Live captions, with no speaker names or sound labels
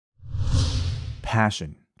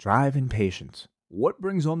passion, drive, and patience. What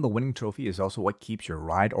brings home the winning trophy is also what keeps your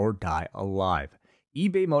ride or die alive.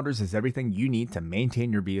 eBay Motors has everything you need to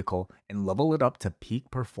maintain your vehicle and level it up to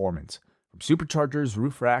peak performance. From superchargers,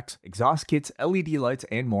 roof racks, exhaust kits, LED lights,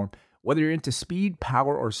 and more, whether you're into speed,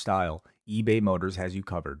 power, or style, eBay Motors has you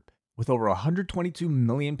covered. With over 122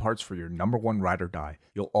 million parts for your number one ride or die,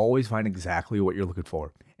 you'll always find exactly what you're looking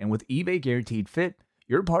for. And with eBay Guaranteed Fit,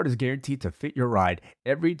 your part is guaranteed to fit your ride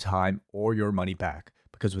every time or your money back.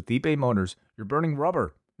 Because with eBay Motors, you're burning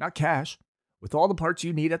rubber, not cash. With all the parts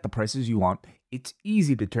you need at the prices you want, it's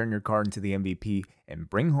easy to turn your car into the MVP and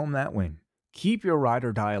bring home that win. Keep your ride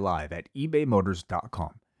or die alive at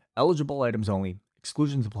ebaymotors.com. Eligible items only.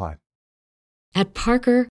 Exclusions apply. At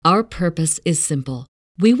Parker, our purpose is simple.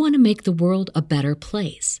 We want to make the world a better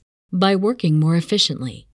place by working more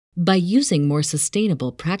efficiently, by using more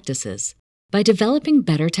sustainable practices, by developing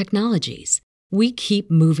better technologies. We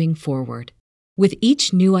keep moving forward. With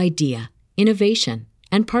each new idea, innovation,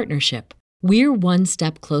 and partnership, we're one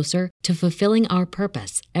step closer to fulfilling our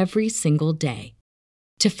purpose every single day.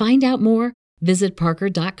 To find out more, visit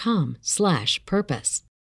parker.com/purpose.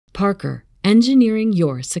 Parker, engineering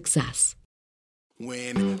your success.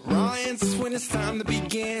 When it's time to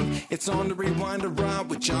begin, it's on the Rewind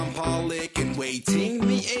Around with John Pollock and Waiting.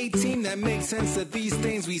 The A-Team that makes sense of these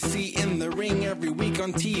things we see in the ring every week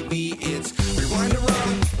on TV. It's Rewind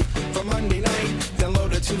Around for Monday night,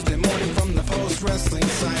 download it Tuesday morning from the Post Wrestling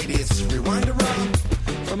site. It's Rewind Around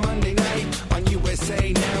for Monday night on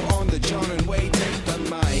USA Now on the John and Wai Take the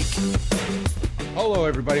Mic. Hello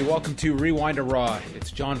everybody, welcome to Rewind a Raw.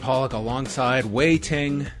 It's John Pollock alongside Wai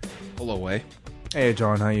Ting. Hello Wai. Hey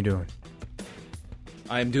John, how you doing?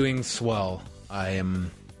 I am doing swell. I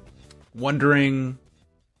am wondering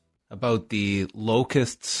about the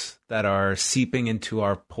locusts that are seeping into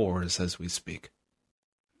our pores as we speak.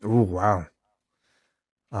 Ooh, wow.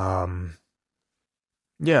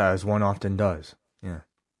 Yeah, as one often does. Yeah.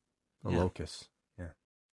 Locusts. Yeah.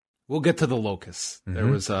 We'll get to the locusts.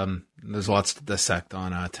 Mm-hmm. There's lots to dissect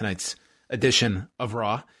on tonight's edition of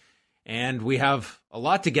Raw, and we have a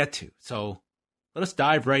lot to get to. So let us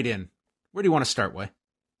dive right in. Where do you want to start, Wai?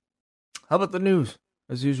 How about the news,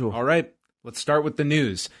 as usual? All right, let's start with the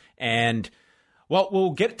news. And, well,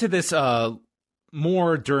 we'll get to this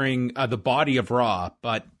more during the body of Raw,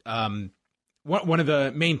 but one of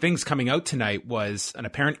the main things coming out tonight was an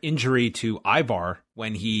apparent injury to Ivar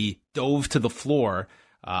when he dove to the floor.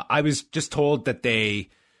 I was just told that they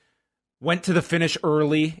went to the finish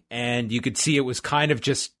early, and you could see it was kind of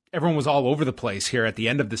just, everyone was all over the place here at the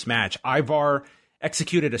end of this match. Ivar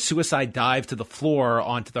executed a suicide dive to the floor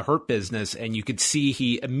onto the Hurt Business, and you could see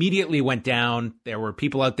he immediately went down. There were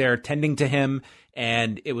people out there tending to him,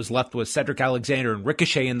 and it was left with Cedric Alexander and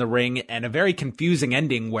Ricochet in the ring, and a very confusing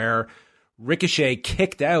ending where Ricochet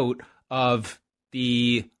kicked out of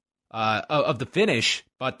the finish,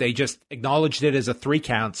 but they just acknowledged it as a 3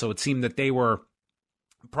 count, so it seemed that they were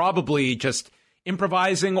probably just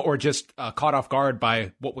improvising or just caught off guard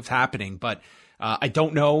by what was happening. But I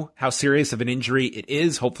don't know how serious of an injury it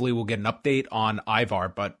is. Hopefully we'll get an update on Ivar,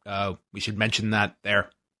 but we should mention that there.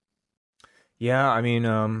 Yeah, I mean,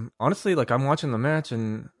 honestly, like, I'm watching the match,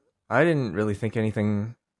 and I didn't really think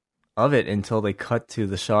anything of it until they cut to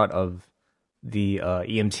the shot of the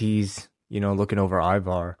EMTs, looking over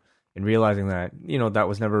Ivar and realizing that, that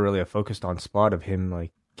was never really a focused on spot of him,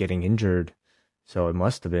 like, getting injured. So it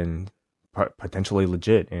must have been potentially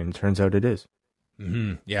legit, and it turns out it is.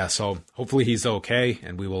 Mm-hmm. Yeah, so hopefully he's okay,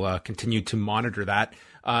 and we will continue to monitor that.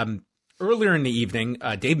 Earlier in the evening,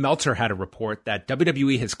 Dave Meltzer had a report that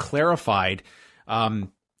WWE has clarified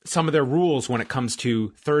some of their rules when it comes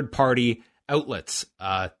to third-party outlets.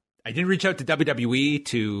 I didn't reach out to WWE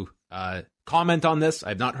to comment on this.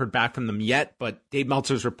 I've not heard back from them yet, but Dave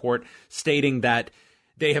Meltzer's report stating that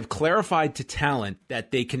they have clarified to talent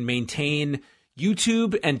that they can maintain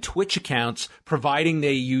YouTube and Twitch accounts, providing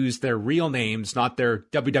they use their real names, not their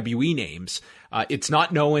WWE names. It's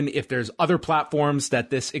not known if there's other platforms that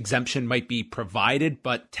this exemption might be provided,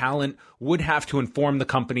 but talent would have to inform the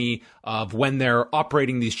company of when they're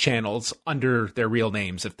operating these channels under their real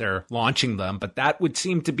names if they're launching them. But that would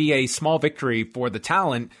seem to be a small victory for the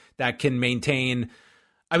talent that can maintain,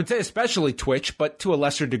 I would say especially Twitch, but to a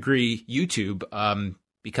lesser degree YouTube,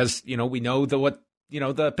 because, we know what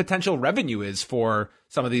the potential revenue is for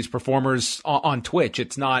some of these performers on Twitch.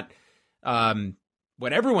 It's not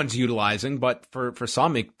what everyone's utilizing, but for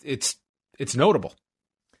some, it's notable.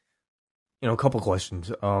 A couple questions.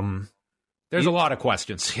 There's a lot of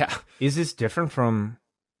questions. Yeah. Is this different from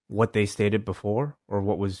what they stated before, or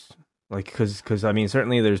what was Like, because I mean,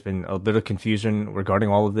 certainly there's been a bit of confusion regarding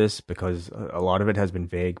all of this because a lot of it has been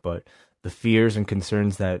vague, but the fears and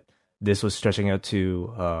concerns that this was stretching out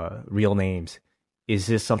to real names, is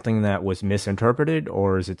this something that was misinterpreted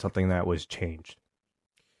or is it something that was changed?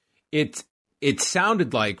 It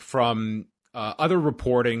sounded like from other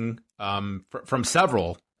reporting from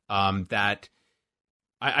several that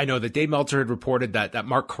I know that Dave Meltzer had reported that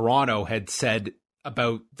Mark Carano had said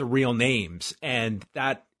about the real names, and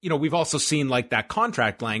that, you know, we've also seen like that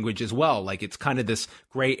contract language as well. Like it's kind of this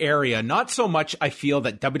gray area. Not so much I feel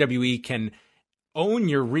that WWE can own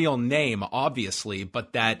your real name, obviously,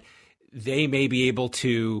 but that they may be able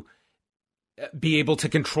to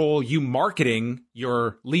control you marketing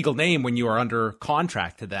your legal name when you are under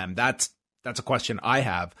contract to them. That's a question I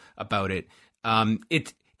have about it.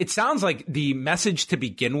 It sounds like the message to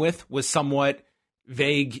begin with was somewhat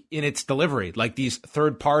vague in its delivery. Like these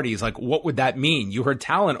third parties, like what would that mean? You heard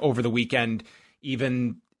talent over the weekend,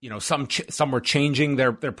 even, you know, some were changing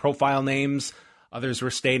their profile names. Others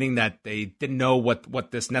were stating that they didn't know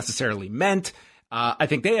what this necessarily meant. I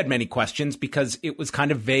think they had many questions because it was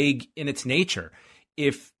kind of vague in its nature.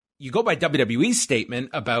 If you go by WWE's statement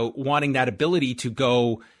about wanting that ability to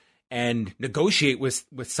go and negotiate with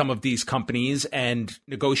some of these companies and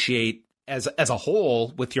negotiate as a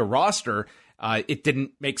whole with your roster, it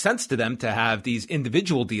didn't make sense to them to have these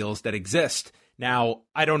individual deals that exist. Now,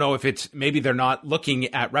 I don't know if it's maybe they're not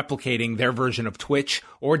looking at replicating their version of Twitch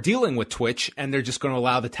or dealing with Twitch, and they're just going to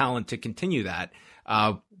allow the talent to continue that.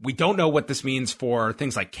 We don't know what this means for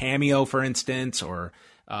things like Cameo, for instance, or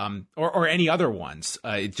any other ones.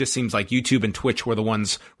 It just seems like YouTube and Twitch were the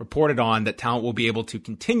ones reported on that talent will be able to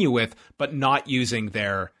continue with, but not using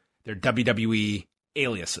their WWE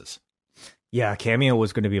aliases. Yeah, Cameo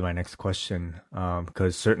was going to be my next question,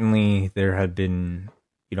 because certainly there have been,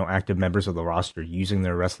 you know, active members of the roster using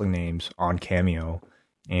their wrestling names on Cameo,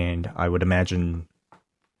 and I would imagine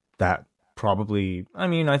that probably, I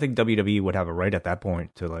mean, I think WWE would have a right at that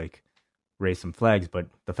point to like raise some flags, but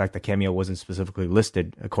the fact that Cameo wasn't specifically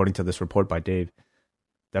listed, according to this report by Dave,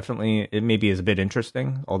 definitely it maybe is a bit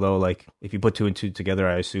interesting. Although, like, if you put two and two together,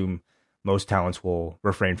 I assume most talents will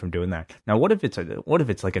refrain from doing that. Now, what if it's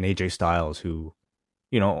like an AJ Styles who,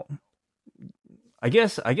 you know, I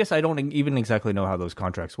guess I don't even exactly know how those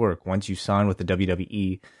contracts work. Once you sign with the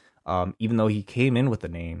WWE, even though he came in with the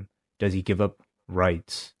name, does he give up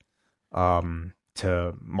rights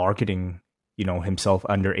to marketing, you know, himself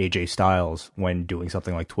under AJ Styles when doing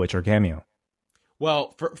something like Twitch or Cameo?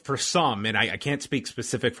 Well, for some, and I can't speak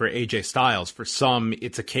specific for AJ Styles, for some,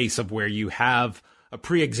 it's a case of where you have a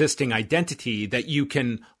pre-existing identity that you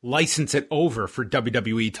can license it over for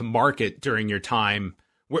WWE to market during your time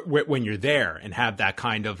when you're there and have that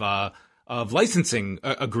kind of licensing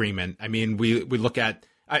agreement. I mean, we look at,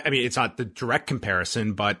 I mean, it's not the direct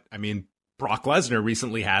comparison, but I mean, Brock Lesnar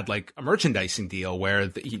recently had like a merchandising deal where,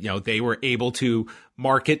 you know, they were able to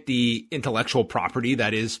market the intellectual property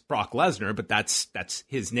that is Brock Lesnar, but that's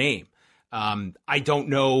his name. I don't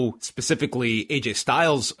know specifically AJ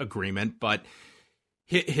Styles' agreement, but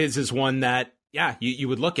his is one that, yeah, you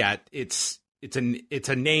would look at. It's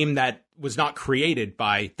a name that was not created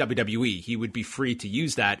by WWE. He would be free to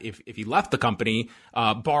use that if he left the company,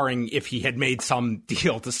 barring if he had made some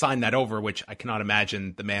deal to sign that over, which I cannot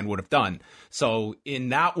imagine the man would have done. So in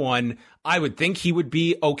that one, I would think he would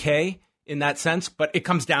be okay in that sense, but it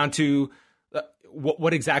comes down to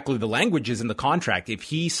what exactly the language is in the contract. If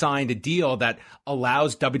he signed a deal that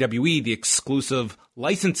allows WWE the exclusive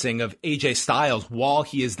licensing of AJ Styles while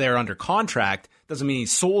he is there under contract, doesn't mean he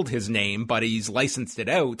sold his name, but he's licensed it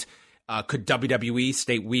out. Could WWE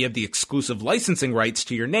state, we have the exclusive licensing rights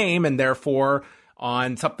to your name, and therefore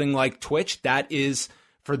on something like Twitch, that is,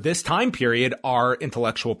 for this time period, our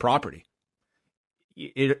intellectual property?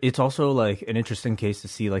 It's also like an interesting case to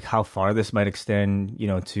see like how far this might extend, you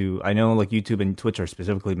know, to, I know like YouTube and Twitch are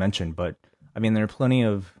specifically mentioned, but I mean, there are plenty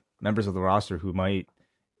of members of the roster who might,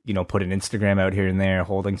 you know, put an Instagram out here and there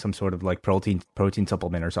holding some sort of like protein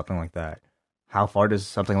supplement or something like that. How far does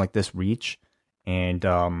something like this reach? And,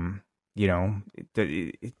 you know,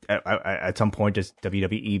 at some point, does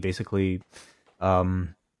WWE basically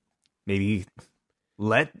maybe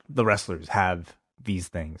let the wrestlers have these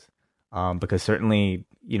things? Because certainly,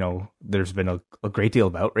 you know, there's been a great deal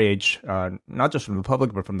of outrage, not just from the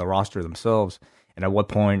public, but from the roster themselves. And at what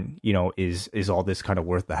point, you know, is all this kind of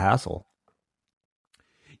worth the hassle?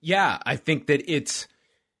 Yeah, I think that it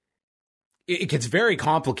gets very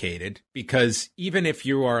complicated because even if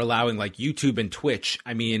you are allowing like YouTube and Twitch,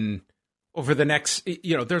 I mean, over the next,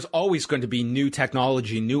 there's always going to be new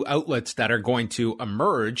technology, new outlets that are going to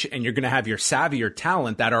emerge, and you're going to have your savvier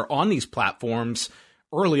talent that are on these platforms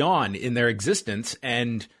early on in their existence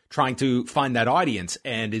and trying to find that audience.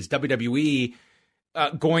 And is WWE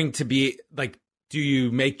going to be like, do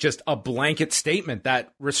you make just a blanket statement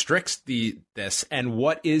that restricts this? And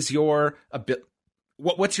what is your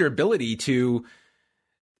what's your ability to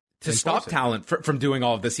stop talent from doing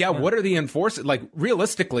all of this? Yeah. What are the enforcers? Like,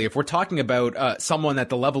 realistically, if we're talking about someone at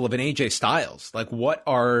the level of an AJ Styles, like, what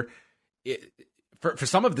are for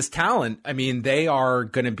some of this talent? I mean, they are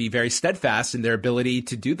going to be very steadfast in their ability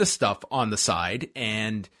to do the stuff on the side,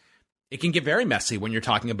 and it can get very messy when you're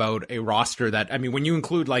talking about a roster that, I mean, when you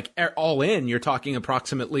include like All In, you're talking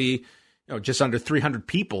approximately, just under 300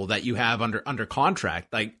 people that you have under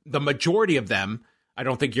contract. Like, the majority of them, I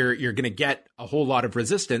don't think you're going to get a whole lot of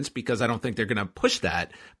resistance, because I don't think they're going to push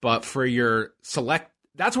that. But for your select,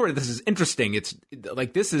 that's where this is interesting. It's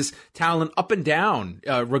like, this is talent up and down,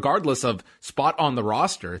 regardless of spot on the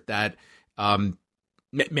roster, that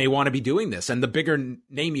may want to be doing this. And the bigger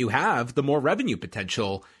name you have, the more revenue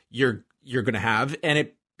potential you're going to have. And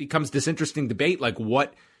it becomes this interesting debate, like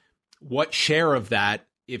what share of that,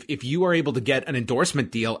 if you are able to get an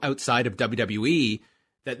endorsement deal outside of WWE,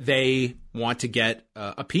 that they want to get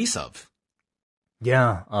a piece of.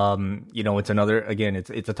 Yeah. It's another, again,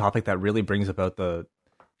 it's a topic that really brings about the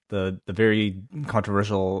very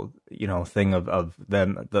controversial, thing of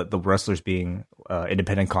them, the wrestlers being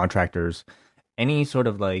independent contractors. Any sort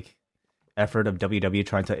of like effort of WWE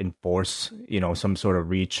trying to enforce, some sort of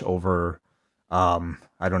reach over,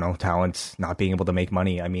 I don't know, talents not being able to make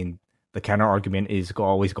money. I mean, the counter argument is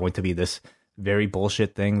always going to be this very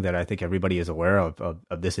bullshit thing that I think everybody is aware of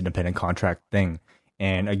this independent contract thing.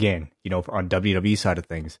 And again, on WWE side of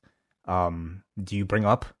things, do you bring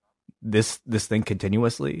up this thing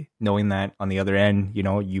continuously, knowing that on the other end,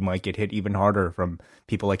 you might get hit even harder from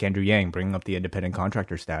people like Andrew Yang bringing up the independent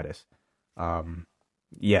contractor status?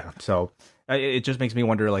 Yeah, so it just makes me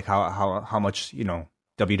wonder, like, how much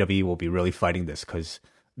WWE will be really fighting this, because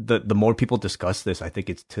the more people discuss this, I think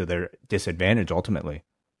it's to their disadvantage ultimately.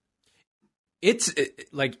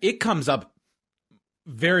 It comes up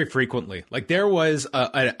very frequently. Like, there was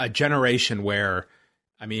a generation where,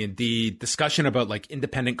 I mean, the discussion about like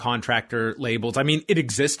independent contractor labels, I mean, it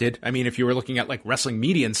existed. I mean, if you were looking at like wrestling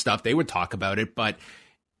media and stuff, they would talk about it, but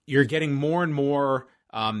you're getting more and more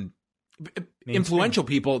influential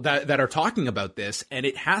people that are talking about this. And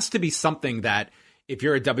it has to be something that, if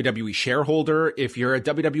you're a WWE shareholder, if you're a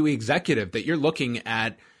WWE executive, that you're looking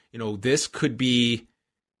at, this could be,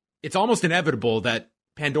 it's almost inevitable that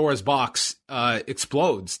Pandora's box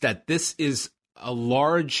explodes, that this is a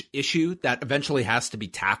large issue that eventually has to be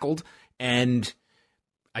tackled. And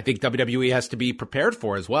I think WWE has to be prepared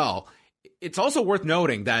for as well. It's also worth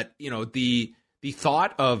noting that, the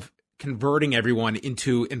thought of converting everyone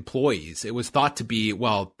into employees, it was thought to be,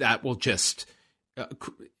 well, that will just,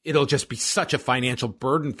 it'll just be such a financial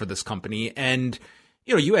burden for this company. And,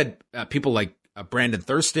 you had people like Brandon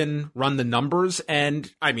Thurston run the numbers,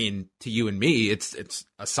 and I mean, to you and me, it's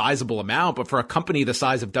a sizable amount, but for a company the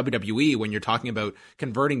size of WWE, when you're talking about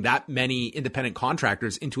converting that many independent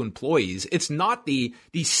contractors into employees, it's not the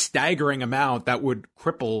staggering amount that would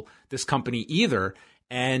cripple this company either.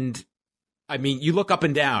 And I mean, you look up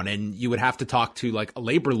and down, and you would have to talk to like a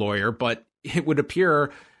labor lawyer, but it would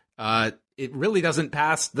appear it really doesn't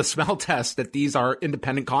pass the smell test that these are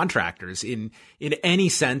independent contractors in any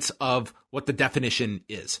sense of what the definition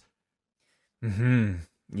is. Mm-hmm.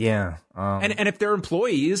 Yeah. And if they're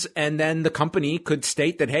employees, and then the company could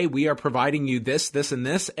state that, hey, we are providing you this, this, and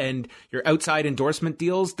this, and your outside endorsement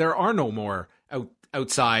deals, there are no more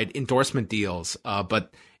outside endorsement deals.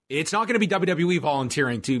 But it's not going to be WWE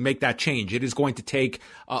volunteering to make that change. It is going to take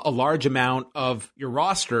a large amount of your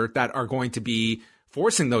roster that are going to be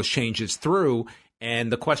forcing those changes through.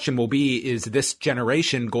 And the question will be, is this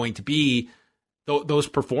generation going to be those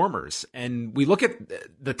performers? And we look at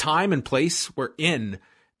the time and place we're in,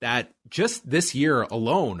 that just this year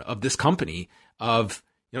alone of this company, of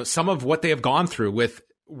some of what they have gone through with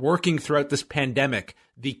working throughout this pandemic,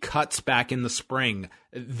 the cuts back in the spring,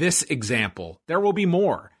 this example, there will be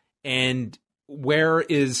more. And where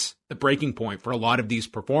is the breaking point for a lot of these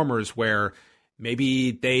performers, where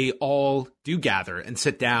maybe they all do gather and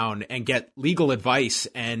sit down and get legal advice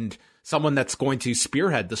and someone that's going to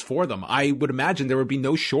spearhead this for them? I would imagine there would be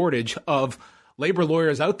no shortage of labor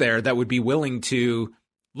lawyers out there that would be willing to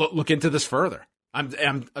look into this further.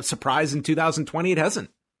 I'm surprised in 2020 it hasn't.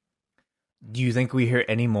 Do you think we hear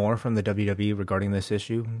any more from the WWE regarding this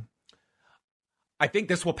issue? I think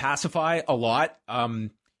this will pacify a lot.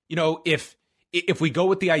 if we go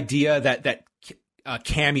with the idea that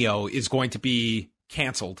Cameo is going to be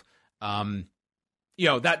canceled,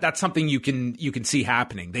 that's something you can see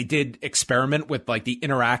happening. They did experiment with like the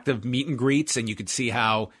interactive meet and greets, and you could see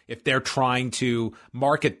how if they're trying to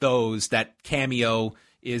market those, that Cameo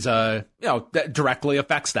is that directly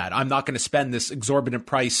affects that. I'm not going to spend this exorbitant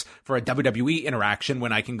price for a WWE interaction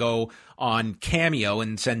when I can go on Cameo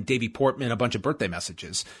and send Davey Portman a bunch of birthday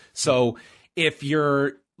messages. So if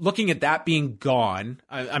you're looking at that being gone,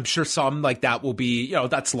 I'm sure some like that will be,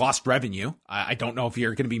 that's lost revenue. I don't know if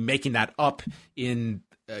you're going to be making that up in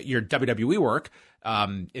your WWE work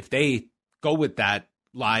if they go with that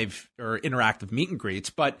live or interactive meet and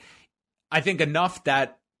greets. But I think enough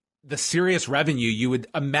that the serious revenue you would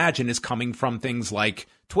imagine is coming from things like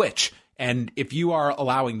Twitch. And if you are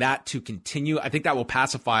allowing that to continue, I think that will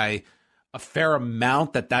pacify a fair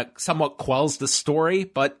amount that somewhat quells the story,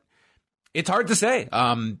 but it's hard to say.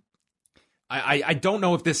 I don't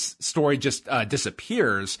know if this story just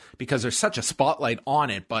disappears because there's such a spotlight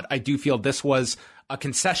on it, but I do feel this was a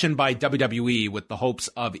concession by WWE with the hopes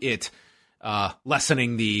of it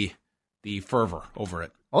lessening the fervor over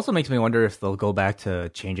it. Also makes me wonder if they'll go back to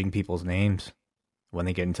changing people's names when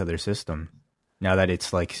they get into their system. Now that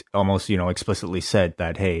it's like almost, explicitly said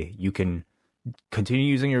that, hey, you can continue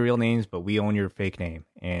using your real names, but we own your fake name.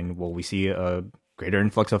 And will we see a greater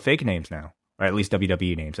influx of fake names now? Or at least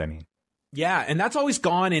WWE names, I mean. Yeah, and that's always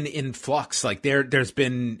gone in flux. Like there's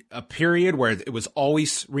been a period where it was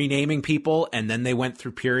always renaming people, and then they went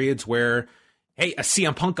through periods where, hey, a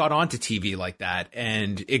CM Punk got onto TV like that,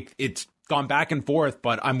 and it's gone back and forth.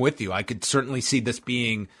 But I'm with you. I could certainly see this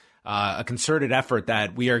being a concerted effort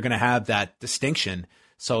that we are going to have that distinction,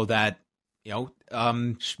 so that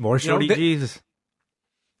more Shorty G's.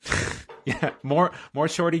 Yeah, more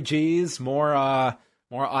Shorty G's, more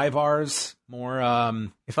Ivars, more.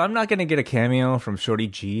 If I'm not going to get a cameo from Shorty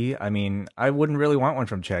G, I mean, I wouldn't really want one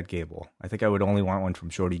from Chad Gable. I think I would only want one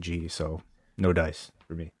from Shorty G, so no dice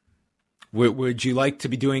for me. Would you like to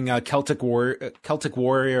be doing Celtic Warrior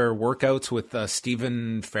workouts with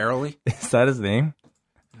Stephen Farrelly? Is that his name?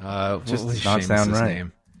 Just does not sound right.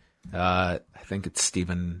 Name. I think it's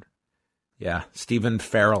Stephen. Yeah, Stephen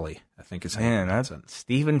Farrelly, I think is how you pronounce it.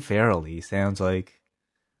 Stephen Farrelly sounds like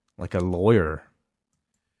a lawyer.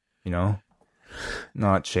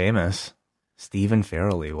 Not Sheamus. Stephen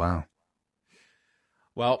Farrelly, wow.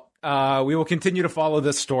 Well, we will continue to follow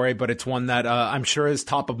this story, but it's one that I'm sure is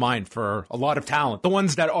top of mind for a lot of talent. The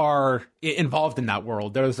ones that are involved in that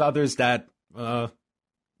world. There's others that,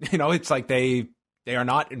 it's like they are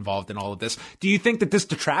not involved in all of this. Do you think that this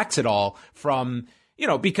detracts at all from,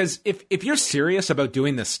 because if you're serious about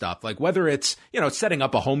doing this stuff, like whether it's, setting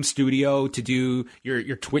up a home studio to do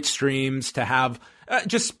your Twitch streams, to have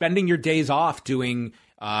just spending your days off doing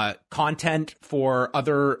content for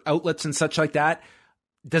other outlets and such like that,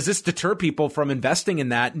 does this deter people from investing in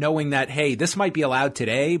that, knowing that, hey, this might be allowed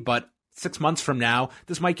today, but 6 months from now,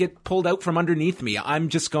 this might get pulled out from underneath me. I'm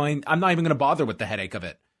not even going to bother with the headache of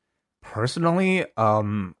it. Personally,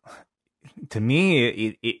 to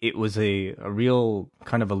me, it was a real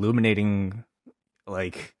kind of illuminating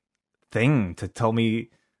thing to tell me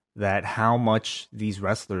that how much these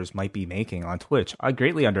wrestlers might be making on Twitch. I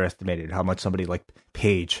greatly underestimated how much somebody like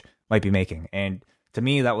Paige might be making. And to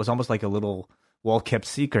me, that was almost like a little well-kept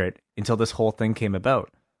secret until this whole thing came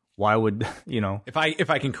about. Why would, If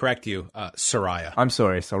I can correct you, Saraya. I'm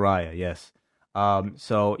sorry, Saraya, yes.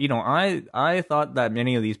 So, I thought that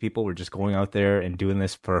many of these people were just going out there and doing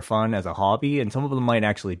this for fun as a hobby, and some of them might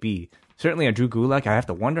actually be. Certainly a Drew Gulak, I have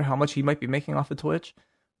to wonder how much he might be making off of Twitch.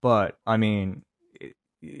 But, I mean,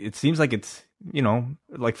 it seems like it's,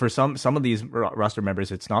 like for some of these roster members,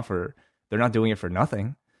 they're not doing it for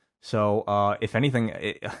nothing. So, if anything,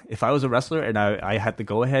 if I was a wrestler and I had to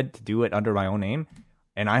go ahead to do it under my own name,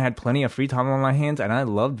 and I had plenty of free time on my hands, and I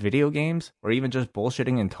loved video games, or even just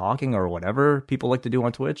bullshitting and talking, or whatever people like to do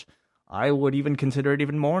on Twitch, I would even consider it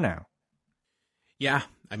even more now. Yeah,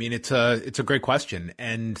 I mean, it's a great question,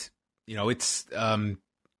 and it's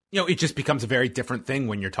it just becomes a very different thing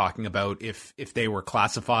when you're talking about if they were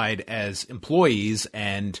classified as employees,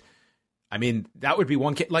 and I mean that would be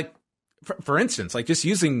one like. For instance, like just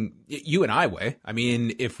using you and I way. I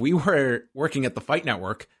mean, if we were working at the Fight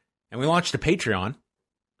Network and we launched a Patreon,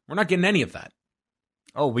 we're not getting any of that.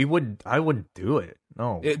 Oh, I wouldn't do it.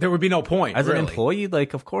 No, there would be no point as really. An employee.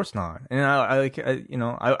 Like, of course not. And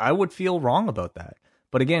I would feel wrong about that.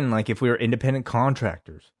 But again, like if we were independent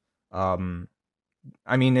contractors, I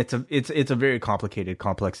mean, it's a very complicated,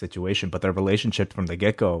 complex situation. But their relationship from the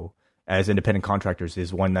get-go as independent contractors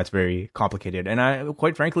is one that's very complicated and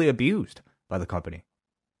quite frankly abused by the company.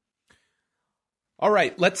 All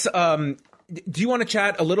right, let's. Do you want to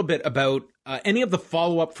chat a little bit about any of the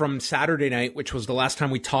follow-up from Saturday night, which was the last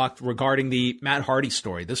time we talked regarding the Matt Hardy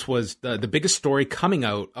story? This was the biggest story coming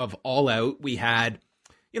out of All Out. We had,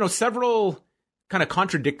 several kind of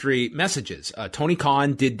contradictory messages. Tony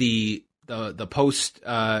Khan did the post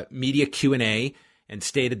media Q&A and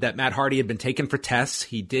stated that Matt Hardy had been taken for tests.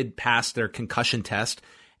 He did pass their concussion test.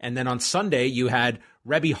 And then on Sunday, you had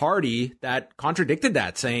Rebby Hardy that contradicted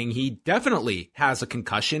that, saying he definitely has a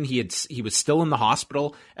concussion. He was still in the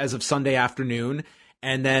hospital as of Sunday afternoon.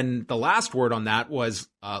 And then the last word on that was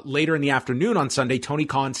later in the afternoon on Sunday, Tony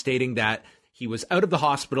Khan stating that he was out of the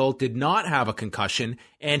hospital, did not have a concussion,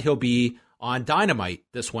 and he'll be on Dynamite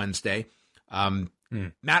this Wednesday.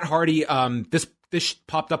 Matt Hardy, this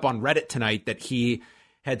popped up on Reddit tonight that he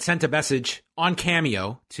had sent a message on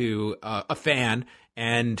Cameo to a fan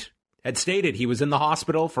and had stated he was in the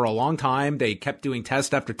hospital for a long time. They kept doing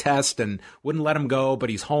test after test and wouldn't let him go, but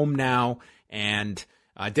he's home now, and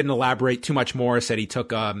didn't elaborate too much more. Said he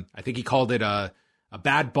took, I think he called it a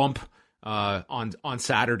bad bump on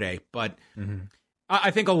Saturday. But I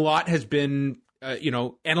think a lot has been,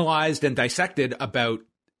 analyzed and dissected about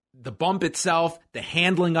the bump itself, the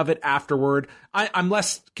handling of it afterward. I'm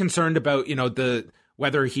less concerned about,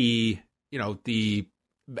 whether he,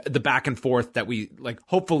 the back and forth that we like.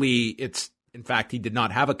 Hopefully it's, in fact, he did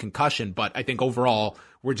not have a concussion, but I think overall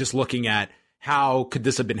we're just looking at how could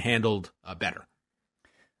this have been handled better.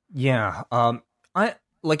 Yeah. I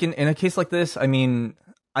like in a case like this, I mean,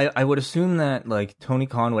 I would assume that like Tony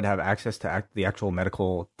Khan would have access to the actual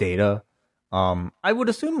medical data. I would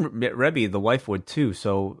assume Rebby, the wife, would too.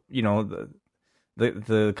 So,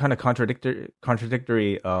 the kind of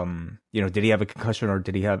contradictory, did he have a concussion or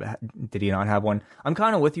did he not have one? I'm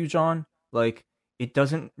kind of with you, John. Like, it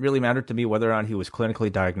doesn't really matter to me whether or not he was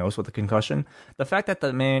clinically diagnosed with a concussion. The fact that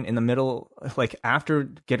the man in the middle, like after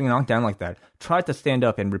getting knocked down like that, tried to stand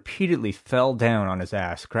up and repeatedly fell down on his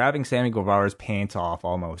ass, grabbing Sammy Guevara's pants off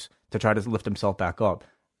almost to try to lift himself back up.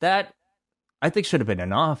 That, I think, should have been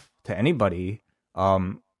enough to anybody.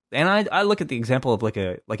 And I look at the example of like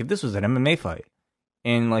if this was an MMA fight,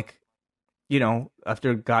 and after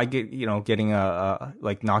a guy getting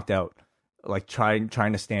knocked out, like trying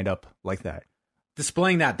to stand up like that,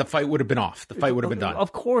 displaying that, the fight would have been off. The fight would have been done.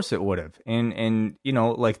 Of course it would have. And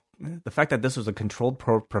the fact that this was a controlled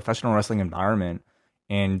professional wrestling environment,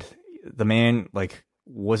 and the man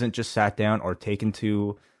wasn't just sat down or taken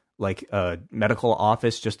to a medical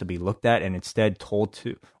office just to be looked at, and instead told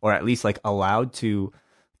to, or at least allowed to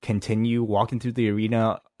continue walking through the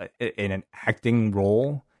arena in an acting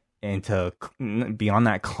role, and to beyond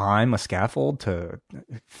that climb a scaffold to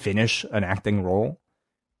finish an acting role.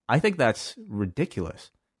 I think that's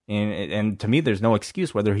ridiculous. And to me, there's no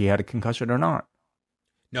excuse whether he had a concussion or not.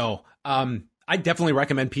 No. I definitely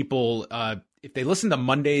recommend people, if they listen to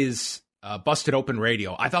Monday's Busted Open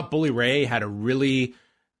Radio, I thought Bully Ray had a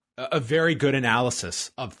very good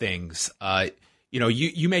analysis of things.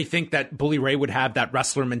 You may think that Bully Ray would have that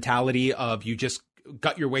wrestler mentality of you just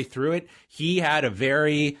gut your way through it.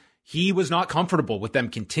 He was not comfortable with them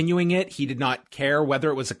continuing it. He did not care whether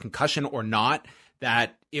it was a concussion or not,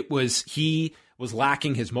 that he was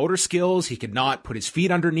lacking his motor skills. He could not put his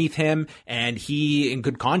feet underneath him, and he, in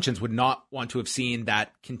good conscience, would not want to have seen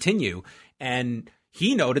that continue. And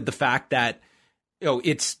he noted the fact that,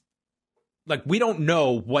 it's like, we don't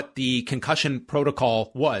know what the concussion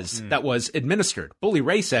protocol was that was administered. Bully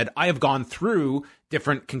Ray said, I have gone through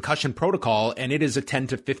different concussion protocol, and it is a 10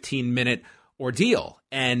 to 15 minute ordeal.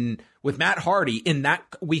 And with Matt Hardy,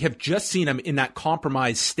 we have just seen him in that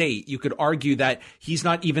compromised state. You could argue that he's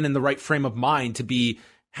not even in the right frame of mind to be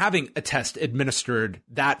having a test administered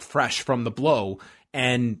that fresh from the blow.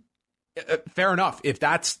 And fair enough, if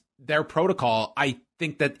that's their protocol, I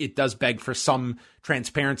think that it does beg for some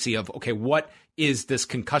transparency of, okay, what is this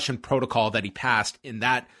concussion protocol that he passed in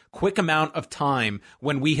that quick amount of time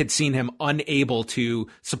when we had seen him unable to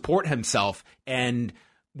support himself, and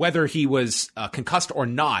whether he was concussed or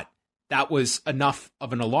not, that was enough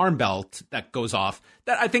of an alarm bell that goes off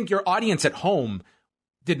that I think your audience at home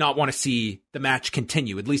did not want to see the match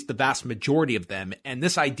continue, at least the vast majority of them. And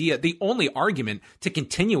this idea, the only argument to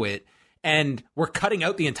continue it, and we're cutting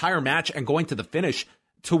out the entire match and going to the finish,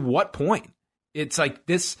 to what point? It's like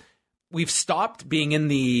this, we've stopped being in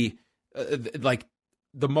the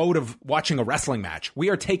mode of watching a wrestling match. We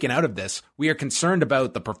are taken out of this. We are concerned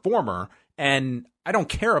about the performer, and I don't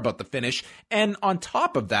care about the finish. And on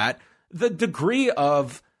top of that, the degree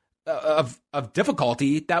of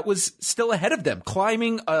difficulty that was still ahead of them,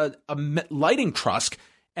 climbing a lighting truss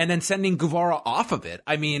and then sending Guevara off of it.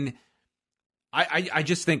 I mean, I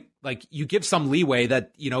just think like you give some leeway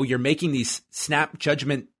that, you're making these snap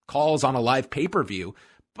judgment calls on a live pay-per-view.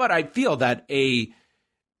 But I feel that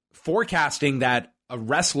forecasting that a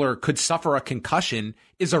wrestler could suffer a concussion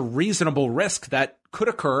is a reasonable risk that could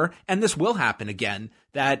occur. And this will happen again,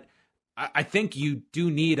 that I think you do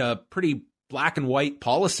need a pretty black and white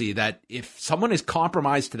policy that if someone is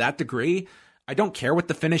compromised to that degree, I don't care what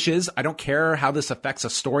the finish is. I don't care how this affects a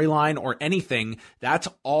storyline or anything. That's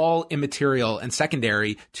all immaterial and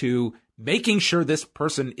secondary to making sure this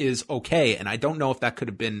person is okay. And I don't know if that could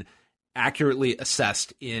have been accurately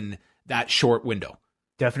assessed in that short window.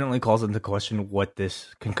 Definitely calls into question what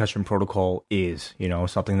this concussion protocol is,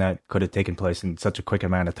 something that could have taken place in such a quick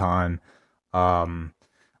amount of time.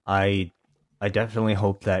 I definitely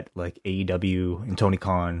hope that like AEW and Tony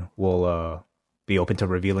Khan will be open to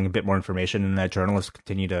revealing a bit more information, and that journalists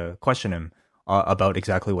continue to question him about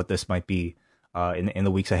exactly what this might be in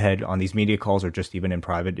the weeks ahead on these media calls or just even in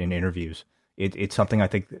private in interviews. It's something I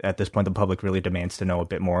think at this point the public really demands to know a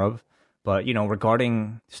bit more of. But,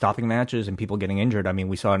 regarding stopping matches and people getting injured, I mean,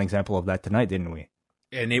 we saw an example of that tonight, didn't we?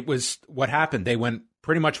 And it was what happened. They went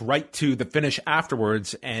pretty much right to the finish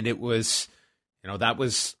afterwards, and it was, that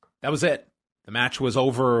was it. The match was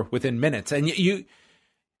over within minutes. And you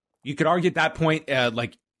could argue at that point,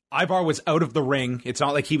 like, Ivar was out of the ring. It's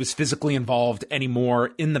not like he was physically involved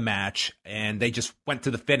anymore in the match, and they just went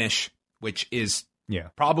to the finish, which is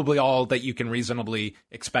probably all that you can reasonably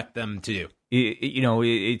expect them to do.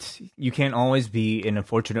 You can't always be in a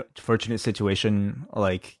fortunate situation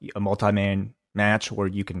like a multi-man match where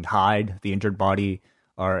you can hide the injured body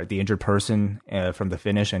or the injured person from the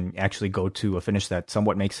finish and actually go to a finish that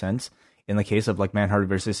somewhat makes sense. In the case of like Matt Hardy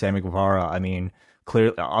versus Sammy Guevara, I mean,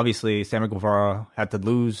 clearly, obviously, Sammy Guevara had to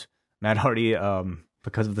lose. Matt Hardy,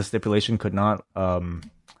 because of the stipulation, could not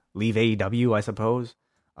leave AEW, I suppose.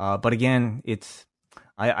 But again,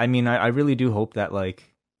 I really do hope that, like,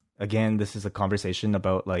 again, this is a conversation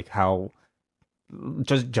about like how,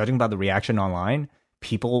 just judging by the reaction online,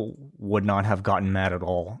 people would not have gotten mad at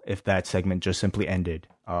all if that segment just simply ended.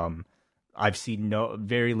 I've seen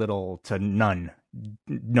very little to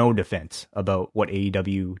no defense about what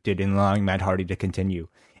AEW did in allowing Matt Hardy to continue.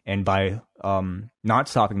 And by not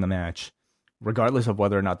stopping the match, regardless of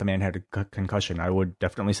whether or not the man had a concussion, I would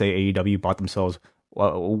definitely say AEW bought themselves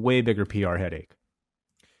a way bigger PR headache.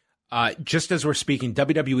 Just as we're speaking,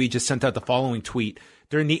 WWE just sent out the following tweet.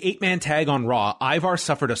 During the 8-man tag on Raw, Ivar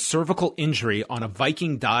suffered a cervical injury on a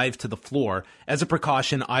Viking dive to the floor. As a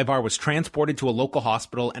precaution, Ivar was transported to a local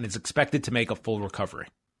hospital and is expected to make a full recovery.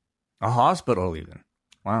 A hospital, even.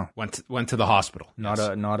 Wow. Went to the hospital. Not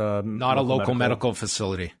yes. Not a local medical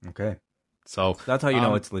facility. Okay. So that's how you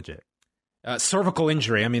know it's legit. Cervical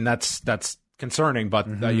injury. I mean, that's concerning, but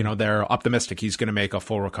they're optimistic he's going to make a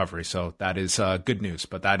full recovery. So that is good news.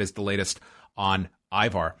 But that is the latest on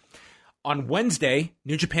Ivar. On Wednesday,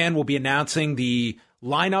 New Japan will be announcing the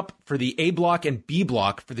lineup for the A block and B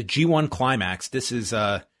block for the G1 Climax. This is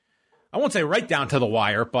I won't say right down to the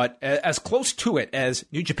wire, but as close to it as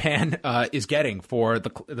New Japan is getting for the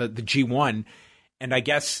G1. And I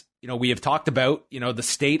guess, we have talked about, the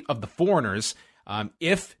state of the foreigners.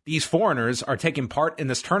 If these foreigners are taking part in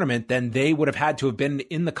this tournament, then they would have had to have been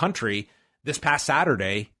in the country this past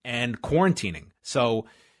Saturday and quarantining. So,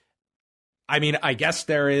 I mean, I guess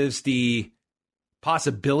there is the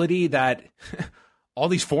possibility that all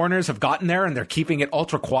these foreigners have gotten there and they're keeping it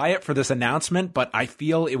ultra quiet for this announcement, but I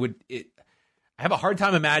feel I have a hard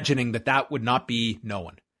time imagining that would not be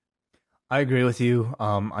known. I agree with you.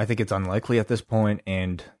 I think it's unlikely at this point,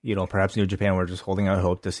 and perhaps New Japan were just holding out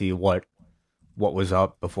hope to see what was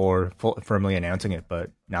up before firmly announcing it.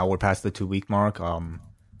 But now we're past the 2-week mark. I'm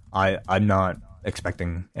not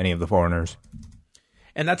expecting any of the foreigners,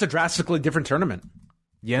 and that's a drastically different tournament.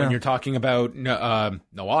 Yeah, when you're talking about no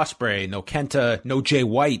Ospreay, no Kenta, no Jay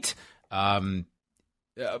White,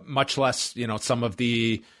 much less some of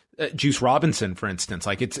the Juice Robinson, for instance.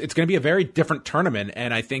 Like it's going to be a very different tournament,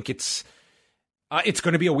 and I think it's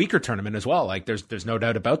going to be a weaker tournament as well. Like there's no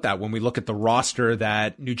doubt about that when we look at the roster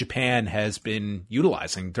that New Japan has been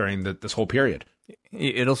utilizing during this whole period.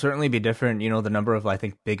 It'll certainly be different. The number of, I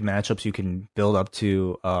think, big matchups you can build up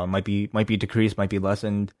to might be decreased, might be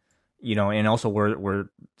lessened. And also we're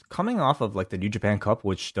coming off of like the New Japan Cup,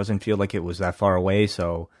 which doesn't feel like it was that far away.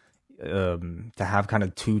 So to have kind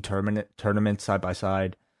of two tournaments side by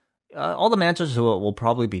side, all the matches will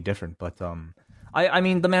probably be different. But I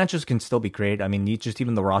mean, the matches can still be great. I mean,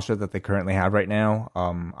 even the roster that they currently have right now.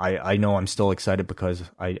 I know I'm still excited because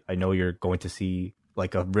I know you're going to see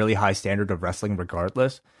like a really high standard of wrestling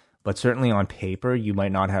regardless. But certainly on paper, you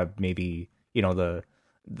might not have maybe the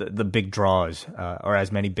the big draws or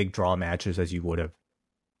as many big draw matches as you would have.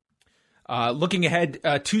 Looking ahead,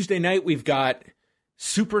 Tuesday night, we've got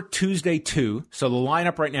Super Tuesday 2. So the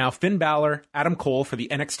lineup right now, Finn Balor, Adam Cole for the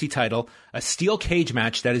NXT title, a steel cage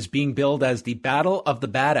match that is being billed as the Battle of the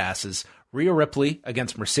Badasses, Rhea Ripley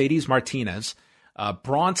against Mercedes Martinez.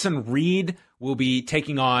 Bronson Reed will be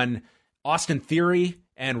taking on Austin Theory,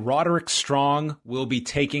 and Roderick Strong will be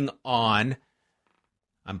taking on,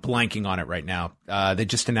 I'm blanking on it right now. They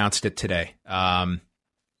just announced it today.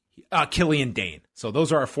 Killian Dane. So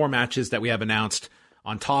those are our 4 matches that we have announced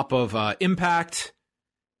on top of Impact,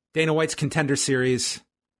 Dana White's Contender Series,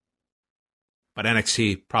 but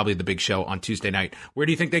NXT, probably the big show on Tuesday night. Where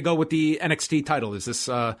do you think they go with the NXT title? Is this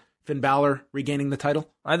Finn Balor regaining the title?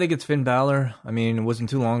 I think it's Finn Balor. I mean, it wasn't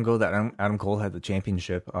too long ago that Adam Cole had the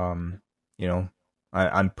championship. I'm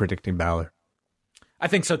predicting Balor. I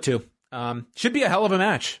think so too. Should be a hell of a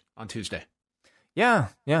match on Tuesday. Yeah,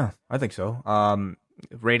 I think so.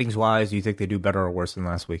 Ratings wise, do you think they do better or worse than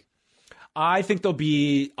last week? I think they'll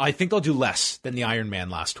do less than the Iron Man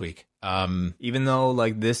last week. Even though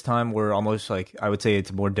like this time we're almost like, I would say it's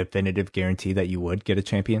a more definitive guarantee that you would get a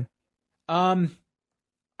champion. I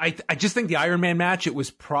just think the Iron Man match, it was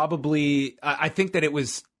probably, I think that it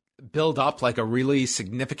was build up like a really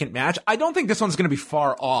significant match. I don't think this one's going to be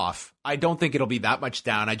far off. I don't think it'll be that much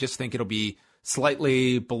down. I just think it'll be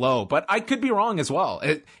slightly below, but I could be wrong as well.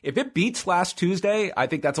 If it beats last Tuesday, I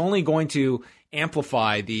think that's only going to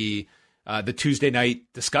amplify the Tuesday night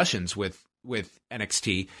discussions with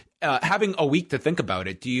NXT. Having a week to think about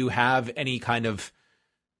it, do you have any kind of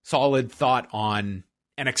solid thought on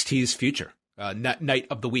NXT's future night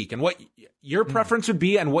of the week and what your preference would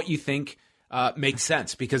be and what you think makes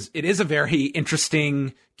sense? Because it is a very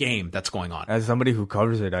interesting game that's going on. As somebody who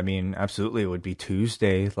covers it, I mean, absolutely, it would be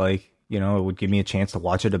Tuesday. Like, it would give me a chance to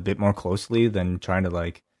watch it a bit more closely than trying to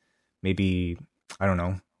like maybe, I don't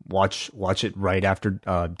know, watch it right after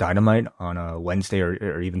Dynamite on a Wednesday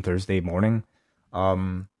or even Thursday morning.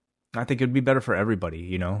 I think it would be better for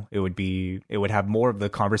everybody. It would have more of the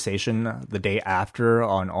conversation the day after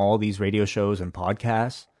on all these radio shows and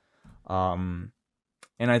podcasts. And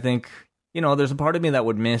I think, there's a part of me that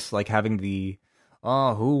would miss like having the,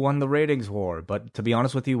 who won the ratings war? But to be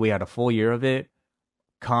honest with you, we had a full year of it,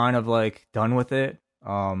 kind of like done with it.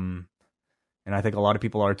 And I think a lot of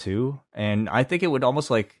people are too. And I think it would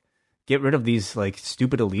almost like get rid of these like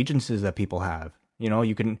stupid allegiances that people have.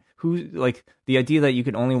 The idea that you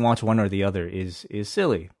can only watch one or the other is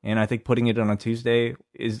silly. And I think putting it on a Tuesday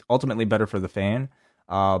is ultimately better for the fan.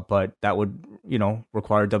 But that would,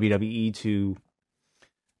 require WWE to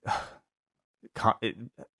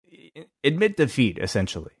admit defeat,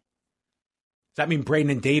 essentially. Does that mean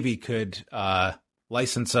Braden and Davey could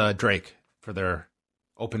license Drake for their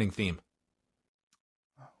opening theme?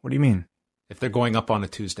 What do you mean? If they're going up on a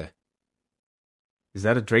Tuesday. Is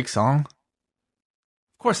that a Drake song?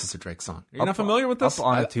 Of course it's a Drake song. Are you not familiar with this? Up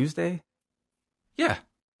on a Tuesday? Yeah.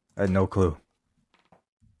 I had no clue.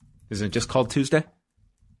 Isn't it just called Tuesday?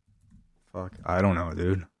 Fuck, I don't know,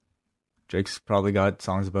 dude. Drake's probably got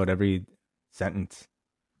songs about every sentence.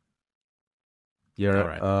 You're all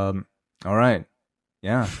right. All right.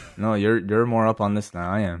 Yeah. No, you're more up on this than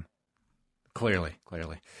I am. Clearly.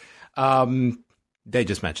 They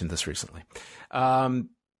just mentioned this recently.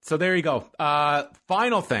 So there you go.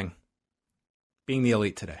 Final thing, being the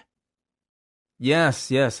Elite today.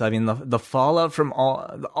 Yes. I mean, the fallout from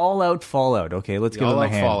the all-out fallout. Okay, let's give them a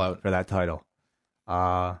hand fallout for that title.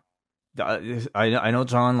 I know,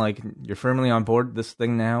 John, like, you're firmly on board this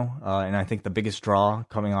thing now, and I think the biggest draw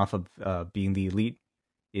coming off of being the Elite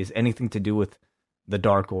is anything to do with the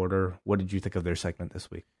Dark Order. What did you think of their segment this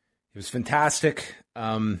week? It was fantastic.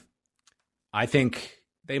 I think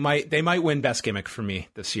they might win Best Gimmick for me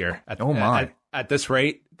this year. At this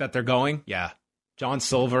rate that they're going, yeah. John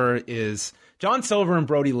Silver and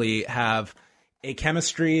Brody Lee have a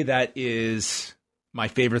chemistry that is my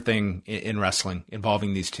favorite thing in wrestling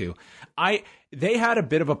involving these two. They had a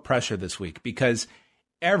bit of a pressure this week because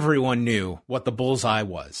everyone knew what the bullseye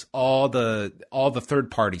was, all the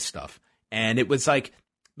third party stuff. And it was like,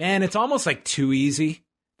 man, it's almost like too easy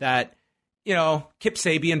that, Kip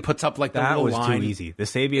Sabian puts up like the little line. That was too easy. The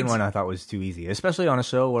Sabian one I thought was too easy, especially on a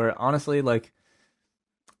show where honestly, like,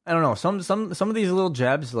 I don't know, some of these little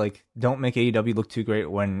jabs like don't make AEW look too great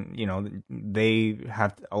when, they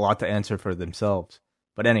have a lot to answer for themselves.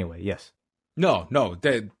 But anyway, yes. No,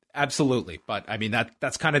 absolutely. But I mean,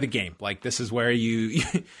 that's kind of the game. Like, this is where you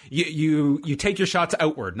take your shots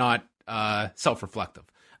outward, not self-reflective.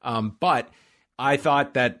 But I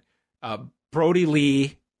thought that Brody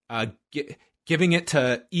Lee giving it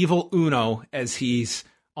to Evil Uno as he's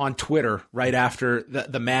on Twitter right after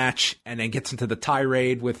the match, and then gets into the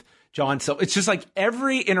tirade with John Silver. It's just like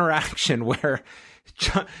every interaction where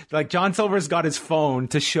John Silver's got his phone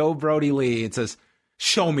to show Brody Lee. It says,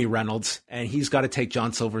 "Show me, Reynolds." And he's got to take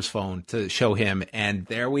John Silver's phone to show him. And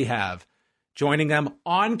there we have, joining them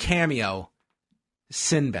on Cameo,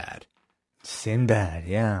 Sinbad. Sinbad,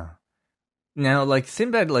 yeah. Now, like,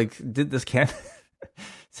 Sinbad, like, did this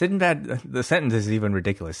Sinbad, the sentence is even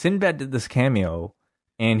ridiculous. Sinbad did this cameo,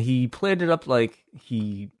 and he played it up like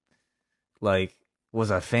he, like, was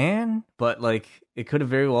a fan, but, like, it could have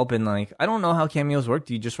very well been, like, I don't know how cameos work.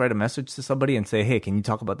 Do you just write a message to somebody and say, hey, can you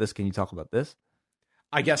talk about this? Can you talk about this?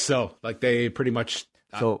 I guess so. Like, they pretty much...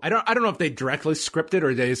 So I don't know if they directly script it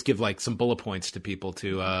or they just give like some bullet points to people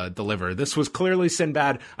to deliver. This was clearly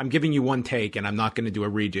Sinbad. I'm giving you one take, and I'm not going to do a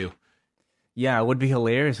redo. Yeah, it would be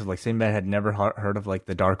hilarious if like Sinbad had never heard of like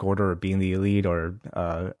the Dark Order or Being the Elite or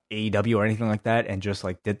AEW or anything like that, and just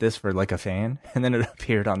like did this for like a fan, and then it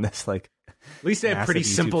appeared on this like. At least they have pretty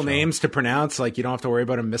simple show. names to pronounce. Like, you don't have to worry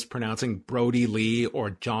about him mispronouncing Brody Lee or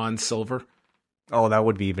John Silver. Oh, that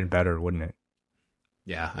would be even better, wouldn't it?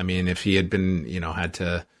 Yeah, I mean, if he had been, had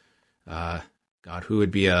to, God, who would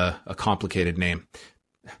be a complicated name?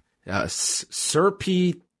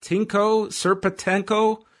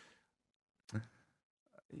 Serpentenko?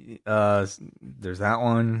 There's that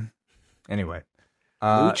one. Anyway.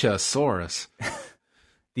 Luchasaurus.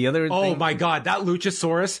 The other thing... my God, that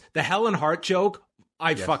Luchasaurus, the Helen Hart joke,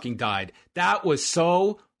 I fucking died. That was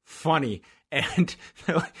so funny. And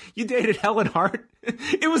you dated Helen Hart?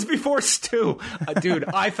 It was before Stu. Dude,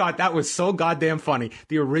 I thought that was so goddamn funny.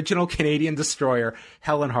 The original Canadian destroyer,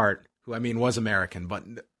 Helen Hart, who I mean was American, but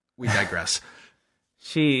we digress.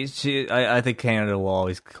 I think Canada will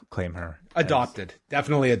always claim her. Adopted.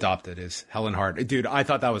 Definitely adopted is Helen Hart. Dude, I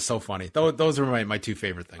thought that was so funny. Those are my two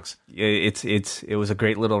favorite things. It was a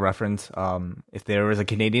great little reference. If there was a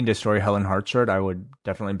Canadian destroyer Helen Hart shirt, I would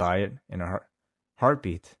definitely buy it in a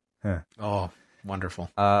heartbeat. Huh. Oh,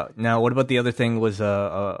 wonderful. Now, what about the other thing was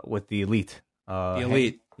with the Elite? The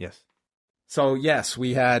Elite. Yes. So, yes,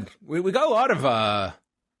 we got a lot of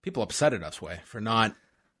people upset at us, for not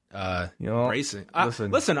embracing.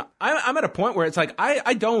 Listen, I'm at a point where it's like,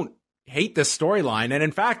 I don't hate this storyline. And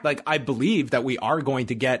in fact, like, I believe that we are going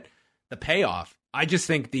to get the payoff. I just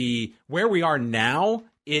think where we are now,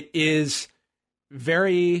 it is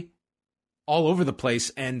very all over the place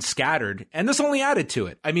and scattered, and this only added to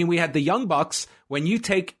it. I mean, we had the Young Bucks. When you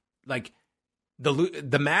take like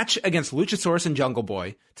the match against Luchasaurus and Jungle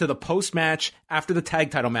Boy to the post match after the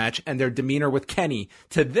tag title match and their demeanor with Kenny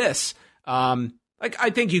to this, I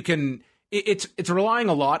think you can. It's relying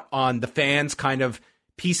a lot on the fans kind of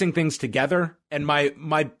piecing things together. And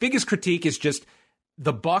my biggest critique is just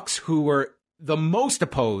the Bucks, who were the most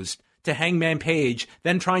opposed to Hangman Page,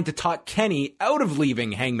 then trying to talk Kenny out of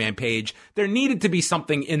leaving Hangman Page. There needed to be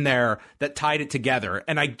something in there that tied it together.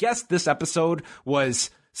 And I guess this episode was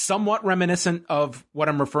somewhat reminiscent of what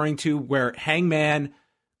I'm referring to, where Hangman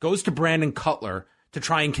goes to Brandon Cutler to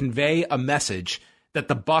try and convey a message that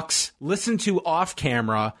the Bucks listen to off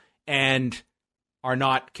camera and are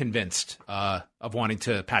not convinced of wanting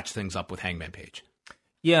to patch things up with Hangman Page.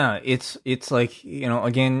 Yeah, it's like,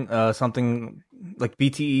 again, something like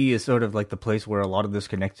BTE is sort of like the place where a lot of this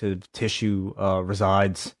connective tissue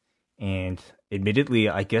resides. And admittedly,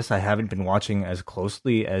 I guess I haven't been watching as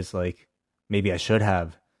closely as like maybe I should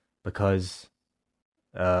have, because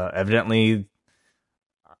evidently,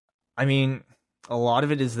 I mean, a lot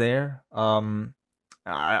of it is there.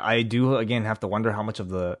 I do, again, have to wonder how much of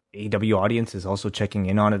the AEW audience is also checking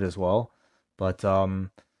in on it as well. But,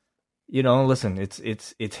 listen,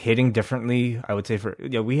 it's hitting differently. I would say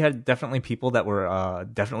we had definitely people that were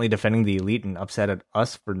definitely defending the Elite and upset at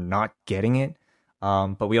us for not getting it.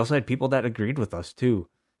 But we also had people that agreed with us too.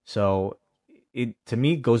 So it, to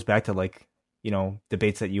me, goes back to like,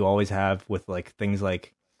 debates that you always have with like things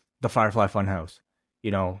like the Firefly Funhouse,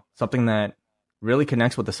 something that really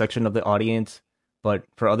connects with a section of the audience, but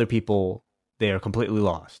for other people, they are completely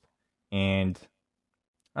lost. And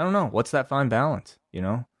I don't know, what's that fine balance,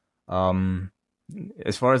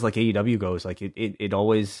 as far as like AEW goes, like it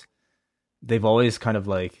always, they've always kind of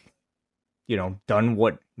like, done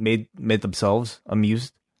what made themselves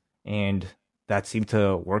amused, and that seemed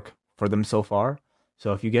to work for them so far.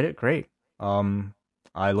 So if you get it, great.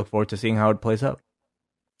 I look forward to seeing how it plays out.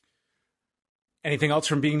 Anything else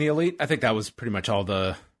from Being the Elite? I think that was pretty much all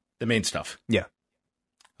the main stuff. Yeah.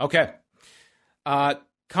 Okay.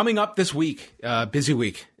 Coming up this week, busy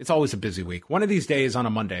week. It's always a busy week. One of these days on a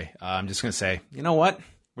Monday, I'm just going to say, you know what?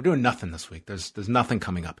 We're doing nothing this week. There's nothing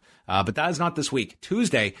coming up. But that is not this week.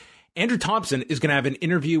 Tuesday, Andrew Thompson is going to have an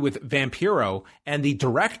interview with Vampiro and the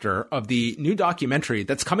director of the new documentary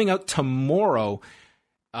that's coming out tomorrow,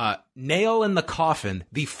 Nail in the Coffin,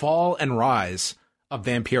 The Fall and Rise of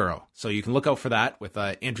Vampiro. So you can look out for that with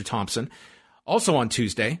Andrew Thompson. Also on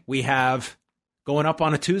Tuesday, we have, going up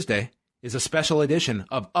on a Tuesday, is a special edition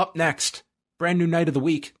of Up Next, brand new night of the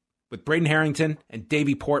week with Braden Harrington and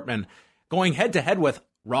Davey Portman going head-to-head with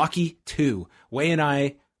Rocky 2. Way and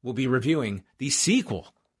I will be reviewing the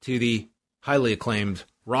sequel to the highly acclaimed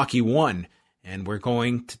Rocky 1, and we're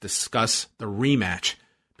going to discuss the rematch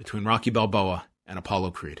between Rocky Balboa and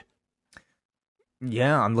Apollo Creed.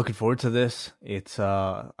 Yeah, I'm looking forward to this. It's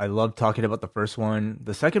I love talking about the first one.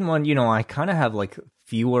 The second one, I kind of have like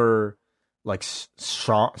fewer like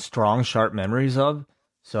strong, sharp memories of.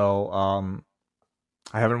 So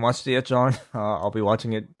I haven't watched it yet, John. I'll be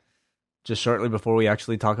watching it just shortly before we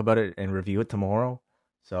actually talk about it and review it tomorrow.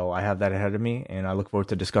 So I have that ahead of me, and I look forward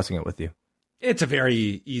to discussing it with you. It's a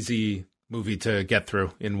very easy movie to get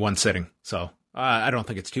through in one sitting, so I don't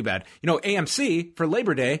think it's too bad. AMC, for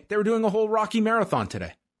Labor Day, they were doing a whole Rocky marathon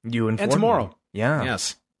today. You informed and tomorrow. Me. Yeah.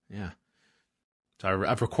 Yes. Yeah. So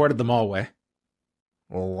I've recorded them all, Way.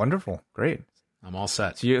 Well, wonderful. Great. I'm all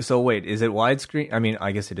set. So wait, is it widescreen? I mean,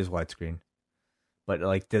 I guess it is widescrreen. But,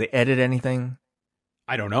 like, do they edit anything?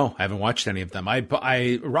 I don't know. I haven't watched any of them.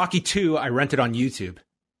 Rocky 2, I rented on YouTube.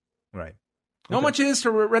 Right. You know how much it is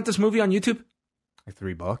to rent this movie on YouTube? Like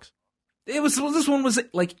 $3. This one was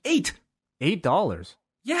like $8. $8?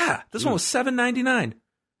 Yeah. This one was $7.99.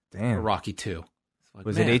 Damn. For Rocky 2. Like,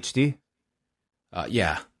 was it HD?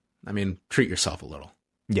 Yeah. I mean, treat yourself a little.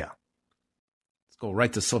 Yeah. Let's go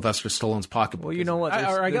right to Sylvester Stallone's pocketbook. Well, you know what?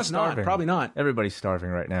 I guess starving. Not. Probably not. Everybody's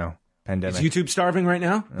starving right now. Pandemic. Is YouTube starving right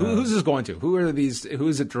now? Who's this going to? Who is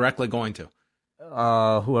it directly going to?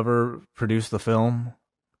 Whoever produced the film.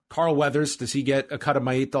 Carl Weathers, does he get a cut of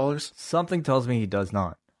my $8? Something tells me he does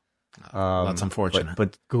not. That's unfortunate.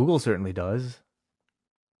 But Google certainly does.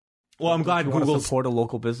 Well, I'm glad Google's support a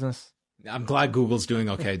local business. I'm glad Google's doing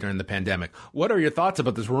okay during the pandemic. What are your thoughts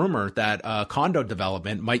about this rumor that condo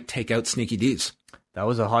development might take out Sneaky D's? That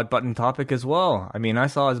was a hot button topic as well. I mean, I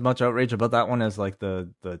saw as much outrage about that one as like the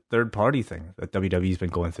third party thing that WWE's been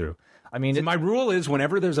going through. I mean, my rule is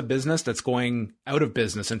whenever there's a business that's going out of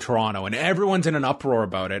business in Toronto and everyone's in an uproar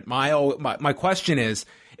about it, my question is,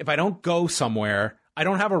 if I don't go somewhere, I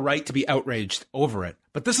don't have a right to be outraged over it.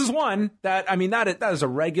 But this is one that is a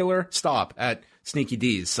regular stop at Sneaky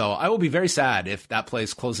D's. So I will be very sad if that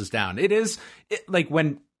place closes down. Like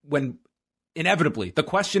when inevitably the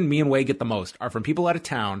question me and Way get the most are from people out of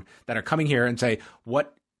town that are coming here and say,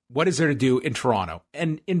 what is there to do in Toronto?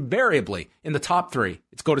 And invariably, in the top 3,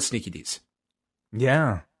 it's go to Sneaky D's.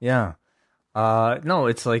 Yeah. No,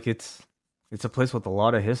 it's like it's a place with a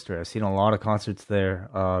lot of history. I've seen a lot of concerts there.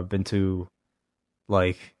 Been to,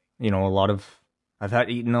 I've eaten a lot of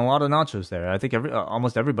nachos there. I think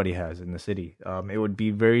almost everybody has in the city. It would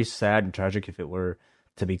be very sad and tragic if it were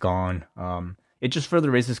to be gone. It just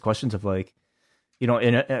further raises questions of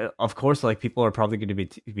of course, like people are probably going to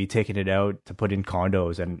be taking it out to put in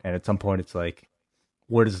condos, and at some point, it's like,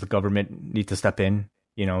 where does the government need to step in,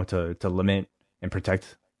 to limit and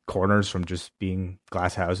protect corners from just being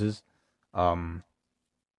glass houses? But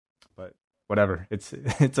whatever, it's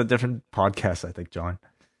a different podcast, I think, John.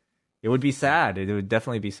 It would be sad. It would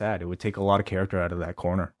definitely be sad. It would take a lot of character out of that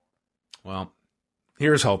corner. Well,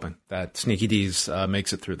 here's hoping that Sneaky D's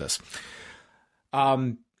makes it through this.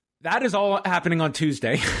 That is all happening on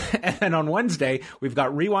Tuesday. And then on Wednesday, we've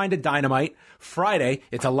got Rewind to Dynamite. Friday,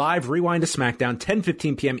 it's a live Rewind to SmackDown,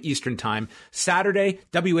 10:15 p.m. Eastern Time. Saturday,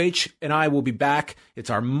 WH and I will be back.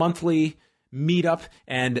 It's our monthly meetup.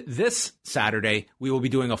 And this Saturday, we will be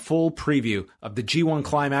doing a full preview of the G1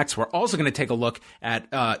 Climax. We're also going to take a look at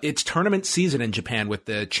its tournament season in Japan with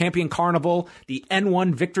the Champion Carnival, the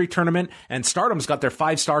N1 Victory Tournament, and Stardom's got their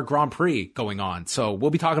 5-star Grand Prix going on. So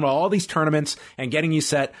we'll be talking about all these tournaments and getting you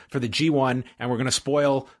set for the G1, and we're going to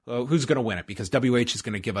spoil who's going to win it, because WH is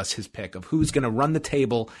going to give us his pick of who's going to run the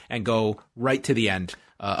table and go right to the end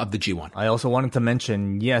of the G1. I also wanted to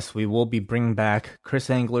mention, yes, we will be bringing back Chris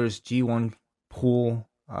Angler's G1 pool,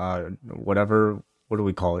 what do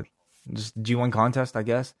we call it? Just G1 contest, I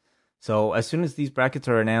guess. So as soon as these brackets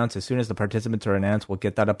are announced, as soon as the participants are announced, we'll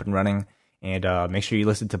get that up and running. And make sure you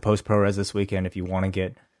listen to Post Pro Res this weekend if you want to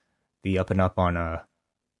get the up and up on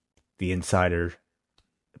the insider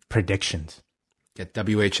predictions. Get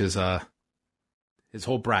WH's his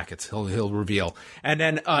whole brackets. He'll reveal. And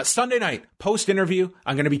then Sunday night post interview,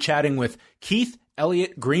 I'm going to be chatting with Keith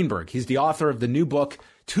Elliott Greenberg. He's the author of the new book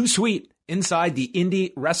Too Sweet Inside the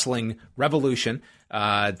Indie Wrestling Revolution,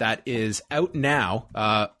 that is out now.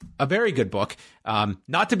 A very good book,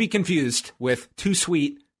 not to be confused with Too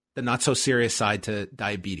Sweet, the Not So Serious Side to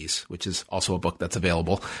Diabetes, which is also a book that's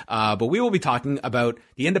available. But we will be talking about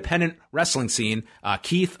the independent wrestling scene.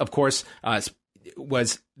 Keith, of course,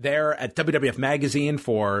 was there at WWF Magazine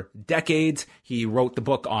for decades. He wrote the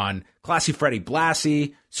book on Classy Freddie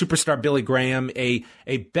Blassie, Superstar Billy Graham, a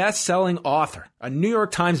best-selling author, a New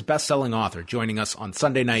York Times best-selling author, joining us on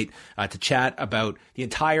Sunday night to chat about the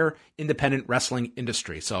entire independent wrestling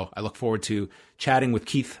industry. So I look forward to chatting with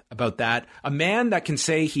Keith about that. A man that can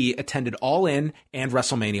say he attended All In and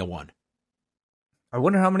WrestleMania 1. I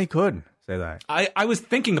wonder how many could say that. I was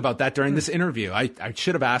thinking about that during this interview. I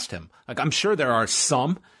should have asked him. Like, I'm sure there are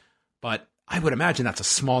some, but I would imagine that's a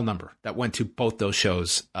small number that went to both those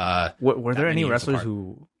shows. Were there any wrestlers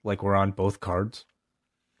who were on both cards?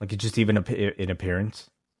 Like just even in appearance?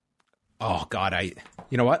 Oh God,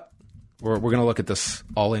 you know what? We're gonna look at this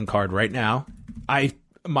All In card right now.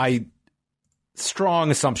 My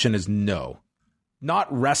strong assumption is no.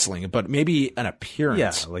 Not wrestling, but maybe an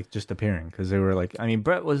appearance. Yeah, like just appearing, because they were like, I mean,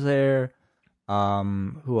 Brett was there.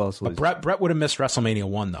 Who else was? But Brett would have missed WrestleMania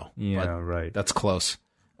 1 though. Yeah, right. That's close.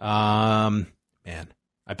 Man,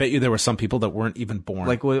 I bet you there were some people that weren't even born.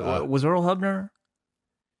 Like, was Earl Hebner?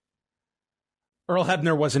 Earl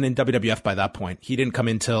Hebner wasn't in WWF by that point. He didn't come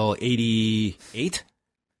in till 88.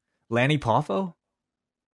 Lanny Poffo?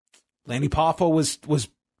 Lanny Poffo was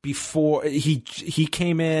before he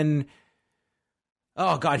came in.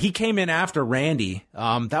 Oh God, he came in after Randy.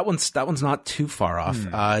 That one's not too far off.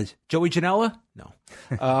 Joey Janela? No.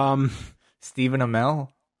 Stephen Amell?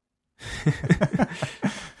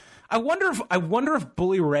 I wonder if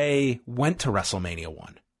Bully Ray went to WrestleMania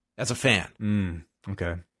 1 as a fan.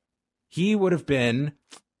 Okay. He would have been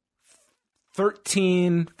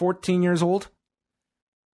 13, 14 years old.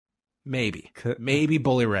 Maybe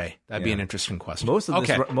Bully Ray. That'd be an interesting question. Most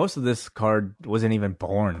of this card wasn't even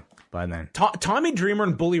born by then. Tommy Dreamer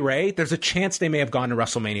and Bully Ray, there's a chance they may have gone to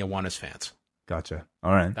WrestleMania 1 as fans. Gotcha.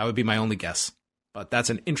 All right. That would be my only guess. But that's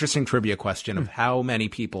an interesting trivia question of how many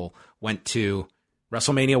people went to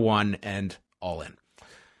WrestleMania 1 and All In.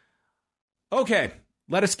 Okay,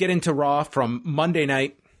 let us get into Raw from Monday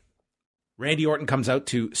night. Randy Orton comes out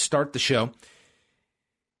to start the show.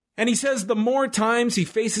 And he says the more times he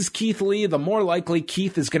faces Keith Lee, the more likely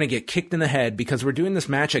Keith is going to get kicked in the head because we're doing this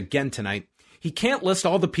match again tonight. He can't list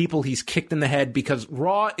all the people he's kicked in the head because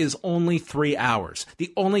Raw is only 3 hours.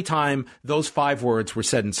 The only time those 5 words were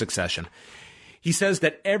said in succession. He says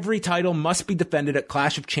that every title must be defended at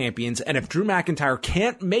Clash of Champions, and if Drew McIntyre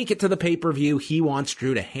can't make it to the pay-per-view, he wants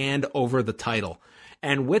Drew to hand over the title.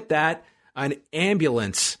 And with that, an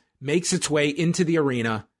ambulance makes its way into the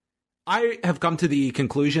arena. I have come to the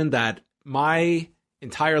conclusion that my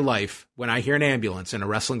entire life, when I hear an ambulance in a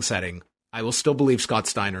wrestling setting, I will still believe Scott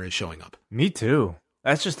Steiner is showing up. Me too.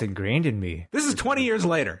 That's just ingrained in me. This is 20 years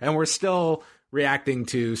later, and we're still reacting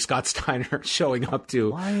to Scott Steiner showing up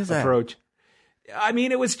to approach. I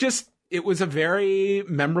mean, it was a very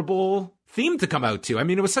memorable theme to come out to. I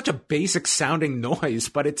mean, it was such a basic sounding noise,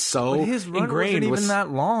 but it's so but his run ingrained. Wasn't even that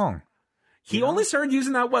long. He only started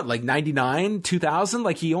using that, like 99, 2000?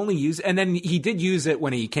 Like he only used, and then he did use it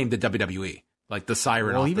when he came to WWE, like the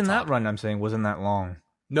siren. Well, off even the top. that run, I'm saying, wasn't that long.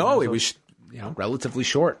 No, it was relatively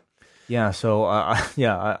short. Yeah, so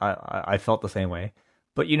I felt the same way.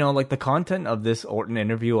 But like the content of this Orton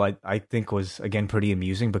interview, I think was again pretty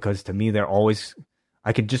amusing because to me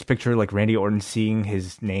I could just picture like Randy Orton seeing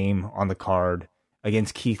his name on the card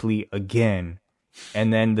against Keith Lee again,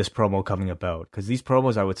 and then this promo coming about because these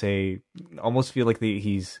promos I would say almost feel like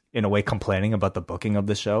he's in a way complaining about the booking of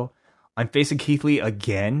the show. I'm facing Keith Lee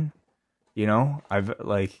again. I've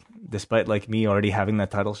despite me already having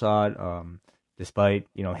that title shot, despite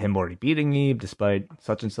him already beating me, despite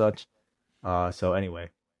such and such. So anyway,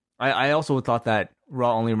 I also thought that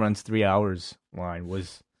Raw only runs 3 hours line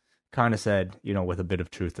was kind of said, with a bit of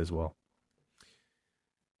truth as well.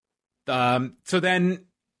 So then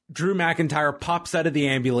Drew McIntyre pops out of the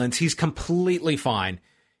ambulance. He's completely fine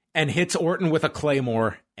and hits Orton with a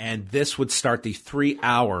Claymore. And this would start the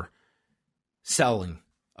 3-hour selling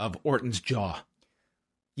of Orton's jaw.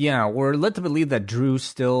 Yeah, we're led to believe that Drew is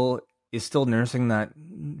still nursing that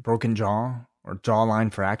broken jaw or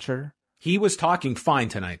jawline fracture. He was talking fine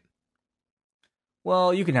tonight.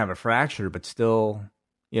 Well, you can have a fracture, but still,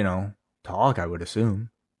 talk, I would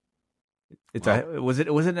assume. Was it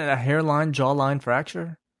a hairline, jawline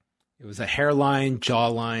fracture? It was a hairline,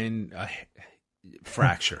 jawline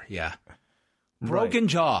fracture, yeah. Broken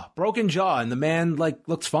jaw, and the man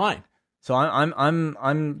looks fine. So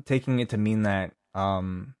I'm taking it to mean that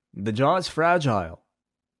the Jaw is fragile,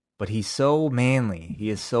 but he's so manly. He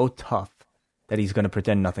is so tough that he's going to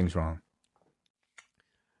pretend nothing's wrong.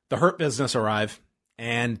 The Hurt Business arrive,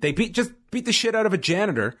 and they beat the shit out of a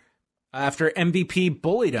janitor after MVP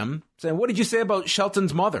bullied him, saying, "What did you say about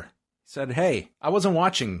Shelton's mother?" He said, "Hey, I wasn't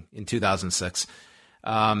watching in 2006."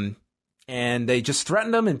 And they just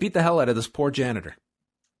threatened him and beat the hell out of this poor janitor.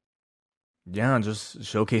 Yeah, just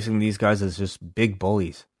showcasing these guys as just big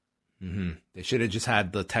bullies. Mm-hmm. They should have just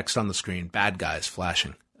had the text on the screen, "Bad guys,"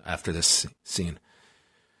 flashing after this scene.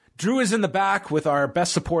 Drew is in the back with our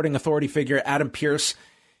best supporting authority figure, Adam Pearce.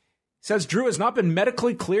 He says Drew has not been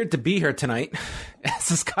medically cleared to be here tonight. As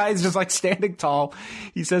this guy is just like standing tall.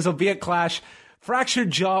 He says he'll be at Clash. Fractured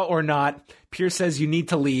jaw or not, Pearce says you need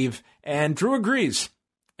to leave. And Drew agrees.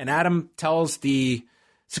 And Adam tells the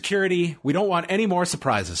security, we don't want any more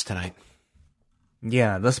surprises tonight.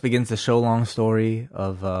 Yeah, thus begins the show-long story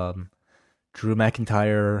of Drew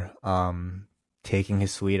McIntyre taking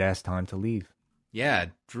his sweet-ass time to leave. Yeah,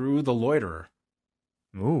 Drew the Loiterer.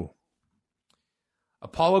 Ooh.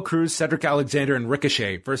 Apollo Crews, Cedric Alexander, and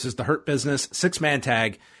Ricochet versus the Hurt Business, 6-man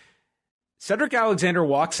tag. Cedric Alexander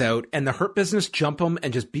walks out, and the Hurt Business jump him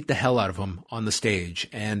and just beat the hell out of him on the stage.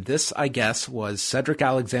 And this, I guess, was Cedric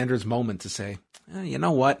Alexander's moment to say, you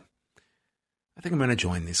know what? I think I'm going to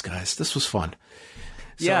join these guys. This was fun.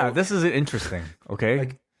 Yeah, this is interesting, okay?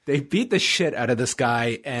 Like, they beat the shit out of this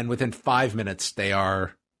guy, and within 5 minutes, they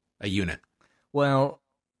are a unit. Well,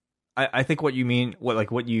 I think what you mean,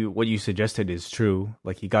 what you suggested is true.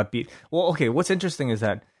 Like, he got beat. Well, okay, what's interesting is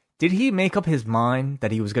that, did he make up his mind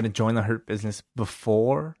that he was going to join the Hurt Business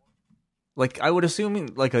before? Like, I would assume,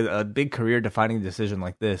 like, a big career-defining decision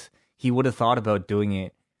like this, he would have thought about doing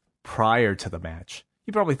it prior to the match.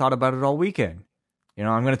 He probably thought about it all weekend. You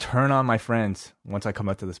know, I'm going to turn on my friends once I come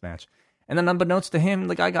out to this match. And then unbeknownst to him,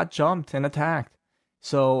 the guy got jumped and attacked.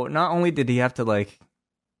 So not only did he have to, like,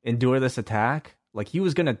 endure this attack, like, he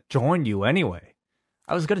was going to join you anyway.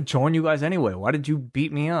 I was going to join you guys anyway. Why did you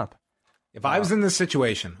beat me up? If I was in this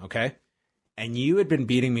situation, okay, and you had been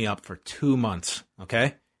beating me up for 2 months,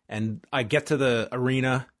 okay, and I get to the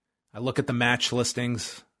arena, I look at the match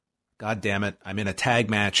listings, God damn it, I'm in a tag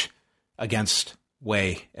match against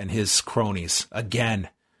Wei and his cronies. Again,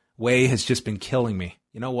 Wei has just been killing me.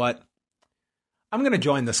 You know what? I'm going to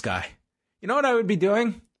join this guy. You know what I would be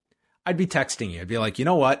doing? I'd be texting you. I'd be like, you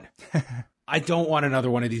know what? I don't want another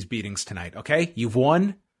one of these beatings tonight, okay? You've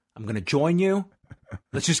won. I'm going to join you.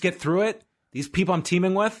 Let's just get through it. These people I'm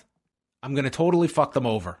teaming with, I'm going to totally fuck them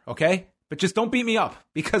over, okay? But just don't beat me up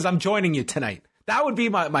because I'm joining you tonight. That would be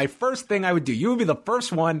my first thing I would do. You would be the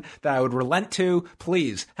first one that I would relent to.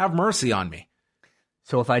 Please, have mercy on me.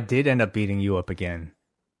 So if I did end up beating you up again,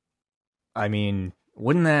 I mean,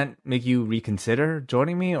 wouldn't that make you reconsider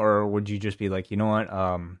joining me? Or would you just be like, you know what,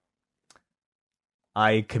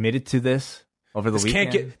 I committed to this over the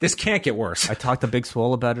weekend. This can't get worse. I talked to Big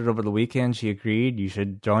Swole about it over the weekend. She agreed. You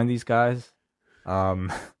should join these guys. So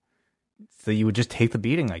you would just take the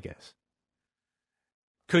beating, I guess.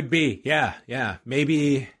 Could be. Yeah.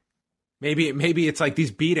 Maybe it's like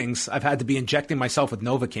these beatings. I've had to be injecting myself with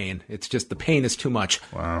Novocaine. It's just the pain is too much.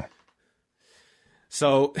 Wow.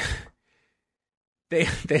 So they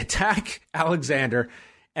attack Alexander,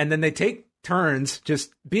 and then they take turns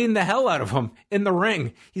just beating the hell out of him in the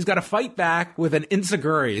ring. He's got to fight back with an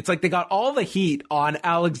enziguri. It's like they got all the heat on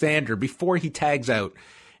Alexander before he tags out.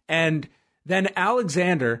 And then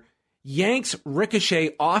Alexander yanks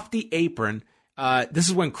Ricochet off the apron. This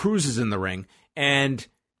is when Crews is in the ring. And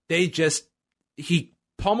he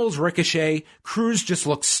pummels Ricochet. Crews just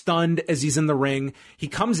looks stunned as he's in the ring. He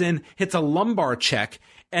comes in, hits a lumbar check,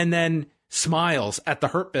 and then smiles at the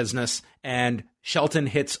Hurt Business, and Shelton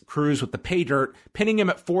hits Crews with the pay dirt, pinning him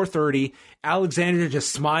at 4:30. Alexander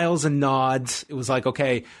just smiles and nods. It was like,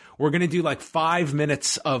 okay, we're going to do like 5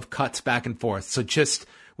 minutes of cuts back and forth. So just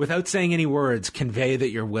without saying any words, convey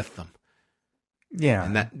that you're with them. Yeah.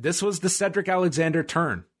 And this was the Cedric Alexander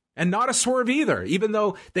turn. And not a swerve either, even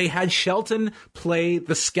though they had Shelton play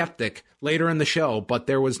the skeptic later in the show, but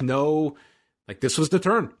there was no, like, this was the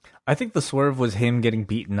turn. I think the swerve was him getting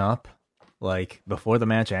beaten up, like, before the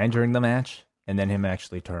match and during the match, and then him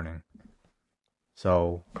actually turning.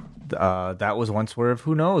 So, that was one swerve.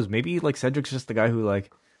 Who knows? Maybe, like, Cedric's just the guy who,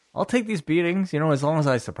 like, I'll take these beatings, you know, as long as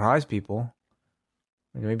I surprise people.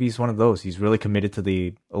 Maybe he's one of those. He's really committed to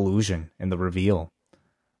the illusion and the reveal.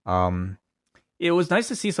 It was nice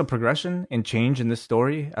to see some progression and change in this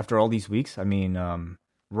story after all these weeks. I mean,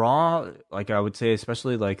 Raw, like, I would say,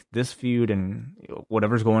 especially, like, this feud and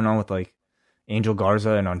whatever's going on with, like, Angel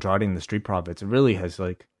Garza and Andrade and the Street Profits, it really has,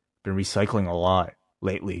 like, been recycling a lot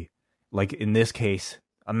lately. Like in this case,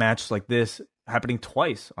 a match like this happening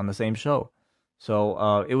twice on the same show.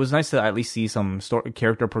 So it was nice to at least see some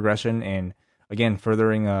character progression and, again,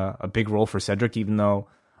 furthering a big role for Cedric, even though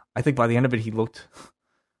I think by the end of it, he looked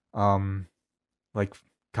like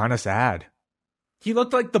kind of sad. He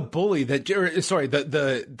looked like the bully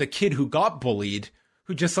the kid who got bullied,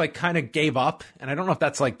 who just like kind of gave up. And I don't know if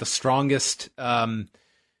that's like the strongest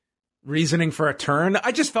reasoning for a turn.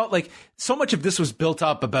 I just felt like so much of this was built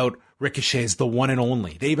up about Ricochet's the one and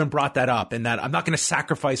only. They even brought that up, and that I'm not going to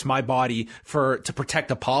sacrifice my body to protect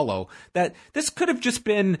Apollo. That this could have just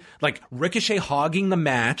been like Ricochet hogging the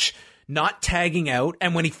match, not tagging out,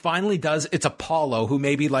 and when he finally does, it's Apollo who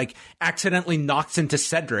maybe like accidentally knocks into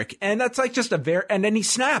Cedric, and that's like just and then he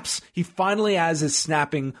snaps. He finally has his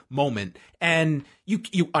snapping moment, and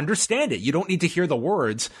you understand it. You don't need to hear the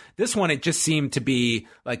words. This one, it just seemed to be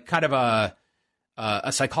like kind of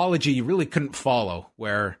a psychology you really couldn't follow,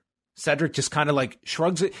 where Cedric just kind of like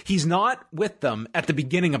shrugs it. He's not with them at the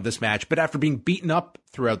beginning of this match, but after being beaten up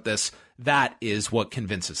throughout this, that is what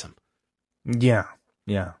convinces him. Yeah.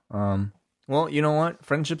 Well, you know what?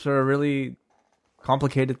 Friendships are a really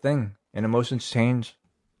complicated thing, and emotions change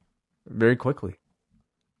very quickly.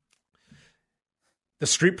 The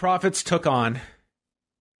Street Profits took on,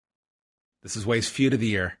 this is Way's feud of the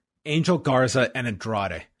year, Angel Garza and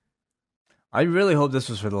Andrade. I really hope this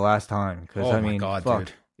was for the last time, because my God, fuck,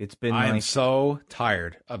 dude. It's been I am so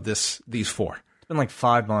tired of these four. It's been like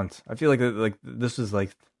 5 months. I feel like this is like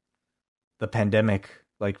the pandemic,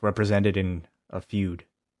 like represented in a feud.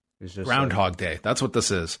 It's just Groundhog Day. That's what this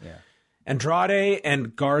is. Yeah. Andrade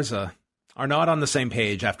and Garza are not on the same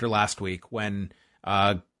page after last week when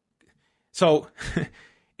so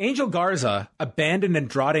Angel Garza abandoned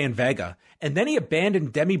Andrade and Vega, and then he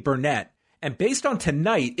abandoned Demi Burnett. And based on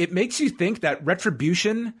tonight, it makes you think that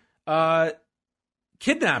Retribution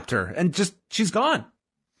kidnapped her and just she's gone.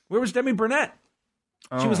 Where was Demi Burnett?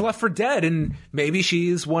 She was left for dead, and maybe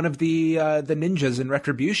she's one of the ninjas in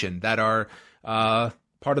Retribution that are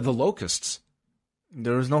part of the Locusts.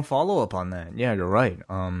 There was no follow up on that. Yeah, you're right.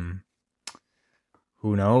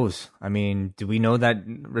 Who knows? I mean, do we know that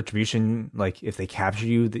Retribution, like, if they capture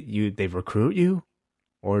you, they recruit you,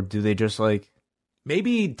 or do they just like?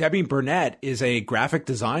 Maybe Debbie Burnett is a graphic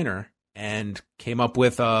designer and came up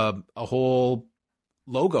with a whole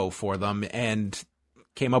logo for them and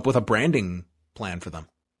came up with a branding plan for them.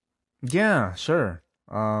 Yeah, sure.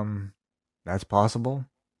 That's possible.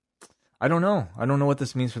 I don't know. I don't know what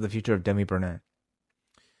this means for the future of Demi Burnett.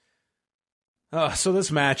 So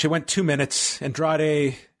this match, it went 2 minutes.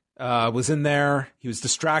 Andrade was in there. He was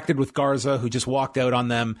distracted with Garza, who just walked out on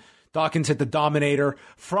them. Dawkins hit the Dominator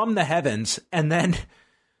from the heavens, and then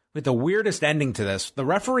with the weirdest ending to this, the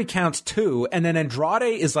referee counts 2, and then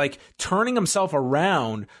Andrade is like turning himself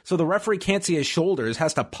around so the referee can't see his shoulders,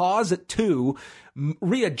 has to pause at 2,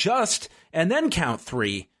 readjust, and then count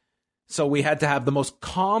 3. So we had to have the most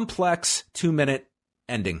complex 2-minute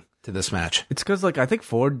ending to this match. It's because, like, I think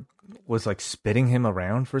Ford was like spitting him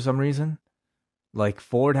around for some reason. Like,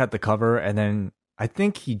 Ford had the cover, and then I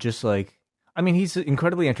think he just like, I mean, he's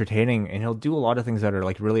incredibly entertaining, and he'll do a lot of things that are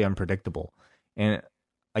like really unpredictable. And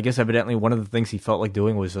I guess evidently one of the things he felt like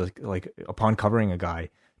doing was like upon covering a guy,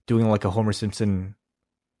 doing like a Homer Simpson,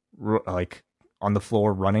 like on the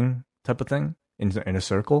floor running type of thing in a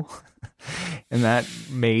circle, and that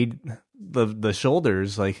made the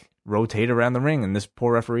shoulders like rotate around the ring, and this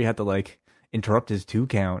poor referee had to like interrupt his 2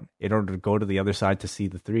 count in order to go to the other side to see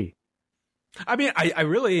the 3. I mean, I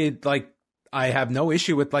really like. I have no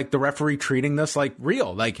issue with like the referee treating this like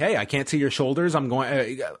real. Like, hey, I can't see your shoulders. I'm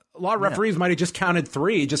going. A lot of referees might have just counted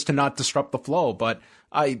 3 just to not disrupt the flow, but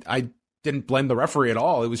I didn't blame the referee at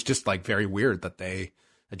all. It was just like very weird that they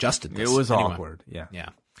adjusted this. It was anyway. awkward. Yeah.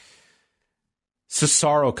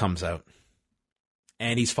 Cesaro comes out,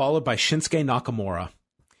 and he's followed by Shinsuke Nakamura,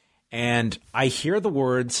 and I hear the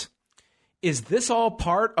words, "Is this all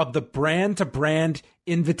part of the brand to brand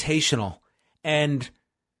invitational?" And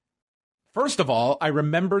first of all, I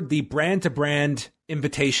remembered the brand to brand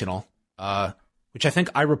invitational, which I think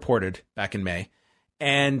I reported back in May.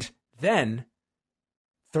 And then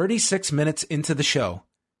 36 minutes into the show,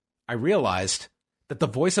 I realized that the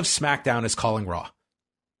voice of SmackDown is calling Raw.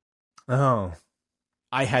 Oh.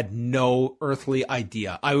 I had no earthly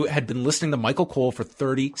idea. I had been listening to Michael Cole for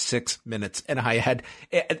 36 minutes, and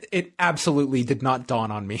it absolutely did not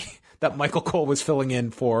dawn on me that Michael Cole was filling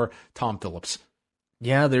in for Tom Phillips.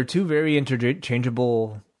 Yeah, they're 2 very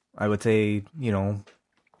interchangeable, I would say,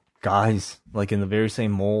 guys, like in the very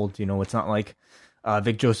same mold. It's not like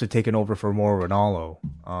Vic Joseph taking over for Mauro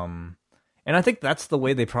Ranallo. And I think that's the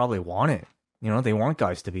way they probably want it. They want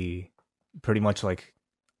guys to be pretty much like,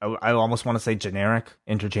 I almost want to say generic,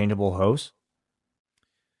 interchangeable hosts.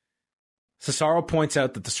 Cesaro points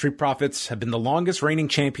out that the Street Profits have been the longest reigning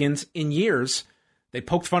champions in years. They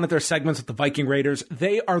poked fun at their segments with the Viking Raiders.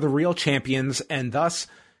 They are the real champions, and thus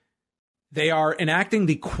they are enacting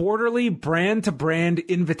the quarterly brand-to-brand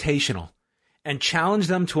invitational and challenge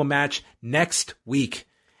them to a match next week.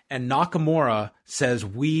 And Nakamura says,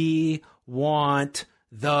 "We want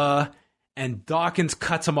the..." And Dawkins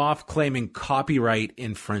cuts him off, claiming copyright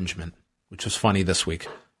infringement, which was funny this week.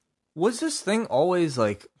 Was this thing always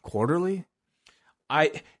like quarterly?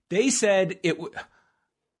 They said it.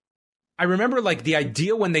 I remember like the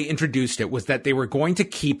idea when they introduced it was that they were going to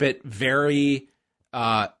keep it very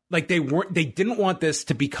like they didn't want this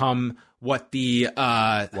to become what the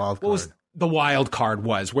wild card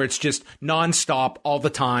was, where it's just nonstop all the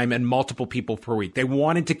time and multiple people per week. They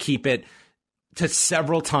wanted to keep it to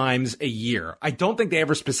several times a year. I don't think they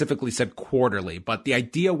ever specifically said quarterly, but the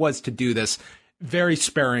idea was to do this very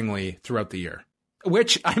sparingly throughout the year.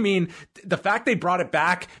 Which, I mean, the fact they brought it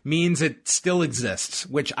back means it still exists,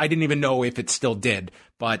 which I didn't even know if it still did,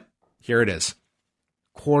 but here it is.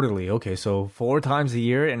 Quarterly, okay, so 4 times a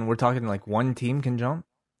year, and we're talking like one team can jump?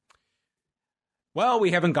 Well,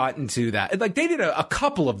 we haven't gotten to that. Like, they did a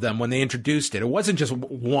couple of them when they introduced it. It wasn't just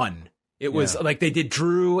one. It was like they did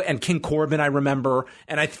Drew and King Corbin, I remember,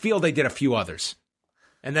 and I feel they did a few others,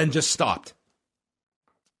 and then just stopped.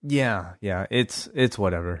 Yeah, it's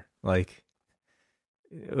whatever. Like,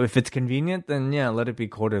 if it's convenient, then yeah, let it be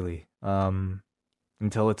quarterly.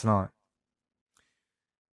 Until it's not.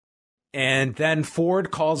 And then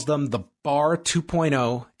Ford calls them the Bar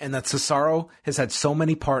 2.0, and that Cesaro has had so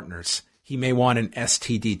many partners, he may want an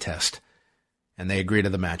STD test. And they agree to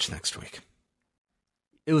the match next week.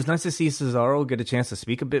 It was nice to see Cesaro get a chance to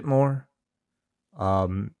speak a bit more.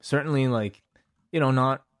 Certainly, like, I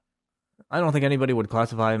don't think anybody would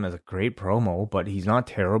classify him as a great promo, but he's not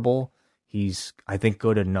terrible. He's, I think,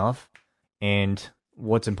 good enough. And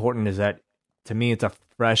what's important is that, to me, it's a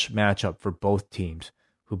fresh matchup for both teams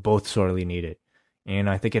who both sorely need it. And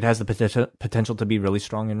I think it has the potential to be really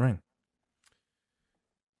strong in ring.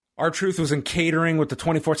 R-Truth was in catering with the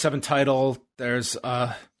 24/7 title. There's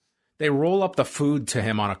they roll up the food to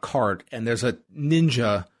him on a cart, and there's a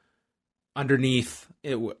ninja underneath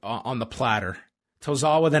it on the platter.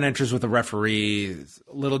 Tozawa then enters with a referee.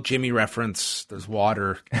 A little Jimmy reference. There's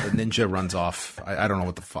water. The ninja runs off. I don't know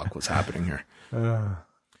what the fuck was happening here.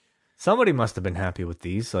 Somebody must have been happy with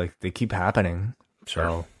these. Like, they keep happening. Sure.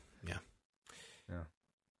 So. Yeah.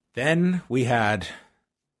 Then we had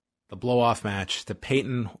the blow-off match to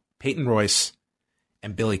Peyton Royce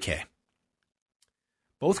and Billie Kay.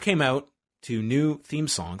 Both came out to new theme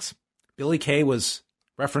songs. Billie Kay was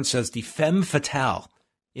referenced as the femme fatale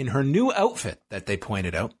in her new outfit that they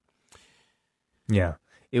pointed out. Yeah.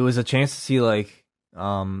 It was a chance to see, like,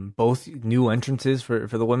 both new entrances for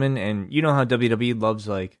the women. And you know how WWE loves,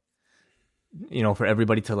 like, for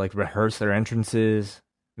everybody to, like, rehearse their entrances,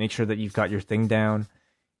 make sure that you've got your thing down.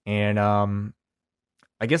 And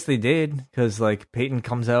I guess they did, because, like, Peyton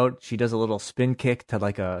comes out, she does a little spin kick to,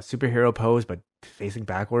 like, a superhero pose, but facing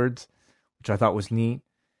backwards, which I thought was neat.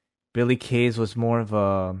 Billie Kay's was more of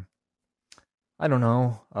a, I don't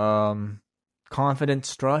know, confident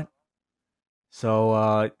strut.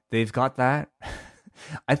 So they've got that.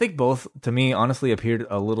 I think both, to me, honestly, appeared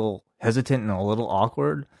a little hesitant and a little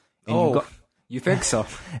awkward. And you think so?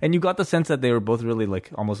 And you got the sense that they were both really, like,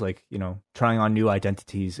 almost like, trying on new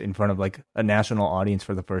identities in front of, like, a national audience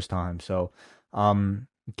for the first time. So can't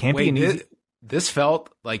be an easy... This felt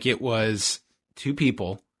like it was two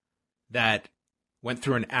people that went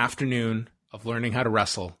through an afternoon of learning how to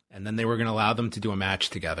wrestle, and then they were going to allow them to do a match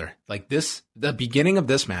together. Like this, the beginning of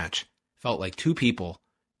this match felt like two people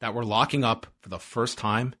that were locking up for the first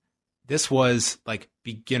time. This was like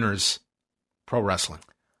beginners pro wrestling.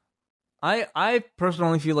 I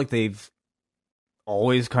personally feel like they've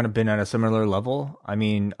always kind of been at a similar level. I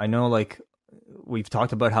mean, I know, like, we've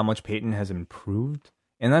talked about how much Peyton has improved,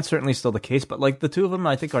 and that's certainly still the case, but, like, the two of them,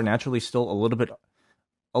 I think, are naturally still a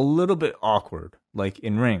little bit awkward, like,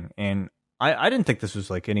 in ring. And I didn't think this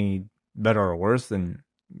was, like, any better or worse than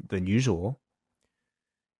usual.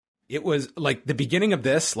 It was, like, the beginning of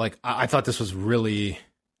this, like, I thought this was really,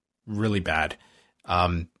 really bad.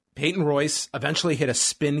 Peyton Royce eventually hit a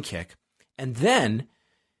spin kick, and then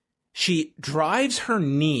she drives her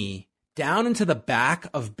knee down into the back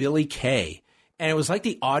of Billie Kay. And it was like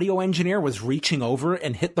the audio engineer was reaching over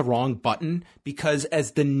and hit the wrong button, because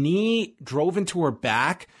as the knee drove into her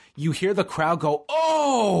back, you hear the crowd go,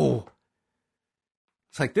 "Oh!"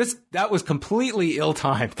 It's like that was completely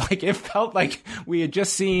ill-timed. Like, it felt like we had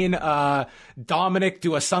just seen Dominic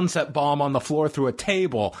do a sunset bomb on the floor through a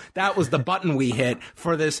table. That was the button we hit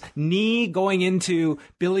for this knee going into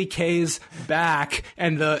Billie Kay's back,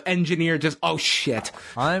 and the engineer just, oh shit.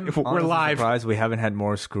 We're live. Surprised we haven't had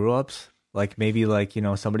more screw-ups. Like, maybe, like, you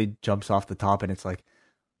know, somebody jumps off the top and it's like,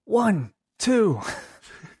 1, 2,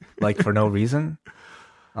 like, for no reason.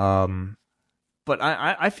 But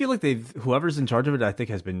I feel like whoever's in charge of it, I think,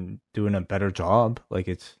 has been doing a better job. Like,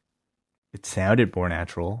 it sounded more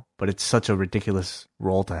natural, but it's such a ridiculous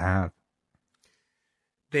role to have.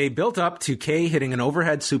 They built up to Kay hitting an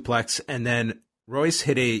overhead suplex, and then Royce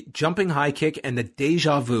hit a jumping high kick and the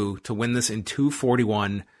deja vu to win this in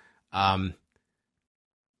 2:41.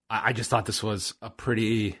 I just thought this was a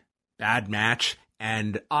pretty bad match.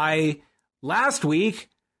 And last week,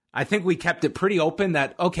 I think we kept it pretty open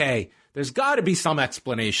that, okay, there's got to be some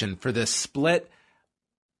explanation for this split.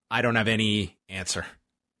 I don't have any answer.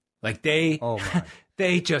 Like, they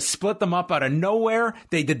just split them up out of nowhere.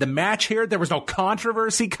 They did the match here. There was no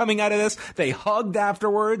controversy coming out of this. They hugged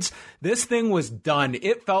afterwards. This thing was done.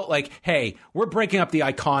 It felt like, hey, we're breaking up the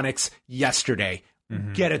Iconics yesterday.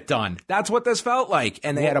 Mm-hmm. Get it done. That's what this felt like.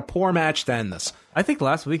 And they had a poor match to end this. I think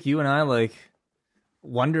last week you and I, like,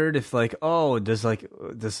 wondered if, like, oh, does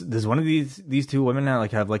one of these two women now,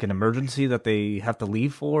 like, have, like, an emergency that they have to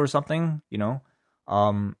leave for or something, you know?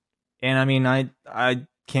 And I mean, I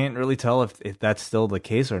can't really tell if that's still the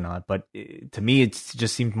case or not, but to me, it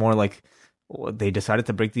just seemed more like they decided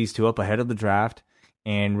to break these two up ahead of the draft,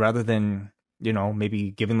 and rather than, you know,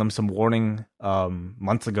 maybe giving them some warning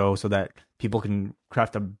months ago so that people can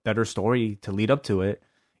craft a better story to lead up to it,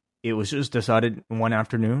 it was just decided one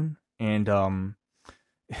afternoon. And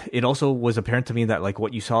it also was apparent to me that, like,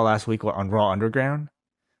 what you saw last week on Raw Underground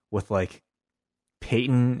with, like,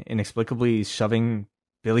 Peyton inexplicably shoving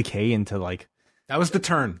Billie Kay into, like... That was the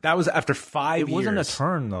turn. That was after 5 years. It wasn't a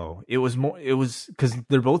turn, though. It was because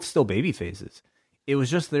they're both still baby faces. It was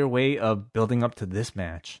just their way of building up to this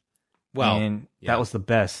match. Well, and that was the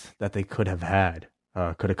best that they could have had,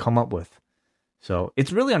 could have come up with. So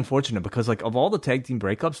it's really unfortunate because, like, of all the tag team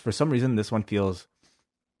breakups, for some reason, this one feels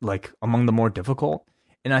like among the more difficult.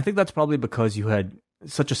 And I think that's probably because you had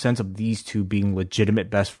such a sense of these two being legitimate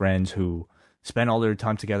best friends who spent all their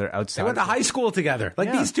time together outside. They went to high school together.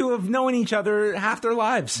 Like, these two have known each other half their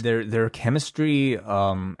lives. Their chemistry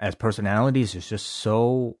as personalities is just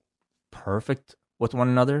so perfect with one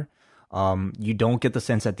another. You don't get the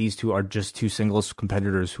sense that these two are just two singles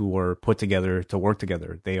competitors who were put together to work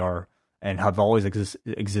together. They are and have always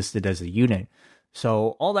existed as a unit.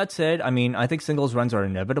 So all that said, I mean, I think singles runs are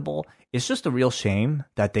inevitable. It's just a real shame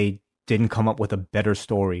that they didn't come up with a better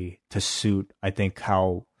story to suit, I think,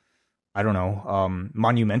 how, I don't know,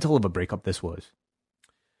 monumental of a breakup this was.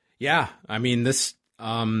 Yeah, I mean, this,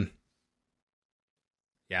 I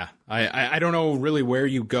don't know really where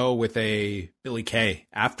you go with a Billie Kay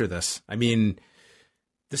after this. I mean,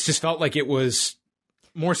 this just felt like it was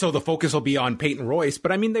more so the focus will be on Peyton Royce,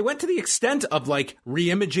 but I mean, they went to the extent of, like,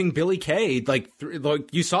 re-imaging Billie Kay, like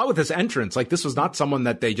you saw with this entrance. Like, this was not someone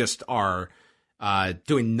that they just are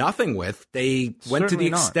doing nothing with. They went to the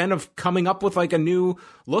extent of coming up with, like, a new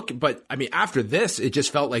look. But I mean, after this, it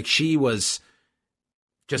just felt like she was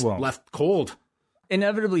just left cold.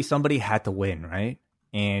 Inevitably, somebody had to win, right?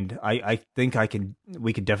 And I think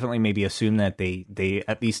we could definitely maybe assume that they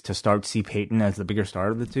at least to start see Peyton as the bigger star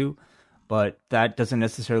of the two. But that doesn't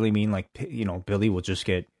necessarily mean, like, you know, Billie will just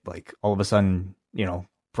get, like, all of a sudden, you know,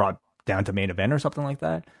 brought down to main event or something like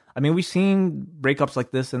that. I mean, we've seen breakups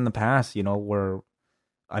like this in the past, you know, where,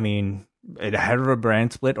 I mean, ahead of a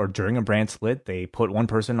brand split or during a brand split, they put one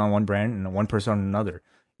person on one brand and one person on another.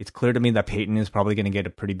 It's clear to me that Peyton is probably going to get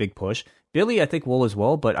a pretty big push. Billie, I think, will as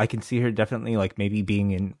well, but I can see her definitely, like, maybe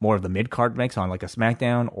being in more of the mid-card mix on, like, a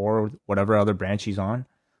SmackDown or whatever other brand she's on.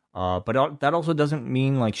 But that also doesn't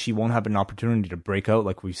mean, like, she won't have an opportunity to break out,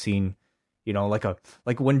 like we've seen, you know, like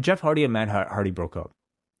when Jeff Hardy and Matt Hardy broke up.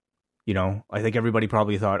 You know, I think everybody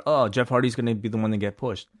probably thought, oh, Jeff Hardy's going to be the one to get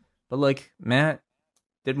pushed. But, like, Matt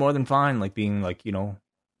did more than fine, like, being, like, you know,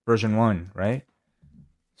 version 1, right?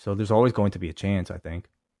 So there's always going to be a chance, I think.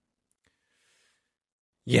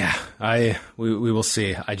 Yeah, we will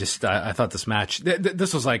see. I thought this match,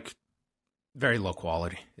 this was, like, very low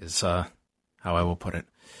quality is how I will put it.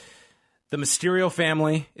 The Mysterio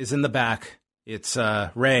family is in the back. It's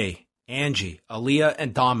Ray, Angie, Aaliyah,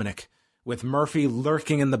 and Dominic, with Murphy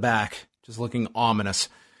lurking in the back, just looking ominous.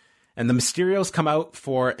 And the Mysterios come out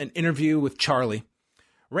for an interview with Charlie.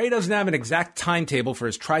 Ray doesn't have an exact timetable for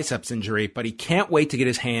his triceps injury, but he can't wait to get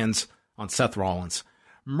his hands on Seth Rollins.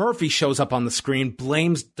 Murphy shows up on the screen,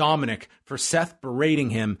 blames Dominic for Seth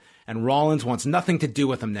berating him, and Rollins wants nothing to do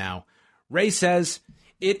with him now. Ray says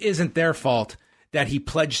it isn't their fault that he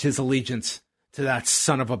pledged his allegiance to that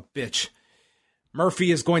son of a bitch.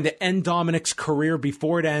 Murphy is going to end Dominic's career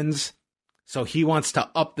before it ends, so he wants to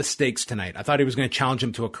up the stakes tonight. I thought he was going to challenge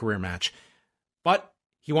him to a career match. But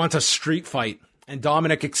he wants a street fight, and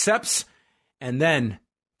Dominic accepts and then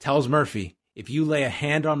tells Murphy, if you lay a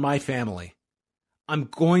hand on my family, I'm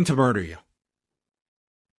going to murder you.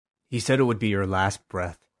 He said it would be your last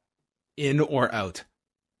breath. In or out.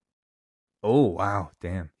 Oh, wow.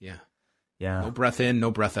 Damn. Yeah. Yeah. No breath in,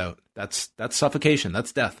 no breath out. That's suffocation.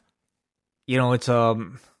 That's death. You know, it's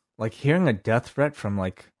like hearing a death threat from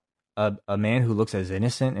like a man who looks as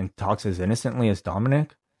innocent and talks as innocently as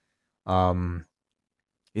Dominic.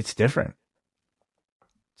 It's different.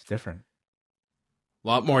 It's different. A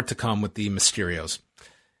lot more to come with the Mysterios.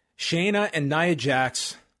 Shayna and Nia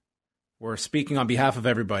Jax were speaking on behalf of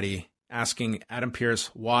everybody, asking Adam Pearce,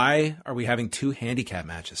 why are we having 2 handicap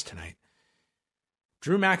matches tonight?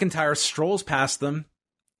 Drew McIntyre strolls past them.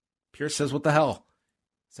 Pearce says, what the hell?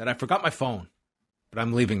 Said, I forgot my phone, but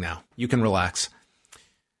I'm leaving now. You can relax.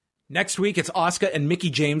 Next week, it's Asuka and Mickie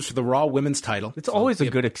James for the Raw Women's title. It's always a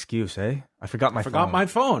good excuse, eh? I forgot my phone. My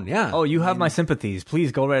phone, yeah. Oh, you have my sympathies.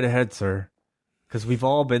 Please go right ahead, sir. Because we've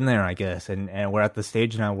all been there, I guess. And we're at the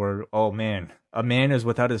stage now where, oh, man. A man is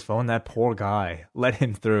without his phone. That poor guy. Let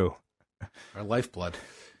him through. Our lifeblood.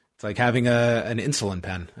 It's like having an insulin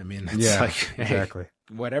pen. I mean, it's like, hey, exactly.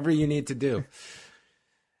 Whatever you need to do.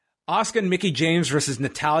 Asuka and Mickie James versus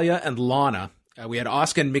Natalya and Lana. We had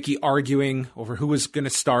Asuka and Mickie arguing over who was going to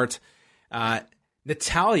start.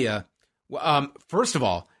 Natalya, first of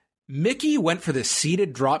all, Mickie went for the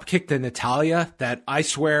seated drop kick to Natalya that I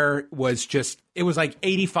swear was just, it was like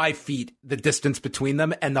 85 feet, the distance between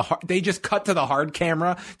them. And they just cut to the hard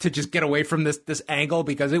camera to just get away from this angle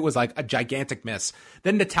because it was like a gigantic miss.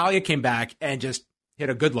 Then Natalya came back and just hit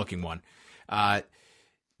a good looking one.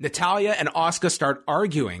 Natalya and Asuka start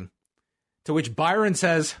arguing, to which Byron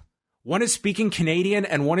says, one is speaking Canadian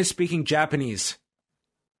and one is speaking Japanese.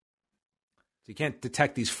 So you can't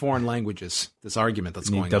detect these foreign languages, this argument that's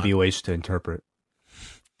going on. WH to interpret.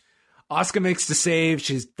 Asuka makes the save.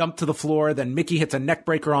 She's dumped to the floor. Then Mickie hits a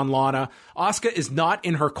neckbreaker on Lana. Asuka is not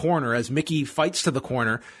in her corner as Mickie fights to the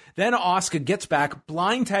corner. Then Asuka gets back,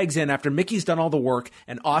 blind tags in after Mickey's done all the work,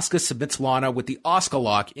 and Asuka submits Lana with the Asuka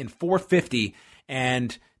lock in 450.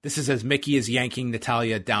 And this is as Mickie is yanking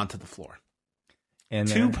Natalya down to the floor. And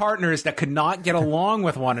 2 partners that could not get along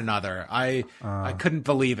with one another. I couldn't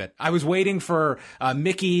believe it. I was waiting for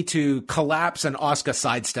Mickie to collapse and Asuka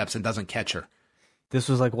sidesteps and doesn't catch her. This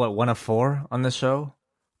was like, what, 1 of 4 on the show?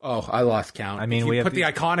 Oh, I lost count. I mean, we put the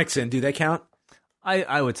Iconics in. Do they count?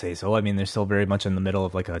 I would say so. I mean, they're still very much in the middle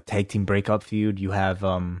of like a tag team breakup feud. You have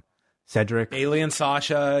Cedric. Bayley and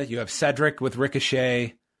Sasha. You have Cedric with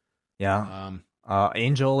Ricochet. Yeah.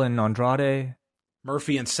 Angel and Andrade.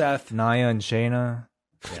 Murphy and Seth. Nia and Shayna.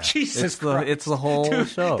 Yeah. Jesus Christ. It's the whole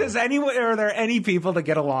show. Are there any people that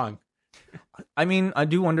get along? I mean, I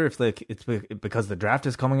do wonder if like it's because the draft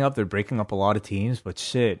is coming up, they're breaking up a lot of teams, but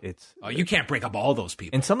shit, it's... Oh, you can't break up all those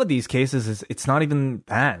people. In some of these cases, it's not even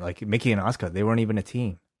that. Like Mickie and Asuka, they weren't even a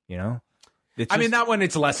team, you know? I mean, that one,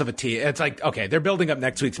 it's less of a team. It's like, okay, they're building up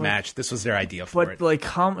next week's match. This was their idea for it. But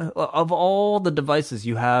like, of all the devices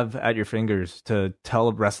you have at your fingers to tell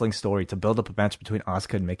a wrestling story, to build up a match between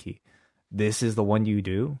Asuka and Mickie, this is the one you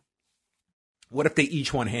do? What if they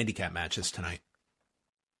each won handicap matches tonight?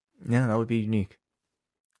 Yeah, that would be unique.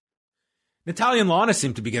 Natalya and Lana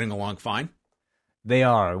seem to be getting along fine. They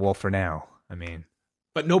are, well, for now. I mean,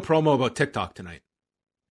 but no promo about TikTok tonight.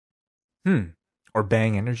 Or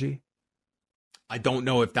Bang Energy. I don't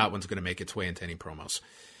know if that one's going to make its way into any promos.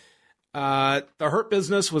 The Hurt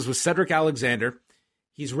Business was with Cedric Alexander.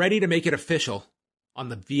 He's ready to make it official on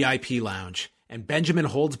the VIP lounge. And Benjamin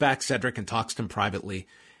holds back Cedric and talks to him privately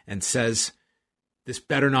and says, this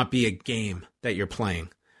better not be a game that you're playing.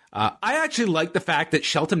 I actually like the fact that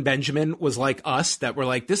Shelton Benjamin was like us, that were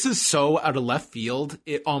like, this is so out of left field.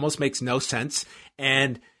 It almost makes no sense.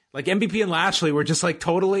 And like MVP and Lashley were just like,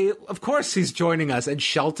 totally, of course he's joining us. And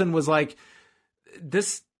Shelton was like,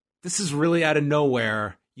 this is really out of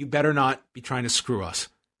nowhere. You better not be trying to screw us.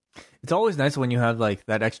 It's always nice when you have like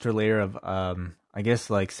that extra layer of, I guess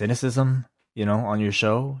like cynicism, you know, on your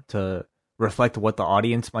show to reflect what the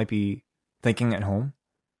audience might be thinking at home.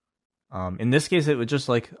 In this case, it would just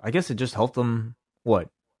like, I guess it just helped them,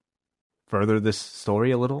 further this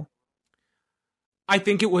story a little? I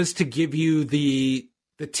think it was to give you the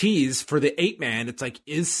tease for the 8-man. It's like,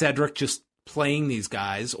 is Cedric just playing these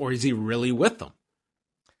guys or is he really with them?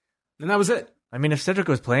 And that was it. I mean, if Cedric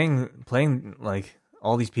was playing like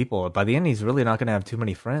all these people, by the end, he's really not going to have too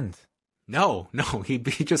many friends. No, he'd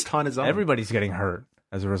be just on his own. Everybody's getting hurt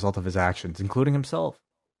as a result of his actions, including himself.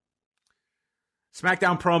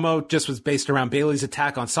 SmackDown promo just was based around Bayley's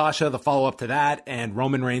attack on Sasha, the follow-up to that, and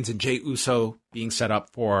Roman Reigns and Jey Uso being set up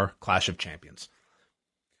for Clash of Champions.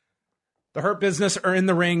 The Hurt Business are in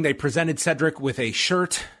the ring. They presented Cedric with a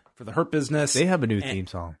shirt for the Hurt Business. They have a new theme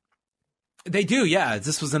song. They do, yeah.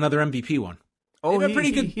 This was another MVP one. Oh,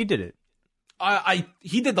 pretty good. He did it.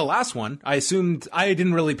 He did the last one. I assumed I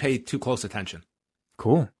didn't really pay too close attention.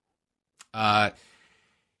 Cool.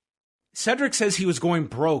 Cedric says he was going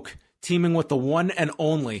broke, teaming with the one and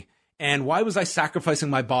only. And why was I sacrificing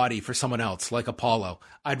my body for someone else like Apollo?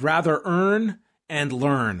 I'd rather earn and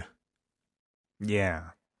learn. Yeah.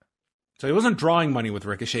 So he wasn't drawing money with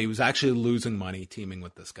Ricochet. He was actually losing money teaming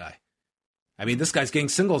with this guy. I mean, this guy's getting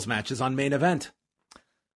singles matches on Main Event.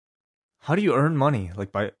 How do you earn money?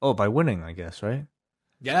 Like by winning, I guess, right?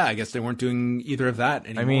 Yeah, I guess they weren't doing either of that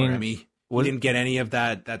anymore. I mean he didn't get any of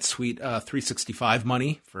that sweet 365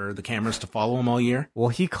 money for the cameras to follow him all year.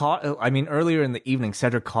 Well, earlier in the evening,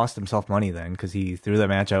 Cedric cost himself money then because he threw that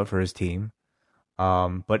match out for his team.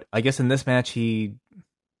 But I guess in this match, he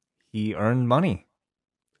earned money.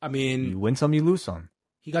 I mean, you win some, you lose some.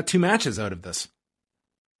 He got 2 matches out of this.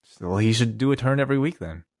 So he should do a turn every week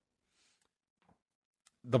then.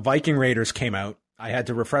 The Viking Raiders came out. I had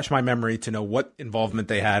to refresh my memory to know what involvement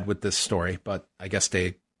they had with this story, but I guess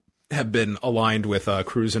they have been aligned with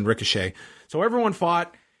Cruz and Ricochet. So everyone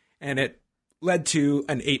fought, and it led to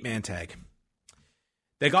an 8-man tag.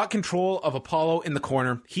 They got control of Apollo in the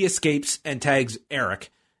corner. He escapes and tags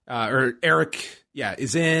Eric. Eric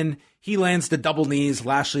is in. He lands the double knees.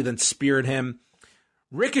 Lashley then speared him.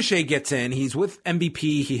 Ricochet gets in. He's with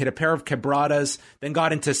MVP. He hit a pair of quebradas, then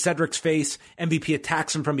got into Cedric's face. MVP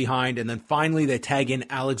attacks him from behind, and then finally they tag in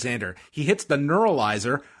Alexander. He hits the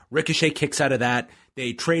neuralizer. Ricochet kicks out of that.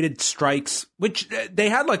 They traded strikes, which they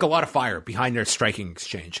had like a lot of fire behind their striking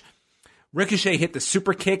exchange. Ricochet hit the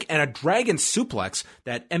super kick and a dragon suplex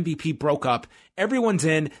that MVP broke up. Everyone's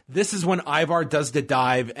in. This is when Ivar does the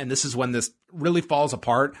dive, and this is when this really falls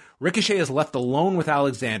apart. Ricochet is left alone with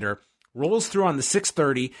Alexander, rolls through on the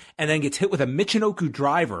 630, and then gets hit with a Michinoku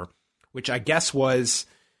driver, which I guess was,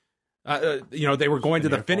 they were going to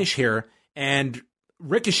the finish here, and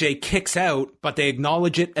Ricochet kicks out, but they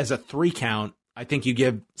acknowledge it as a 3 count. I think you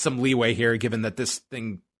give some leeway here, given that this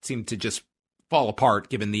thing seemed to just fall apart,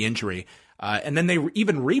 given the injury. And then they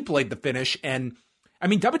even replayed the finish, and I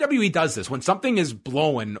mean, WWE does this. When something is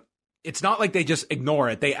blowing, it's not like they just ignore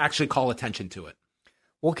it. They actually call attention to it.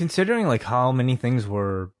 Well, considering like how many things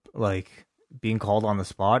were like being called on the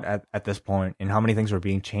spot at this point and how many things were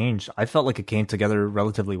being changed, I felt like it came together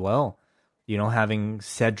relatively well. You know, having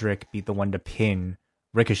Cedric beat the one to pin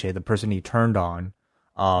Ricochet, the person he turned on,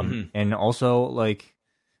 and also like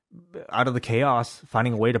out of the chaos,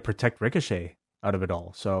 finding a way to protect Ricochet out of it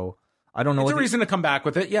all. So I don't know. It's a reason to come back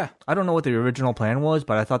with it, yeah. I don't know what the original plan was,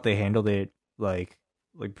 but I thought they handled it like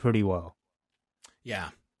pretty well. Yeah.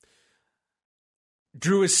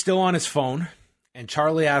 Drew is still on his phone, and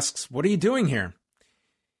Charlie asks, "What are you doing here?"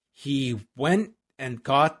 He went and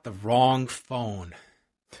got the wrong phone,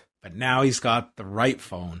 but now he's got the right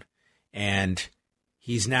phone, and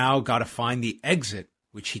he's now got to find the exit,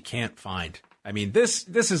 which he can't find. I mean, this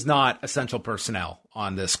is not essential personnel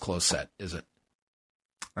on this close set, is it?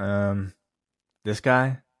 This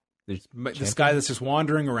guy? This guy that's just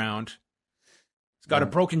wandering around. He's got a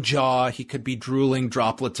broken jaw. He could be drooling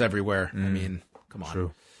droplets everywhere. I mean, come on.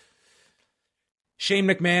 True. Shane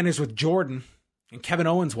McMahon is with Jordan, and Kevin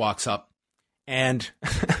Owens walks up. And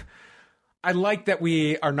I like that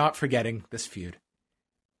we are not forgetting this feud.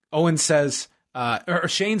 Owens says, or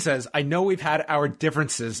Shane says, "I know we've had our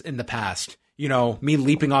differences in the past. You know, me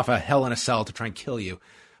leaping off a Hell in a Cell to try and kill you.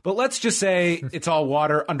 But let's just say it's all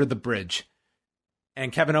water under the bridge."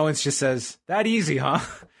 And Kevin Owens just says, "That easy, huh?"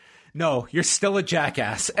 No, you're still a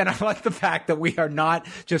jackass. And I like the fact that we are not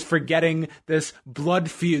just forgetting this blood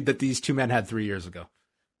feud that these two men had 3 years ago.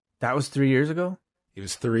 That was 3 years ago? It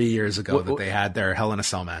was 3 years ago that they had their Hell in a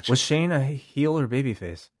Cell match. Was Shane a heel or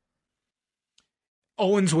babyface?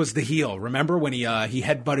 Owens was the heel. Remember when he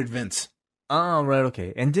headbutted Vince? Oh, right,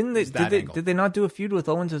 okay. And did they not do a feud with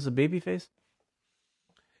Owens as a babyface?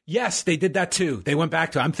 Yes, they did that too. They went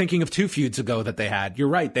back to, I'm thinking of 2 feuds ago that they had. You're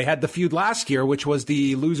right. They had the feud last year, which was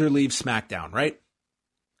the loser leaves SmackDown, right?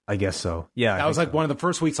 I guess so. Yeah. That was like one of the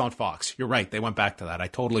first weeks on Fox. You're right. They went back to that. I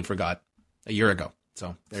totally forgot a year ago.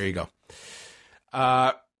 So there you go.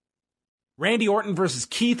 Randy Orton versus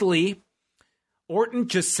Keith Lee. Orton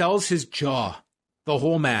just sells his jaw the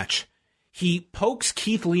whole match. He pokes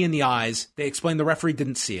Keith Lee in the eyes. They explain the referee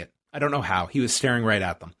didn't see it. I don't know how. He was staring right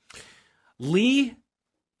at them. Lee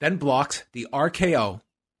then blocks the RKO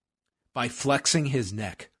by flexing his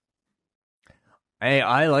neck. Hey,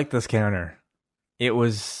 I like this counter. It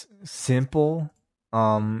was simple,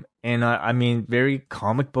 and I mean, very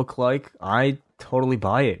comic book like. I totally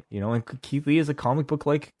buy it, you know. And Keith Lee is a comic book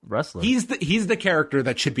like wrestler. He's the character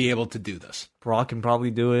that should be able to do this. Brock can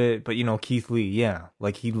probably do it, but you know, Keith Lee, yeah,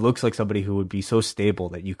 like he looks like somebody who would be so stable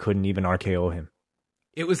that you couldn't even RKO him.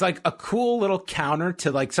 It was like a cool little counter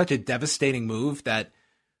to like such a devastating move that,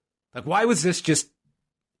 like, why was this just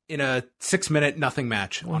in a 6-minute nothing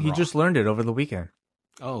match? Well, he just learned it over the weekend.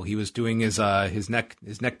 Oh, he was doing his neck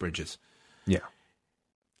bridges. Yeah.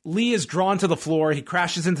 Lee is drawn to the floor. He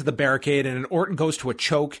crashes into the barricade, and Orton goes to a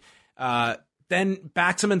choke. Then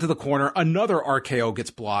backs him into the corner. Another RKO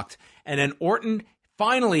gets blocked, and then Orton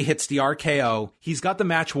finally hits the RKO. He's got the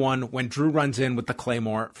match won when Drew runs in with the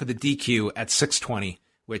Claymore for the DQ at 6:20.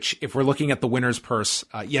 Which, if we're looking at the winner's purse,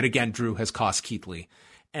 yet again, Drew has cost Keith Lee.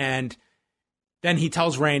 And then he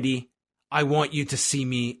tells Randy, "I want you to see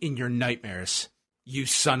me in your nightmares, you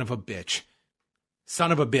son of a bitch."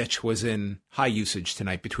 Son of a bitch was in high usage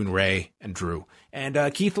tonight between Ray and Drew. And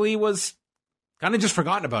Keith Lee was kind of just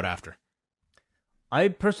forgotten about after. I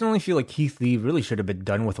personally feel like Keith Lee really should have been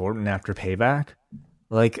done with Orton after Payback.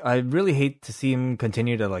 Like, I really hate to see him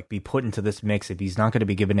continue to like be put into this mix if he's not going to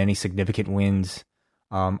be given any significant wins.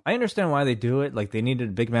 I understand why they do it. Like, they needed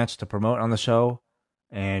a big match to promote on the show,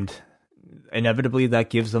 and inevitably that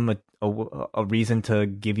gives them a reason to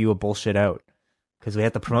give you a bullshit out. Because we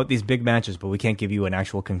have to promote these big matches, but we can't give you an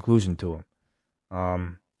actual conclusion to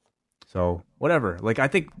them. So whatever. Like, I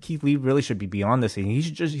think Keith Lee really should be beyond this. He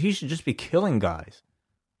should just be killing guys.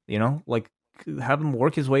 You know, like have him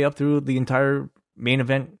work his way up through the entire main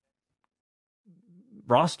event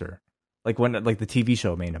roster, like the TV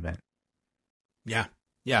show main event. Yeah.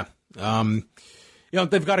 You know,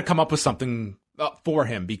 they've got to come up with something for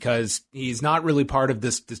him, because he's not really part of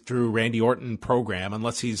this Drew Randy Orton program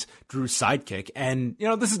unless he's Drew's sidekick. And, you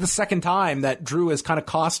know, this is the second time that Drew has kind of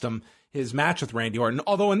cost him his match with Randy Orton.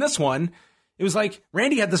 Although in this one, it was like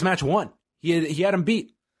Randy had this match won. He had him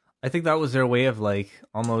beat. I think that was their way of like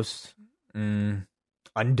almost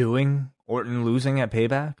undoing Orton losing at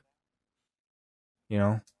Payback. You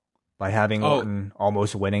know, by having Orton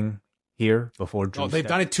almost winning here before Drew. They've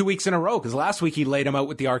done it 2 weeks in a row, because last week he laid him out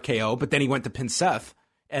with the RKO, but then he went to pin Seth,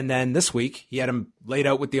 and then this week he had him laid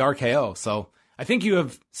out with the RKO. So I think you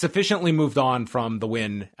have sufficiently moved on from the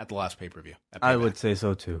win at the last pay-per-view. I would say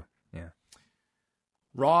so too. Yeah.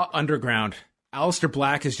 Raw Underground. Aleister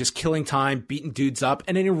Black is just killing time, beating dudes up,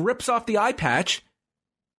 and then he rips off the eye patch.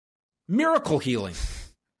 Miracle healing.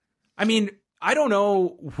 I mean, I don't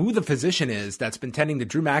know who the physician is that's been tending to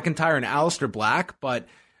Drew McIntyre and Aleister Black, but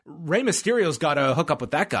Rey Mysterio's got to hook up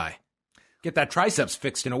with that guy. Get that triceps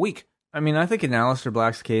fixed in a week. I mean, I think in Aleister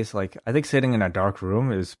Black's case, like, I think sitting in a dark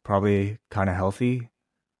room is probably kind of healthy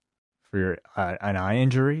for your an eye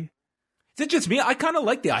injury. Is it just me? I kind of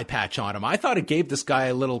like the eye patch on him. I thought it gave this guy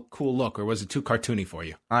a little cool look, or was it too cartoony for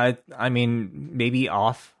you? I mean, maybe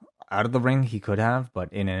out of the ring he could have,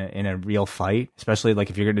 but in a real fight, especially like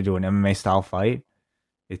if you're going to do an MMA style fight,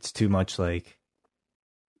 it's too much like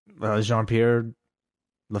Jean-Pierre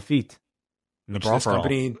Lafitte. Which this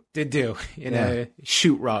company did do in a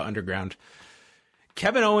shoot Raw Underground.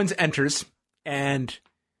 Kevin Owens enters, and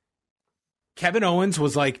Kevin Owens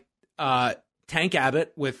was like Tank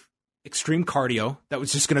Abbott with extreme cardio that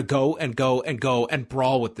was just going to go and go and go and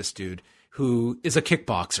brawl with this dude who is a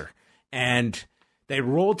kickboxer. And they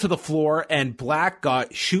rolled to the floor, and Black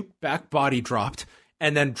got shoot back body dropped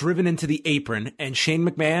and then driven into the apron, and Shane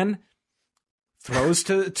McMahon throws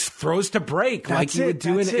to break like he would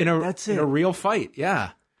do in a real fight. Yeah.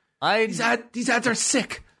 These ads are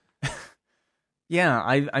sick. Yeah,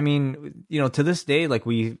 I mean, you know, to this day, like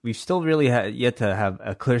we've still really yet to have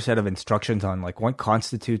a clear set of instructions on like what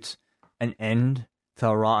constitutes an end to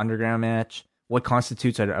a Raw Underground match, what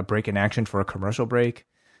constitutes a break in action for a commercial break.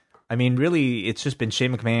 I mean, really, it's just been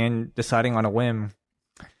Shane McMahon deciding on a whim,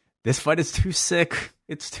 this fight is too sick.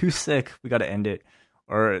 It's too sick. We got to end it.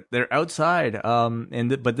 Or they're outside,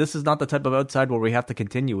 but this is not the type of outside where we have to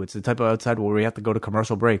continue. It's the type of outside where we have to go to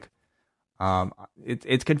commercial break.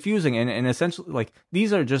 It's confusing, and essentially, like,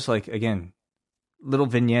 these are just like, again, little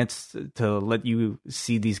vignettes to let you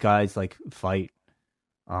see these guys like fight.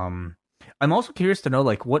 I'm also curious to know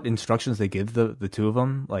like what instructions they give the two of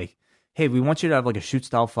them. Like, hey, we want you to have like a shoot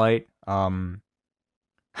style fight.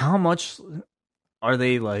 How much are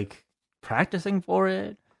they like practicing for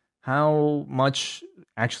it? How much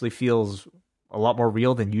actually feels a lot more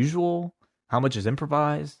real than usual? how much is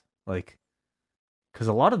improvised? Like, because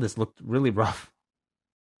a lot of this looked really rough.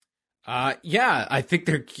 Yeah, I think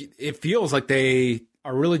it feels like they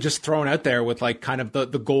are really just thrown out there with like kind of the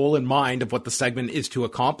goal in mind of what the segment is to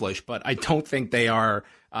accomplish. But I don't think they are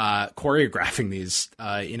choreographing these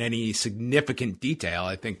in any significant detail.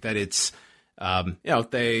 I think that it's,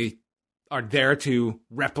 they are there to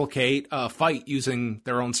replicate a fight using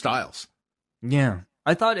their own styles. Yeah.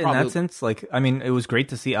 I thought in that sense, like, I mean, it was great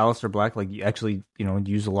to see Aleister Black, like, actually,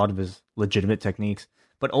 use a lot of his legitimate techniques.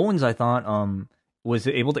 But Owens, I thought, was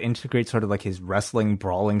able to integrate sort of like his wrestling,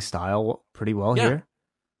 brawling style pretty well here.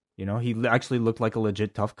 He actually looked like a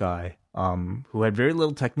legit tough guy, who had very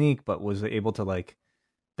little technique, but was able to, like,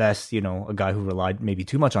 best, a guy who relied maybe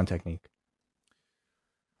too much on technique.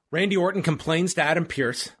 Randy Orton complains to Adam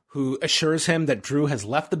Pearce, who assures him that Drew has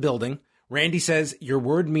left the building. Randy says, "Your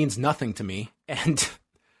word means nothing to me." And,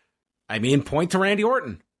 I mean, point to Randy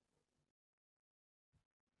Orton.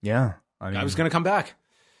 Yeah. I was going to come back.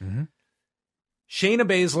 Mm-hmm. Shayna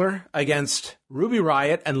Baszler against Ruby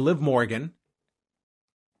Riott and Liv Morgan.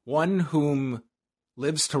 One whom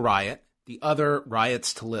lives to riot, the other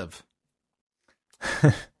riots to live.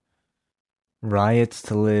 Riots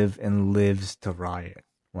to live and lives to riot.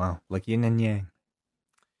 Wow, like yin and yang.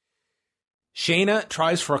 Shayna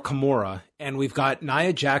tries for a Kimura, and we've got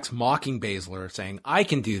Nia Jax mocking Baszler, saying, "I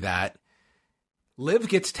can do that." Liv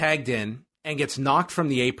gets tagged in and gets knocked from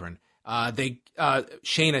the apron.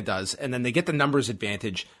 Shayna does, and then they get the numbers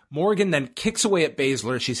advantage. Morgan then kicks away at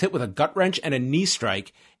Baszler. She's hit with a gut wrench and a knee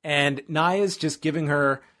strike, and Nia's just giving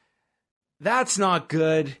her, "That's not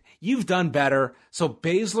good. You've done better." So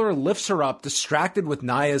Baszler lifts her up, distracted with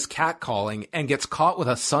Nia's catcalling, and gets caught with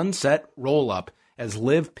a sunset roll-up as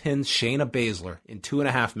Liv pins Shayna Baszler in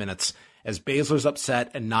 2.5 minutes, as Baszler's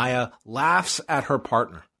upset and Nia laughs at her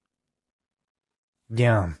partner.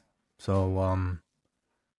 Yeah. So,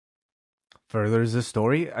 furthers the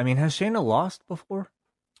story. I mean, has Shayna lost before?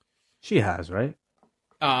 She has, right?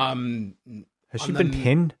 Has she been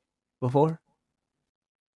pinned before?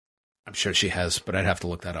 I'm sure she has, but I'd have to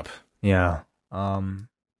look that up. Yeah.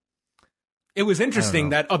 It was interesting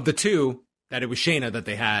that of the two, that it was Shayna that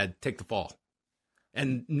they had take the fall.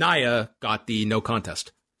 And Nia got the no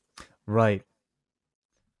contest. Right.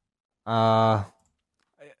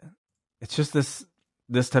 It's just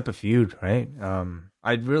this type of feud, right?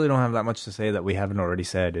 I really don't have that much to say that we haven't already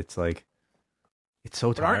said. It's like, it's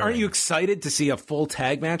so tiring. Aren't you excited to see a full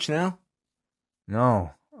tag match now?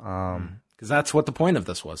 No. Because that's what the point of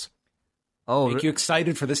this was. Make you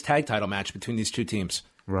excited for this tag title match between these two teams.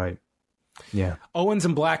 Right. Yeah. Owens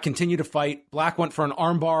and Black continue to fight. Black went for an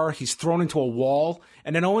armbar. He's thrown into a wall.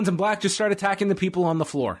 And then Owens and Black just start attacking the people on the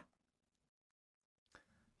floor.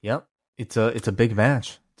 Yep. It's a big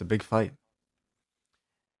match. It's a big fight.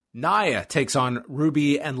 Nia takes on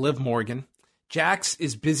Ruby and Liv Morgan. Jax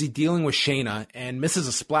is busy dealing with Shayna and misses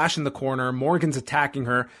a splash in the corner. Morgan's attacking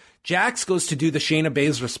her. Jax goes to do the Shayna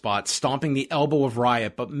Baszler spot, stomping the elbow of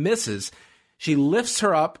Riott, but misses. She lifts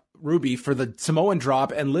her up, Ruby, for the Samoan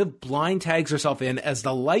drop, and Liv blind tags herself in as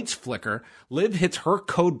the lights flicker. Liv hits her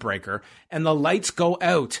code breaker, and the lights go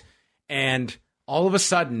out. And all of a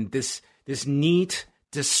sudden, this neat,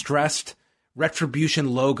 distressed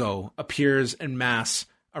Retribution logo appears en masse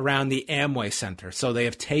around the Amway Center. So they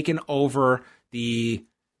have taken over the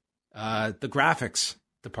graphics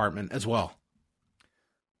department as well.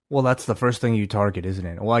 Well, that's the first thing you target, isn't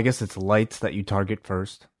it? Well, I guess it's lights that you target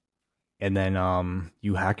first. And then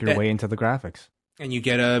you hack your way into the graphics. And you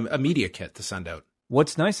get a media kit to send out.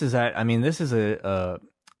 What's nice is that, I mean, this is a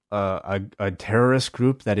terrorist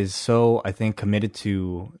group that is so, I think, committed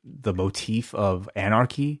to the motif of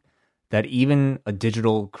anarchy that even a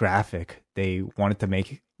digital graphic they wanted to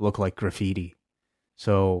make look like graffiti.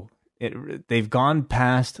 So they've gone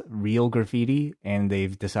past real graffiti and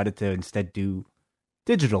they've decided to instead do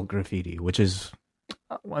digital graffiti, which is,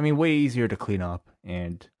 I mean, way easier to clean up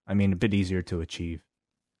and, I mean, a bit easier to achieve.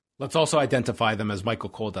 Let's also identify them as Michael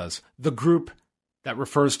Cole does. The group that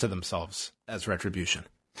refers to themselves as Retribution.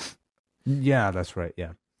 Yeah, that's right.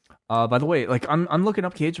 Yeah. By the way, like I'm looking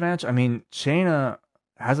up cage match. I mean, Shayna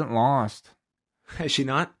hasn't lost. Has she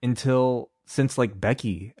not? Since like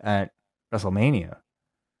Becky at WrestleMania.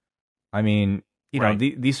 I mean, you know,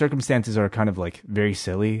 these circumstances are kind of like very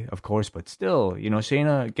silly, of course, but still, you know,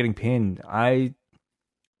 Shayna getting pinned, I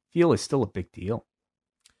feel is still a big deal.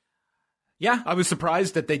 Yeah, I was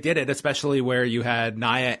surprised that they did it, especially where you had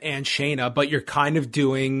Nia and Shayna, but you're kind of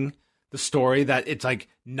doing the story that it's like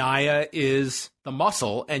Nia is the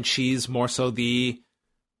muscle and she's more so the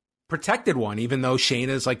protected one, even though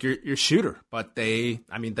Shayna's like your shooter. But they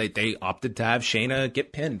opted to have Shayna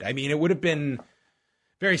get pinned. I mean, it would have been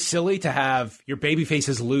very silly to have your baby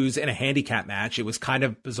faces lose in a handicap match. It was kind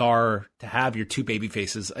of bizarre to have your two baby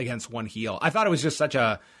faces against one heel. I thought it was just such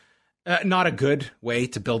a not a good way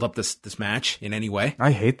to build up this match in any way.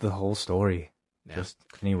 I hate the whole story. Yeah. Just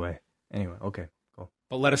anyway, okay, cool.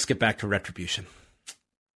 But let us get back to Retribution.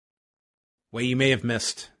 Way you may have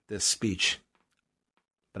missed this speech,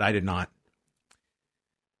 but I did not.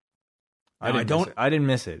 I didn't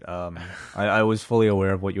miss it. I was fully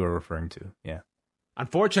aware of what you were referring to. Yeah.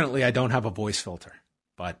 Unfortunately, I don't have a voice filter,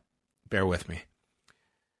 but bear with me.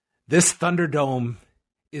 This Thunderdome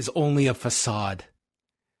is only a facade.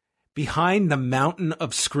 Behind the mountain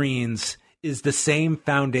of screens is the same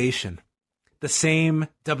foundation, the same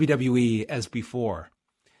WWE as before,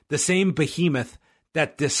 the same behemoth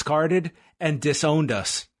that discarded and disowned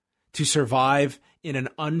us to survive in an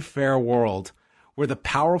unfair world where the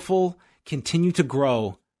powerful continue to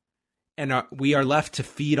grow and we are left to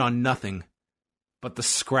feed on nothing but the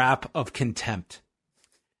scrap of contempt.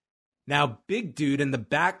 Now, big dude in the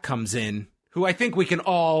back comes in, who I think we can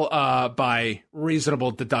all, by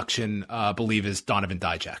reasonable deduction, believe is Donovan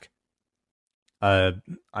Dijak. I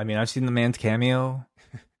mean, I've seen the man's cameo,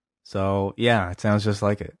 so yeah, it sounds just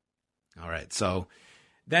like it. All right, so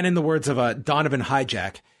then in the words of Donovan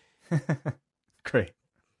Hijack, great.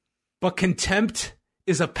 But contempt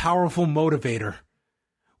is a powerful motivator.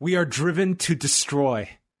 We are driven to destroy,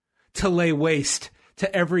 to lay waste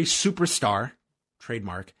to every superstar,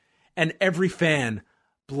 trademark, and every fan,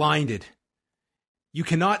 blinded. You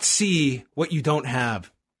cannot see what you don't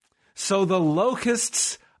have. So the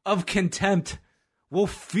locusts of contempt will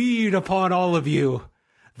feed upon all of you.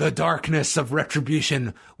 The darkness of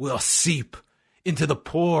retribution will seep into the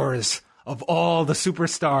pores of all the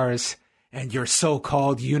superstars and your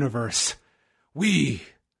so-called universe. We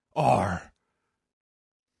are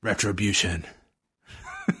Retribution.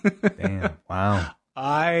 Damn, wow.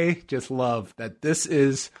 I just love that this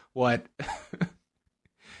is what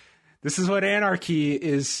this is what anarchy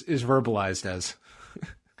is verbalized as.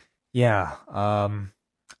 Yeah.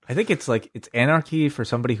 I think it's anarchy for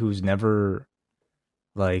somebody who's never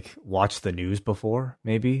like watched the news before,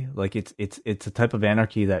 maybe. Like it's a type of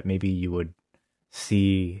anarchy that maybe you would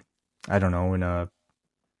see, I don't know, in a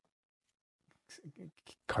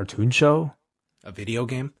cartoon show, a video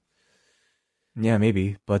game. Yeah,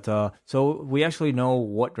 maybe. But so we actually know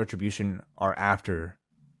what Retribution are after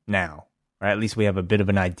now, right? At least we have a bit of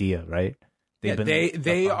an idea, right?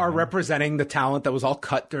 They are representing the talent that was all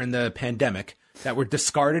cut during the pandemic, that were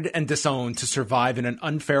discarded and disowned to survive in an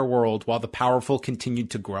unfair world while the powerful continued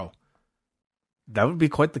to grow. That would be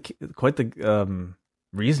quite the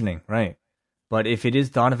reasoning, right? But if it is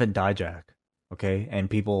Donovan Dijak, okay, and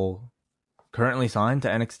people currently signed to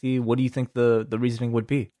NXT, what do you think the reasoning would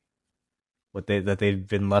be? That they've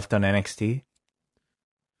been left on NXT?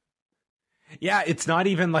 Yeah, it's not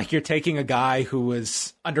even like you're taking a guy who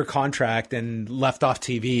was under contract and left off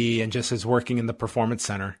TV and just is working in the performance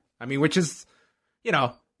center. I mean, which is, you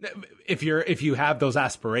know, if you have those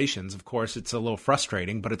aspirations, of course, it's a little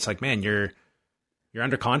frustrating. But it's like, man, you're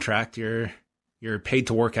under contract. You're paid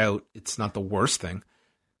to work out. It's not the worst thing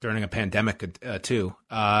during a pandemic too.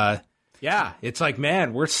 Yeah, it's like,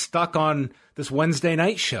 man, we're stuck on this Wednesday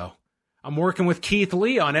night show. I'm working with Keith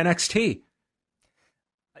Lee on NXT.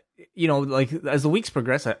 You know, like as the weeks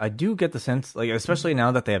progress, I do get the sense, like especially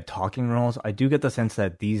now that they have talking roles, I do get the sense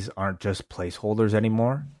that these aren't just placeholders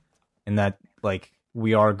anymore, and that like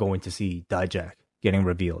we are going to see Dijak getting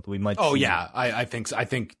revealed. We might. Oh yeah, I think so. I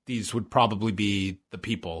think these would probably be the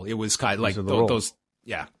people. It was kind of like those.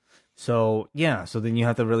 Yeah. So yeah, so then you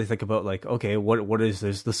have to really think about like, okay, what is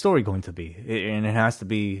the story going to be? And it has to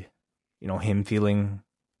be, you know, him feeling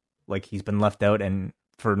like he's been left out and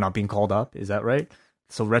for not being called up. Is that right?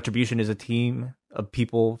 So Retribution is a team of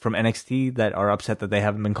people from NXT that are upset that they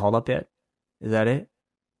haven't been called up yet. Is that it?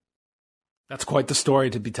 That's quite the story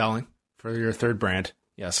to be telling for your third brand.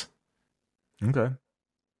 Yes. Okay.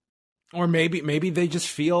 Or maybe they just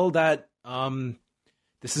feel that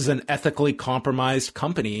this is an ethically compromised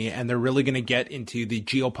company and they're really going to get into the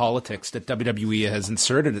geopolitics that WWE has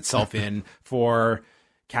inserted itself in for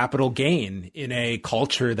capital gain in a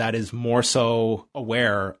culture that is more so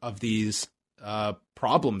aware of these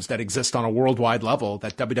problems that exist on a worldwide level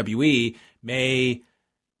that WWE may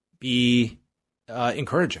be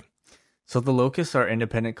encouraging. So the Locusts are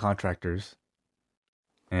independent contractors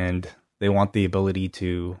and they want the ability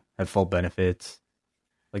to have full benefits.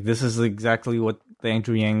 Like this is exactly what the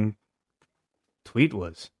Andrew Yang tweet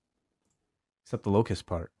was, except the Locust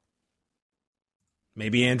part.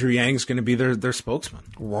 Maybe Andrew Yang's going to be their spokesman.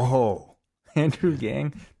 Whoa. Andrew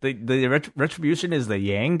Yang? The Retribution is the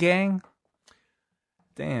Yang Gang?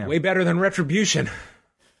 Damn. Way better than Retribution.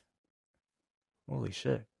 Holy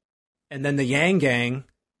shit. And then the Yang Gang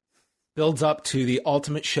builds up to the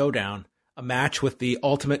Ultimate Showdown, a match with the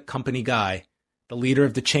Ultimate Company guy, the leader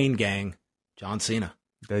of the Chain Gang, John Cena.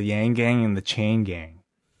 The Yang Gang and the Chain Gang.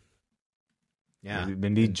 Yeah.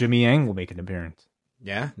 Maybe Jimmy Yang will make an appearance.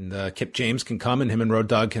 Yeah, and Kip James can come, and him and Road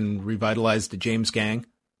Dogg can revitalize the James Gang.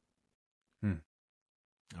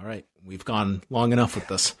 All right, we've gone long enough with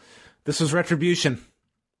this. This was Retribution.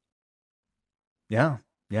 Yeah.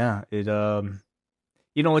 It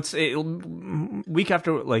it's week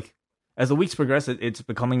after, like, as the weeks progress, it's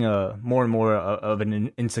becoming a more and more of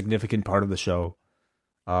an insignificant part of the show.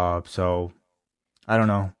 So I don't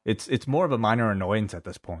know. It's more of a minor annoyance at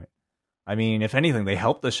this point. I mean, if anything, they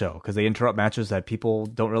help the show because they interrupt matches that people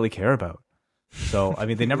don't really care about. So, I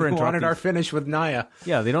mean, they never we interrupt. Wanted our finish with Nia.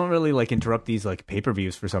 Yeah, they don't really like interrupt these like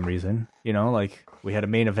pay-per-views for some reason. You know, like we had a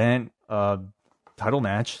main event title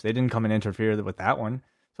match. They didn't come and interfere with that one.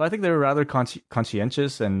 So I think they were rather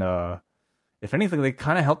conscientious, and if anything, they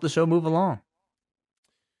kind of helped the show move along.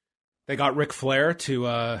 They got Ric Flair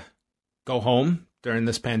to go home during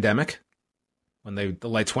this pandemic when the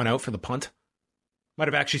lights went out for the punt. Might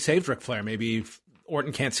have actually saved Ric Flair. Maybe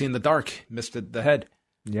Orton can't see in the dark. Missed the head.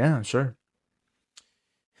 Yeah, sure.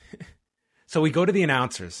 So we go to the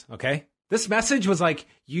announcers, okay? This message was like,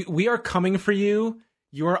 we are coming for you.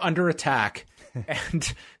 You are under attack.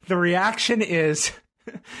 And the reaction is,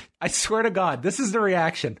 I swear to God, this is the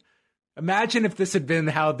reaction. Imagine if this had been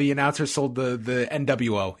how the announcers sold the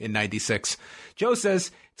NWO in 96. Joe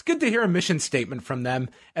says, it's good to hear a mission statement from them.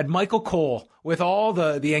 And Michael Cole, with all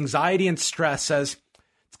the anxiety and stress, says,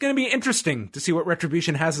 it's going to be interesting to see what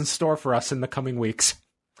Retribution has in store for us in the coming weeks.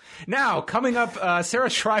 Now, coming up, Sarah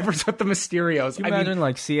Schreiber's with the Mysterios. Can you imagine,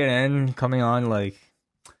 like, CNN coming on, like,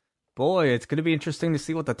 boy, it's going to be interesting to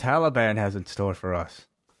see what the Taliban has in store for us.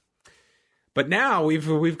 But now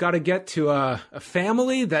we've got to get to a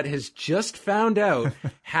family that has just found out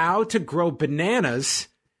how to grow bananas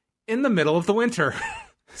in the middle of the winter.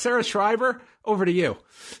 Sarah Schreiber, over to you.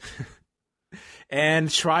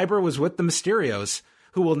 And Schreiber was with the Mysterios,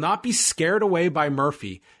 who will not be scared away by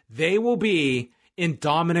Murphy. They will be in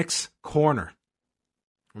Dominic's corner.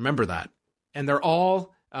 Remember that. And they're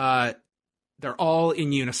all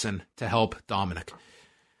in unison to help Dominic.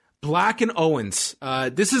 Black and Owens.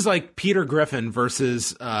 This is like Peter Griffin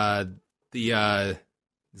versus is it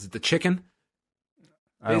the chicken?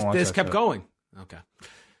 This kept going. Okay.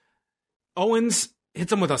 Owens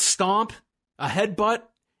hits him with a stomp, a headbutt,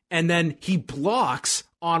 and then he blocks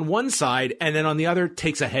on one side, and then on the other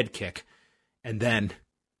takes a head kick. And then,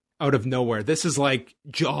 out of nowhere, this is like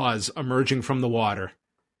Jaws emerging from the water.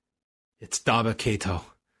 It's Dabba-Kato,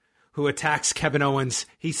 who attacks Kevin Owens.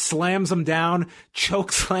 He slams him down,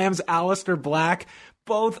 choke slams Aleister Black.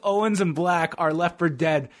 Both Owens and Black are left for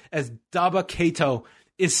dead as Dabba-Kato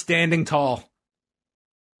is standing tall.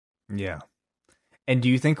 Yeah. And do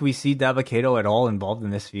you think we see Dabba-Kato at all involved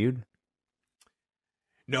in this feud?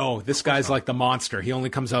 No, this guy's like the monster. He only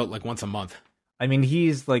comes out like once a month. I mean,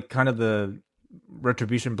 he's like kind of the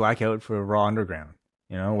Retribution blackout for Raw Underground.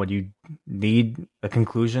 You know, when you need a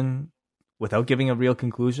conclusion without giving a real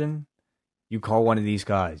conclusion, you call one of these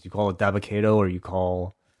guys. You call it Dabba-Kato, or you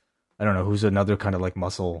call, I don't know, who's another kind of like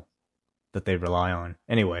muscle that they rely on.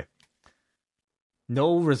 Anyway,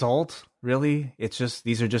 no result, really. It's just,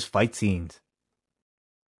 these are just fight scenes.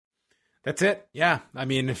 That's it. Yeah. I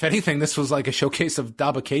mean, if anything, this was like a showcase of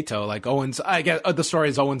Dabba-Kato. Like Owens, I guess the story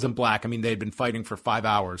is Owens and Black. I mean, they'd been fighting for 5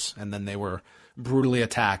 hours and then they were brutally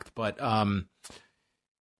attacked. But it's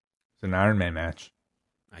an Iron Man match.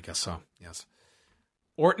 I guess so. Yes.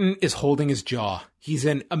 Orton is holding his jaw. He's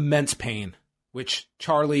in immense pain, which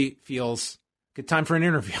Charlie feels good time for an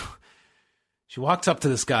interview. She walks up to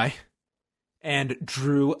this guy and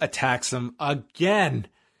Drew attacks him again.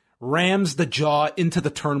 Rams the jaw into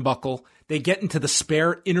the turnbuckle. They get into the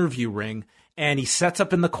spare interview ring, and he sets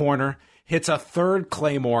up in the corner, hits a third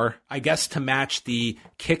Claymore, I guess to match the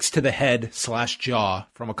kicks to the head / jaw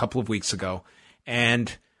from a couple of weeks ago.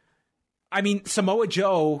 And, I mean, Samoa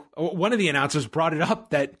Joe, one of the announcers brought it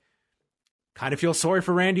up that kind of feels sorry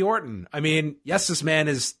for Randy Orton. I mean, yes, this man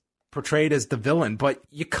is portrayed as the villain, but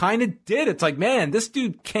you kind of did. It's like, man, this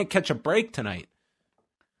dude can't catch a break tonight.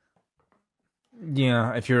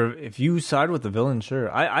 Yeah, if you side with the villain,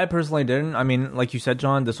 sure. I personally didn't. I mean, like you said,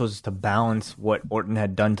 John, this was to balance what Orton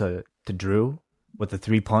had done to Drew with the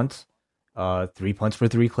 3 punts. 3 punts for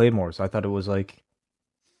 3 Claymores. I thought it was like,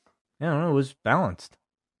 I don't know, it was balanced.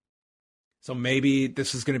 So maybe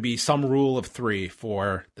this is going to be some rule of 3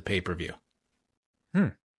 for the pay-per-view.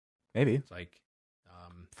 Maybe. It's like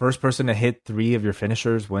first person to hit 3 of your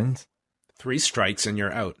finishers wins. 3 strikes and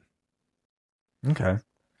you're out. Okay.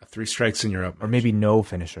 3 strikes and you're out. Or maybe no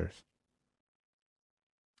finishers.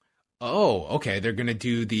 Oh, okay. They're going to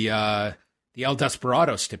do the El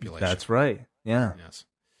Desperado stipulation. That's right. Yeah. Yes.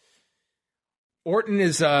 Orton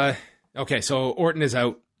is okay, so Orton is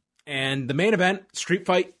out. And the main event, street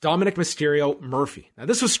fight, Dominic Mysterio, Murphy. Now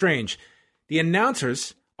this was strange. The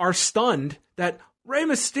announcers are stunned that Rey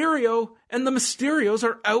Mysterio and the Mysterios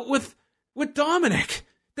are out with Dominic.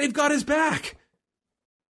 They've got his back.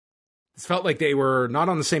 It felt like they were not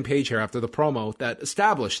on the same page here after the promo that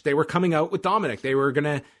established they were coming out with Dominic. They were going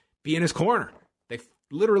to be in his corner. They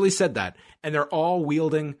literally said that. And they're all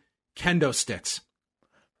wielding kendo sticks.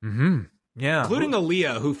 Mm-hmm. Yeah. Including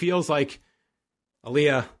Aaliyah, who feels like,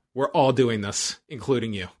 Aaliyah, we're all doing this,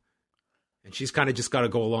 including you. And she's kind of just got to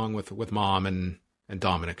go along with Mom and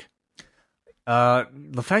Dominic.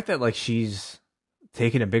 The fact that like she's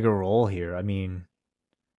taking a bigger role here, I mean,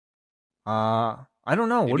 I don't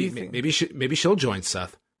know. What do you think? Maybe she'll join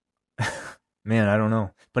Seth. Man, I don't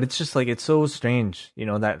know. But it's just like, it's so strange, you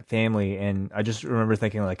know, that family. And I just remember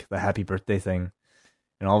thinking like the happy birthday thing.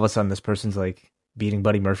 And all of a sudden this person's like beating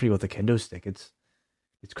Buddy Murphy with a kendo stick. It's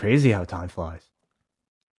crazy how time flies.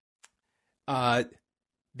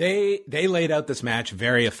 They laid out this match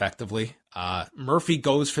very effectively. Murphy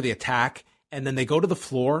goes for the attack and then they go to the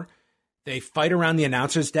floor. They fight around the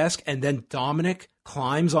announcer's desk, and then Dominic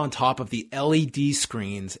climbs on top of the LED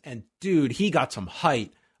screens. And dude, he got some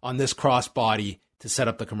height on this crossbody to set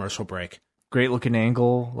up the commercial break. Great looking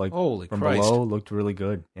angle, like Holy from Christ. below, looked really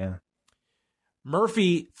good. Yeah.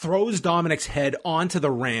 Murphy throws Dominic's head onto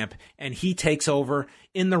the ramp, and he takes over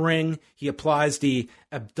in the ring. He applies the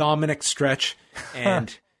abdominic stretch,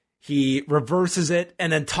 and he reverses it,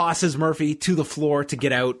 and then tosses Murphy to the floor to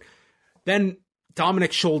get out. Then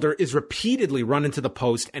Dominic's shoulder is repeatedly run into the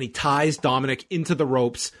post, and he ties Dominic into the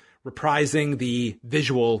ropes, reprising the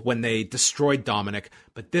visual when they destroyed Dominic.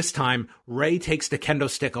 But this time, Rey takes the kendo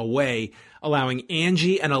stick away, allowing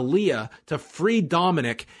Angie and Aaliyah to free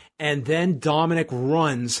Dominic, and then Dominic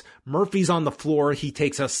runs. Murphy's on the floor. He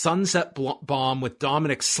takes a sunset bomb with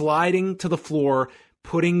Dominic sliding to the floor,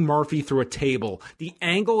 putting Murphy through a table. The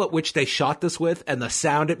angle at which they shot this with and the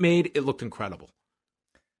sound it made, it looked incredible.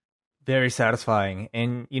 Very satisfying.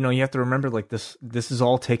 And, you know, you have to remember, like, this is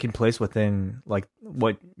all taking place within, like,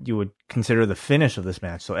 what you would consider the finish of this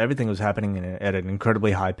match. So everything was happening at an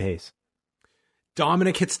incredibly high pace.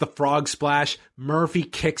 Dominic hits the frog splash. Murphy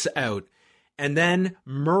kicks out. And then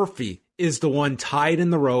Murphy is the one tied in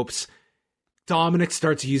the ropes. Dominic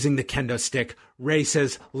starts using the kendo stick. Rey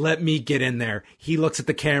says, "Let me get in there." He looks at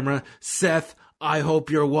the camera. "Seth, I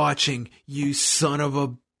hope you're watching, you son of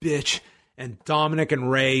a bitch." And Dominic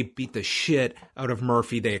and Rey beat the shit out of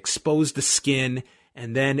Murphy. They expose the skin.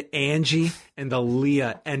 And then Angie and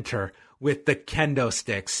Aaliyah enter with the kendo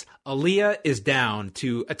sticks. Aaliyah is down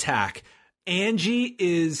to attack. Angie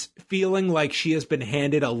is feeling like she has been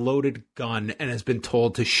handed a loaded gun and has been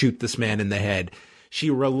told to shoot this man in the head. She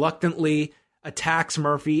reluctantly attacks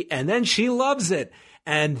Murphy, and then she loves it.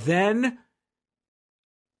 And then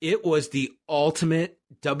it was the ultimate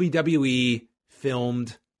WWE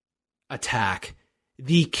filmed attack.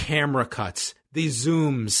 The camera cuts, the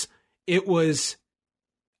zooms. It was...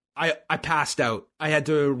 I passed out. I had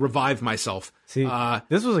to revive myself. See,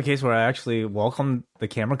 this was a case where I actually welcomed the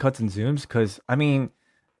camera cuts and zooms because, I mean,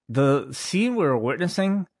 the scene we were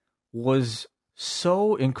witnessing was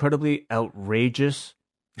so incredibly outrageous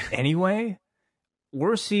anyway.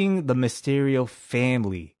 We're seeing the Mysterio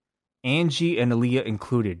family, Angie and Aaliyah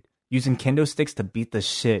included, using kendo sticks to beat the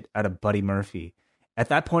shit out of Buddy Murphy. At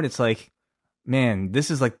that point, it's like, man,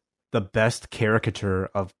 this is like the best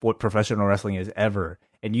caricature of what professional wrestling is ever.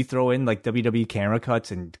 And you throw in like WWE camera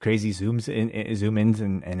cuts and crazy zoom ins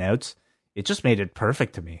and outs. It just made it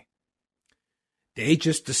perfect to me. They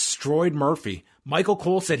just destroyed Murphy. Michael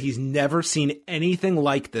Cole said he's never seen anything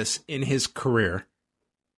like this in his career.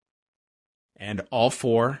 And all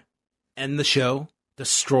four end the show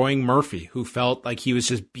destroying Murphy, who felt like he was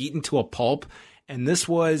just beaten to a pulp. And this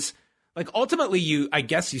was... like, ultimately, I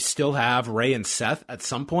guess you still have Rey and Seth at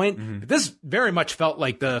some point. Mm-hmm. But this very much felt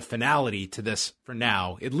like the finality to this for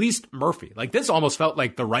now. At least Murphy. Like, this almost felt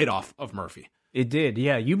like the write-off of Murphy. It did,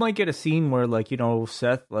 yeah. You might get a scene where, like, you know,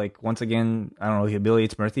 Seth, like, once again, I don't know, he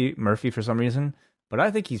humiliates Murphy for some reason. But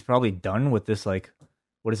I think he's probably done with this, like,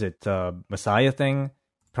 what is it, Messiah thing?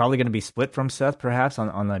 Probably going to be split from Seth, perhaps,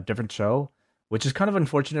 on a different show. Which is kind of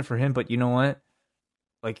unfortunate for him, but you know what?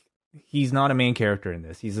 Like, he's not a main character in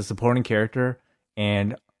this. He's a supporting character,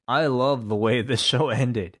 and I love the way this show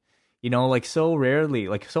ended. You know, like so rarely,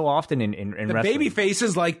 like so often in the wrestling. baby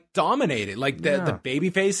faces like dominated, like the baby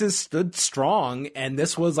faces stood strong, and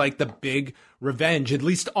this was like the big revenge, at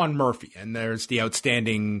least on Murphy. And there's the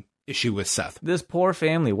outstanding issue with Seth. This poor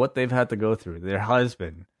family, what they've had to go through. Their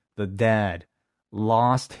husband, the dad,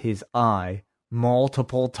 lost his eye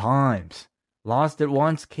multiple times. Lost it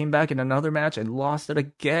once, came back in another match, and lost it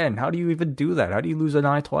again. How do you even do that? How do you lose an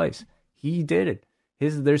eye twice? He did it.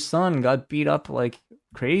 Their son got beat up like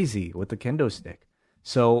crazy with the kendo stick.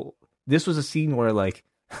 So this was a scene where like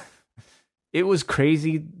it was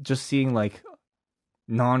crazy just seeing like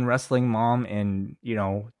non-wrestling mom and, you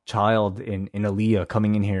know, child in Aaliyah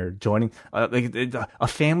coming in here joining like a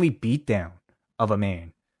family beatdown of a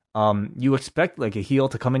man. You expect like a heel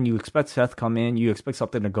to come in, you expect Seth come in, you expect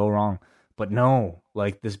something to go wrong, but no,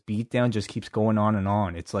 like this beatdown just keeps going on and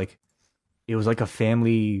on. It's like it was like a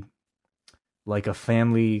family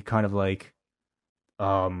kind of like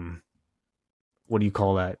what do you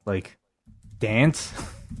call that? Like dance?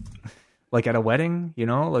 Like at a wedding, you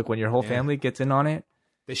know, like when your whole family gets in on it.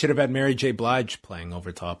 They should have had Mary J. Blige playing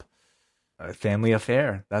over top. A family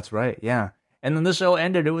affair. That's right. Yeah. And then the show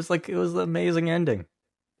ended. It was an amazing ending.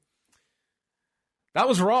 That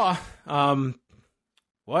was Raw.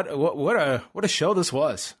 What a show this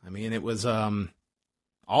was. I mean, it was all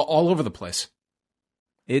over the place.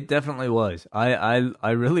 It definitely was.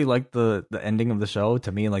 I really liked the ending of the show.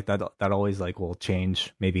 To me, like that always like will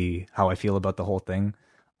change maybe how I feel about the whole thing.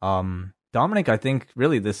 Dominic, I think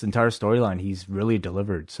really this entire storyline he's really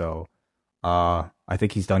delivered. So I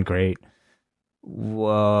think he's done great.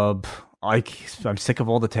 I'm sick of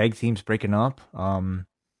all the tag teams breaking up.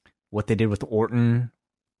 What they did with Orton,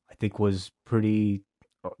 I think was pretty,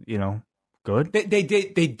 you know, good. They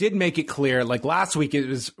did make it clear. Like last week, it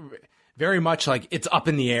was very much like it's up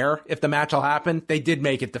in the air if the match will happen. They did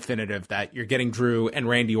make it definitive that you're getting Drew and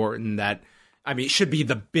Randy Orton. That, I mean, it should be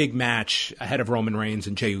the big match ahead of Roman Reigns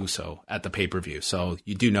and Jey Uso at the pay-per-view. So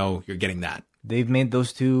you do know you're getting that. They've made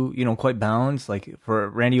those two, you know, quite balanced. Like for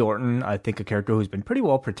Randy Orton, I think a character who's been pretty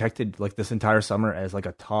well protected like this entire summer as like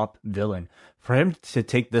a top villain. For him to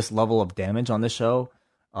take this level of damage on this show,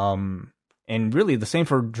 and really the same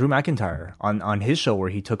for Drew McIntyre on his show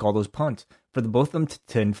where he took all those punts. For the both of them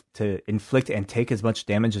to inflict and take as much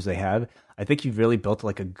damage as they have, I think you've really built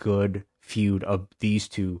like a good feud of these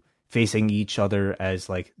two facing each other as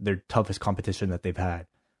like their toughest competition that they've had.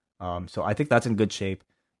 So I think that's in good shape.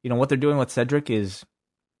 You know, what they're doing with Cedric is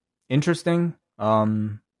interesting.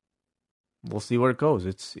 We'll see where it goes.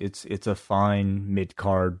 It's a fine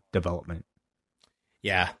mid-card development.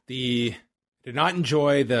 Yeah, did not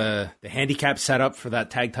enjoy the handicap setup for that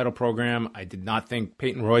tag title program. I did not think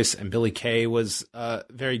Peyton Royce and Billy Kay was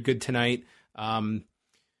very good tonight. You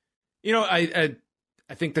know, I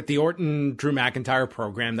think that the Orton Drew McIntyre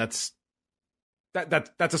program that's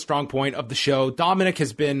a strong point of the show. Dominic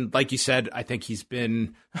has been, like you said, I think he's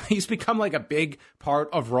become like a big part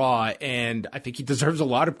of Raw, and I think he deserves a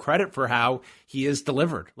lot of credit for how he is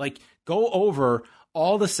delivered. Like, go over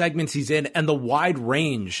all the segments he's in and the wide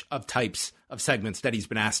range of types of segments that he's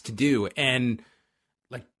been asked to do. And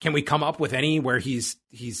like, can we come up with any where he's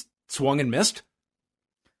swung and missed?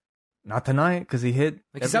 Not tonight, because he hit.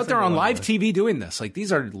 Like, he's out there on live TV doing this. Like,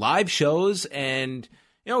 these are live shows, and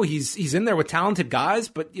you know he's in there with talented guys,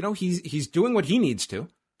 but you know he's doing what he needs to.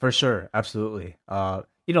 For sure, absolutely.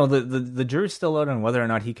 You know the jury's still out on whether or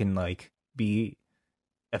not he can like be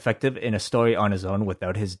effective in a story on his own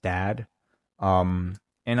without his dad. And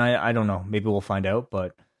I don't know. Maybe we'll find out,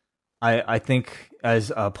 but I think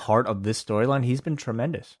as a part of this storyline, he's been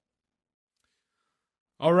tremendous.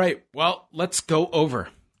 All right. Well, let's go over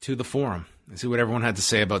to the forum and see what everyone had to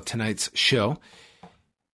say about tonight's show.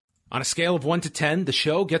 On a scale of 1 to 10, the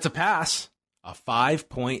show gets a pass, a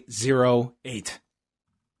 5.08.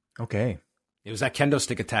 Okay. It was that kendo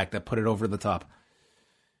stick attack that put it over the top.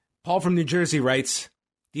 Paul from New Jersey writes,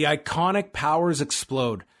 the iconic powers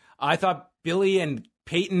explode. I thought Billy and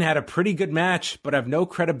Peyton had a pretty good match, but have no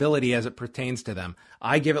credibility as it pertains to them.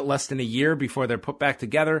 I give it less than a year before they're put back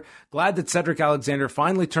together. Glad that Cedric Alexander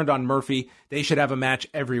finally turned on Murphy. They should have a match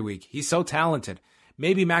every week. He's so talented.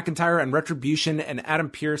 Maybe McIntyre and Retribution and Adam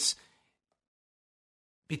Pearce.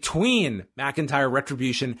 Between McIntyre,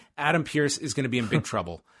 Retribution, Adam Pearce is going to be in big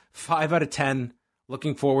trouble. 5 out of 10.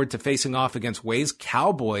 Looking forward to facing off against Way's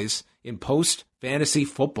Cowboys in post-fantasy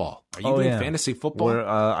football. Are you doing fantasy football?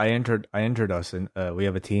 I entered us, and we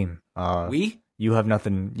have a team. You have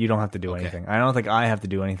nothing. You don't have to do anything. I don't think I have to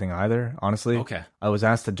do anything either, honestly. Okay. I was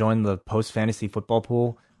asked to join the post-fantasy football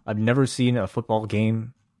pool. I've never seen a football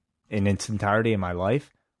game in its entirety in my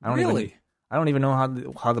life. I don't even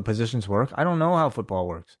know how the positions work. I don't know how football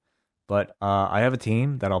works. But I have a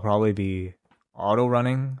team that I'll probably be auto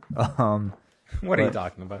running. What are you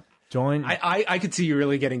talking about? I could see you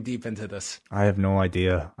really getting deep into this. I have no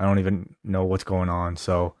idea. I don't even know what's going on.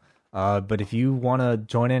 So, but if you want to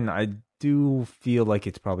join in, I do feel like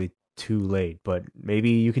it's probably too late. But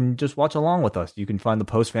maybe you can just watch along with us. You can find the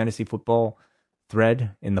Post Fantasy Football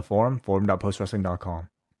thread in the forum.postwrestling.com.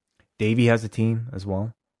 Davey has a team as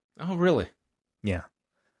well. Oh, really? Yeah.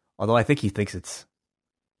 Although I think he thinks it's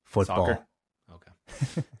football. Soccer?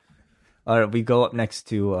 Okay. All right, we go up next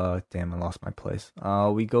to, damn, I lost my place.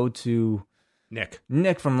 We go to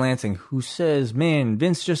Nick from Lansing, who says, man,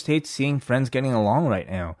 Vince just hates seeing friends getting along right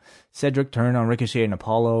now. Cedric turned on Ricochet and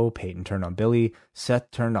Apollo. Peyton turned on Billy.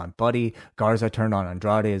 Seth turned on Buddy. Garza turned on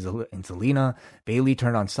Andrade and Zelina. Bailey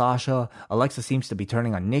turned on Sasha. Alexa seems to be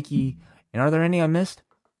turning on Nikki. And are there any I missed?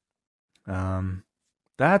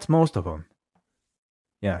 That's most of them.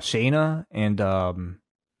 Yeah, Shayna and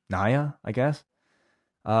Nia, I guess.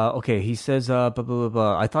 Okay, he says, blah, blah, blah,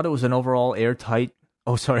 blah. I thought it was an overall airtight.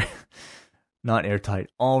 Oh, sorry. Not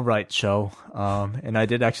airtight. All right show. And I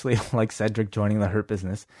did actually like Cedric joining the Hurt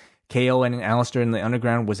Business. KO and Alistair in the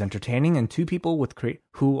Underground was entertaining, and two people with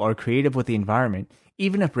who are creative with the environment,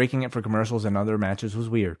 even if breaking it for commercials and other matches was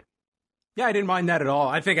weird. Yeah, I didn't mind that at all.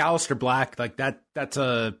 I think Alistair Black, like that's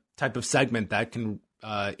a type of segment that can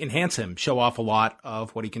enhance him, show off a lot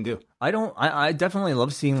of what he can do. I definitely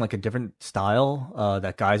love seeing like a different style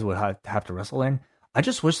that guys would have to wrestle in. I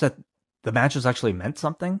just wish that the matches actually meant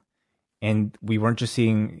something and we weren't just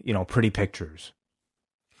seeing, pretty pictures.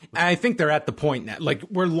 I think they're at the point now, like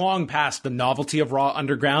we're long past the novelty of Raw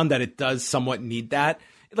Underground, that it does somewhat need that.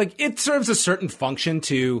 Like it serves a certain function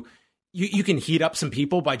to, you can heat up some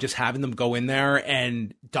people by just having them go in there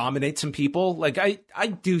and dominate some people. Like I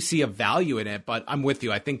do see a value in it, but I'm with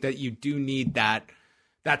you. I think that you do need that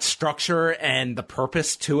structure and the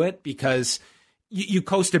purpose to it, because you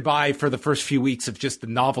coasted by for the first few weeks of just the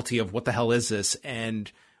novelty of what the hell is this?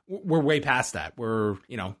 And we're way past that. We're,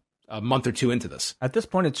 a month or two into this. At this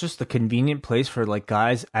point, it's just a convenient place for like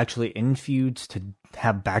guys actually in feuds to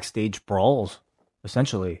have backstage brawls,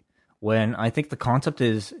 essentially. When I think the concept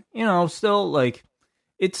is, still like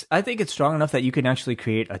I think it's strong enough that you can actually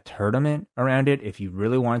create a tournament around it if you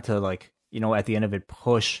really want to, like, at the end of it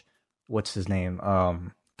push, what's his name?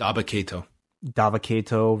 Dabba-Kato,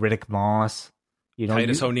 Riddick Moss,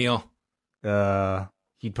 Titus O'Neil.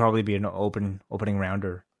 He'd probably be an opening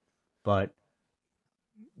rounder, but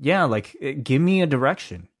yeah, like give me a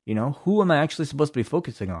direction. Who am I actually supposed to be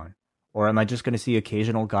focusing on? Or am I just going to see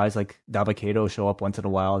occasional guys like Dabba-Kato show up once in a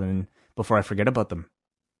while and before I forget about them?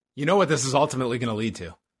 You know what this is ultimately going to lead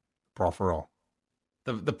to? Brawl for all.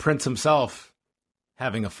 The Prince himself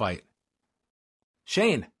having a fight.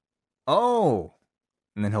 Shane. Oh.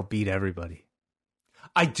 And then he'll beat everybody.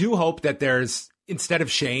 I do hope that instead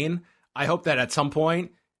of Shane, I hope that at some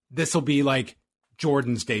point, this will be like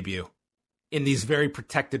Jordan's debut in these very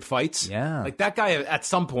protected fights. Yeah. Like that guy at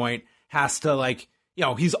some point has to like,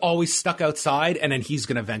 he's always stuck outside, and then he's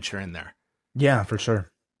going to venture in there. Yeah, for sure.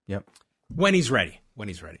 Yep. When he's ready.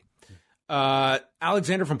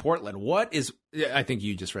 Alexander from Portland. I think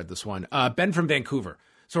you just read this one. Ben from Vancouver.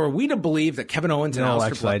 So are we to believe that Kevin Owens and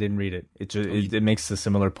Alistair Black... I didn't read it. It makes a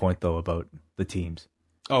similar point, though, about the teams.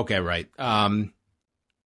 Okay, right.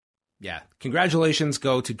 Yeah. Congratulations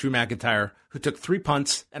go to Drew McIntyre, who took 3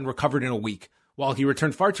 punts and recovered in a week. While he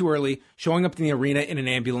returned far too early, showing up in the arena in an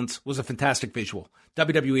ambulance was a fantastic visual.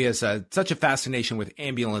 WWE has such a fascination with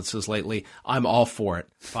ambulances lately. I'm all for it.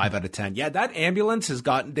 5 out of 10. Yeah, that ambulance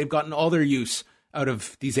they've gotten all their use out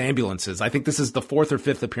of these ambulances. I think this is the 4th or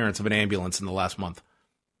 5th appearance of an ambulance in the last month.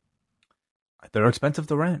 They're expensive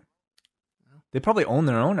to rent. They probably own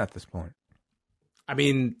their own at this point. I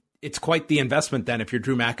mean, it's quite the investment then if you're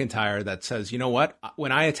Drew McIntyre that says, you know what,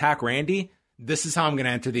 when I attack Randy, this is how I'm going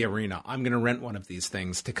to enter the arena. I'm going to rent one of these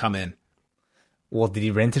things to come in. Well, did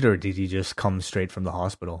he rent it or did he just come straight from the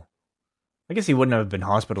hospital? I guess he wouldn't have been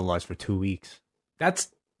hospitalized for 2 weeks.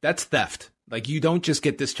 That's theft. Like, you don't just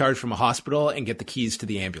get discharged from a hospital and get the keys to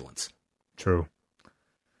the ambulance. True.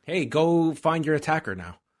 Hey, go find your attacker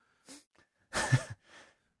now.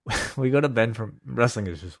 We go to Ben from... Wrestling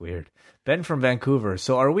is just weird. Ben from Vancouver.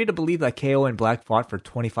 So are we to believe that KO and Black fought for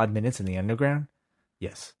 25 minutes in the Underground?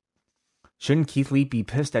 Yes. Shouldn't Keith Lee be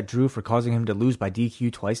pissed at Drew for causing him to lose by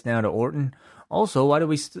DQ twice now to Orton? Also, why do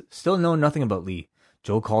we still know nothing about Lee?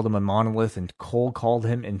 Joe called him a monolith and Cole called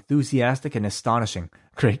him enthusiastic and astonishing.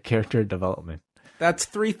 Great character development. That's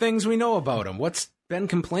 3 things we know about him. What's Ben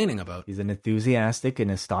complaining about? He's an enthusiastic and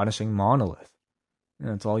astonishing monolith.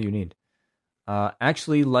 That's all you need.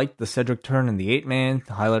 Actually liked the Cedric turn in the 8-man,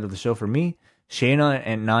 the highlight of the show for me. Shayna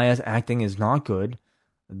and Naya's acting is not good.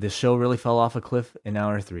 The show really fell off a cliff in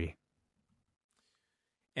hour 3.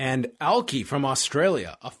 And Alki from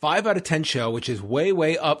Australia, a 5 out of 10 show, which is way,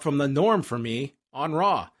 way up from the norm for me on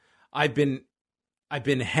Raw. I've been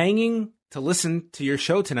hanging to listen to your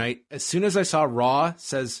show tonight. As soon as I saw Raw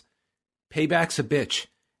says, "Payback's a bitch."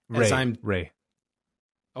 Ray.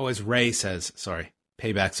 Oh, as Ray says, sorry,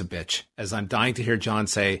 "Payback's a bitch." As I'm dying to hear John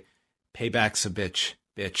say, "Payback's a bitch,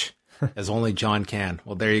 as only John can.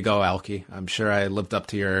 Well, there you go, Alki. I'm sure I lived up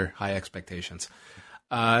to your high expectations.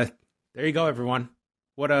 There you go, everyone.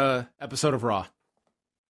 What a episode of Raw.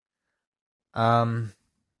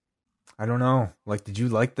 I don't know. Like, did you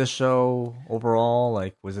like this show overall?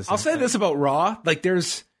 Like, was this? I'll say this about Raw. Like,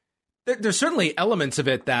 there's certainly elements of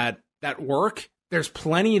it that work. There's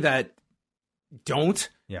plenty that don't.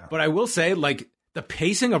 Yeah. But I will say, like, the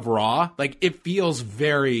pacing of Raw, like, it feels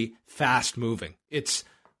very fast moving. It's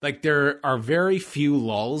like there are very few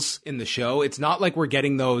lulls in the show. It's not like we're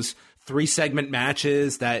getting those 3-segment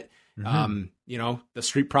matches that, the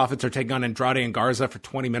Street Profits are taking on Andrade and Garza for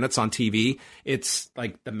 20 minutes on TV. It's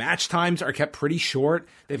like the match times are kept pretty short.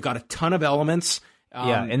 They've got a ton of elements.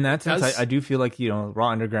 In that sense, I do feel like, Raw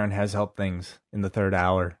Underground has helped things in the third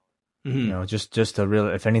hour. Mm-hmm. Just to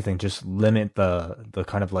really, if anything, just limit the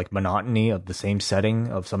kind of like monotony of the same setting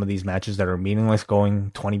of some of these matches that are meaningless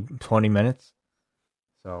going 20 minutes.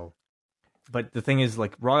 So, but the thing is,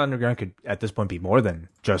 like, Raw Underground could at this point be more than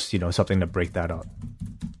just, something to break that up.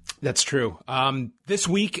 That's true. This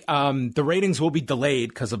week, the ratings will be delayed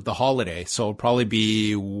because of the holiday. So it'll probably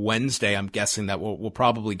be Wednesday, I'm guessing, that we'll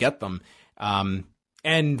probably get them.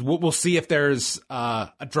 And we'll see if there's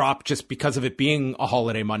a drop just because of it being a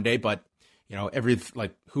holiday Monday. But,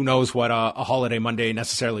 who knows what a holiday Monday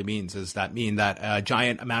necessarily means? Does that mean that a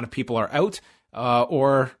giant amount of people are out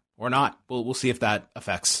or not? We'll see if that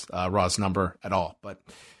affects Raw's number at all. But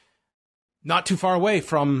not too far away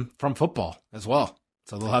from football as well.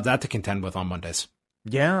 So they'll have that to contend with on Mondays.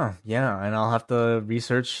 Yeah. And I'll have to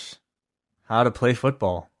research how to play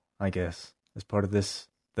football, I guess, as part of this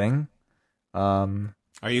thing. Are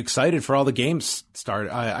you excited for all the games start?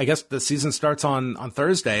 I guess the season starts on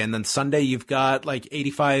Thursday, and then Sunday you've got like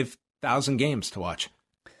 85,000 games to watch.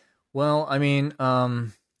 Well, I mean,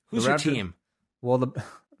 who's your team? Well,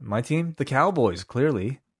 my team, the Cowboys,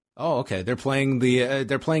 clearly. Oh, okay. They're playing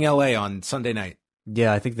LA on Sunday night.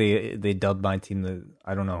 Yeah, I think they dubbed my team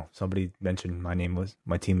I don't know. Somebody mentioned my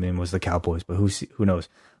team name was the Cowboys, but who knows?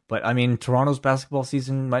 But I mean, Toronto's basketball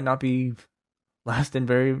season might not be lasting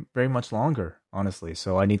very, very much longer, honestly.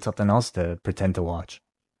 So I need something else to pretend to watch.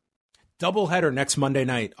 Doubleheader next Monday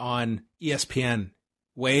night on ESPN.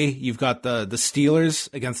 You've got the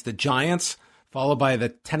Steelers against the Giants, followed by the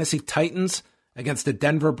Tennessee Titans against the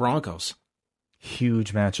Denver Broncos.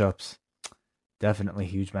 Huge matchups. Definitely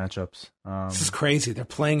huge matchups. This is crazy. They're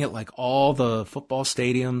playing at like all the football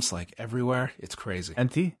stadiums, like everywhere. It's crazy.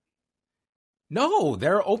 Empty? No,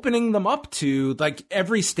 they're opening them up to like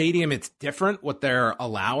every stadium. It's different what they're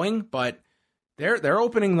allowing, but they're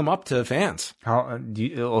opening them up to fans. How do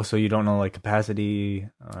you? So you don't know like capacity?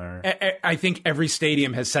 Or I think every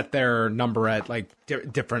stadium has set their number at like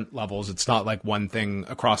different levels. It's not like one thing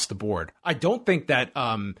across the board. I don't think that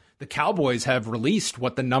the Cowboys have released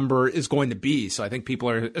what the number is going to be. So I think people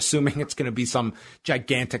are assuming it's going to be some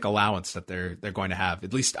gigantic allowance that they're going to have.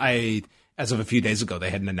 At least as of a few days ago, they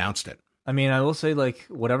hadn't announced it. I mean, I will say like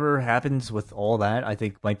whatever happens with all that, I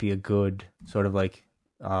think might be a good sort of like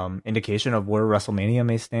indication of where WrestleMania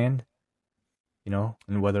may stand.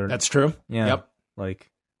 And whether that's true. Yeah. Yep.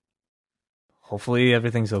 Like, hopefully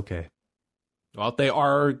everything's okay. Well, they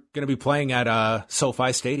are going to be playing at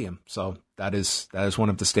SoFi Stadium, so that is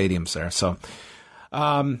one of the stadiums there. So,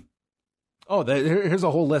 here's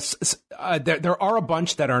a whole list. There are a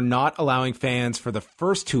bunch that are not allowing fans for the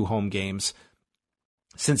first 2 home games.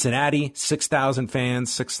 Cincinnati, 6,000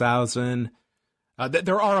 fans, 6,000.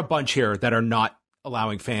 There are a bunch here that are not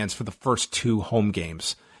allowing fans for the first 2 home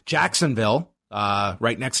games. Jacksonville,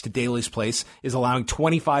 right next to Daly's Place, is allowing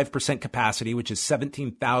 25% capacity, which is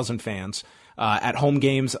 17,000 fans at home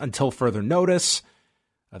games until further notice.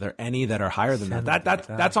 Are there any that are higher than that?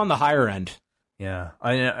 That's on the higher end. Yeah,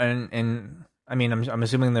 and I mean, I'm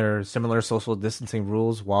assuming there are similar social distancing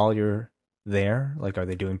rules while you're there. Like, are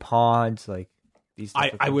they doing pods? Like these?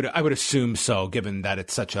 I would assume so, given that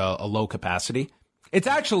it's such a low capacity. It's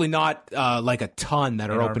actually not like a ton that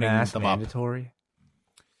are opening them mandatory? up.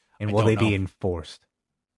 And will they be enforced?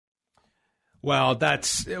 Well,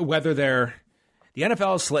 that's whether they're the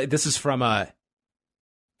NFL. This is from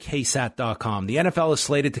KSAT.com. The NFL is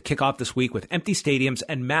slated to kick off this week with empty stadiums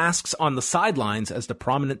and masks on the sidelines as the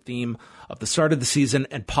prominent theme of the start of the season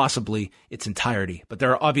and possibly its entirety. But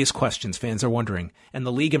there are obvious questions fans are wondering, and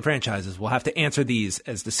the league and franchises will have to answer these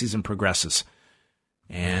as the season progresses.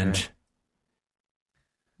 And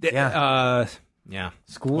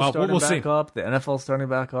School's starting back up. The NFL's starting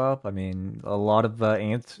back up. I mean, a lot of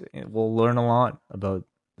ants will learn a lot about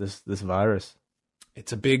this virus.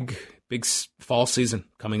 It's a big fall season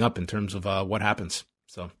coming up in terms of what happens.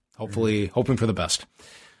 So hoping for the best.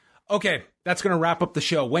 Okay, that's going to wrap up the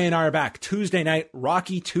show. Wayne and I are back Tuesday night,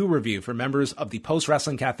 Rocky 2 review for members of the Post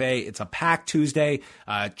Wrestling Cafe. It's a packed Tuesday.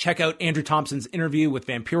 Check out Andrew Thompson's interview with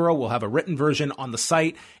Vampiro. We'll have a written version on the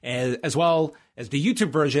site, as well as the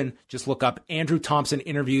YouTube version. Just look up Andrew Thompson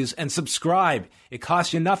interviews and subscribe. It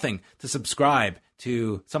costs you nothing to subscribe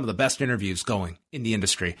to some of the best interviews going in the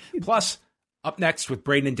industry. Plus, up next with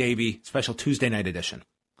Braden and Davey, special Tuesday night edition.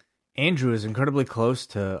 Andrew is incredibly close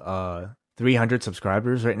to 300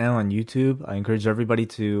 subscribers right now on YouTube. I encourage everybody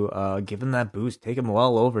to give him that boost. Take him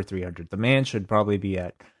well over 300. The man should probably be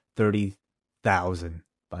at 30,000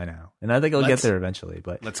 by now. And I think he'll get there eventually.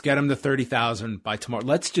 But let's get him to 30,000 by tomorrow.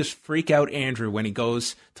 Let's just freak out Andrew when he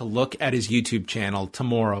goes to look at his YouTube channel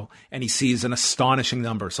tomorrow and he sees an astonishing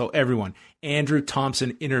number. So everyone, Andrew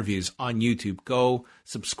Thompson interviews on YouTube. Go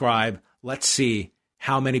subscribe. Let's see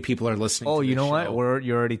how many people are listening to this show. You know what?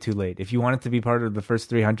 You're already too late. If you wanted to be part of the first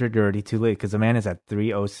 300, you're already too late because the man is at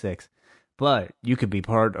 306. But you could be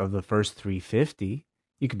part of the first 350.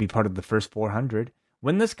 You could be part of the first 400.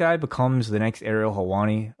 When this guy becomes the next Ariel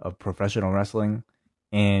Helwani of professional wrestling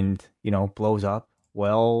and, blows up,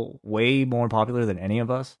 way more popular than any of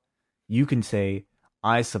us, you can say,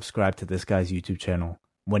 I subscribed to this guy's YouTube channel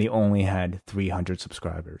when he only had 300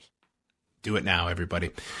 subscribers. Do it now, everybody.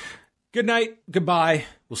 Good night. Goodbye.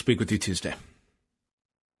 We'll speak with you Tuesday.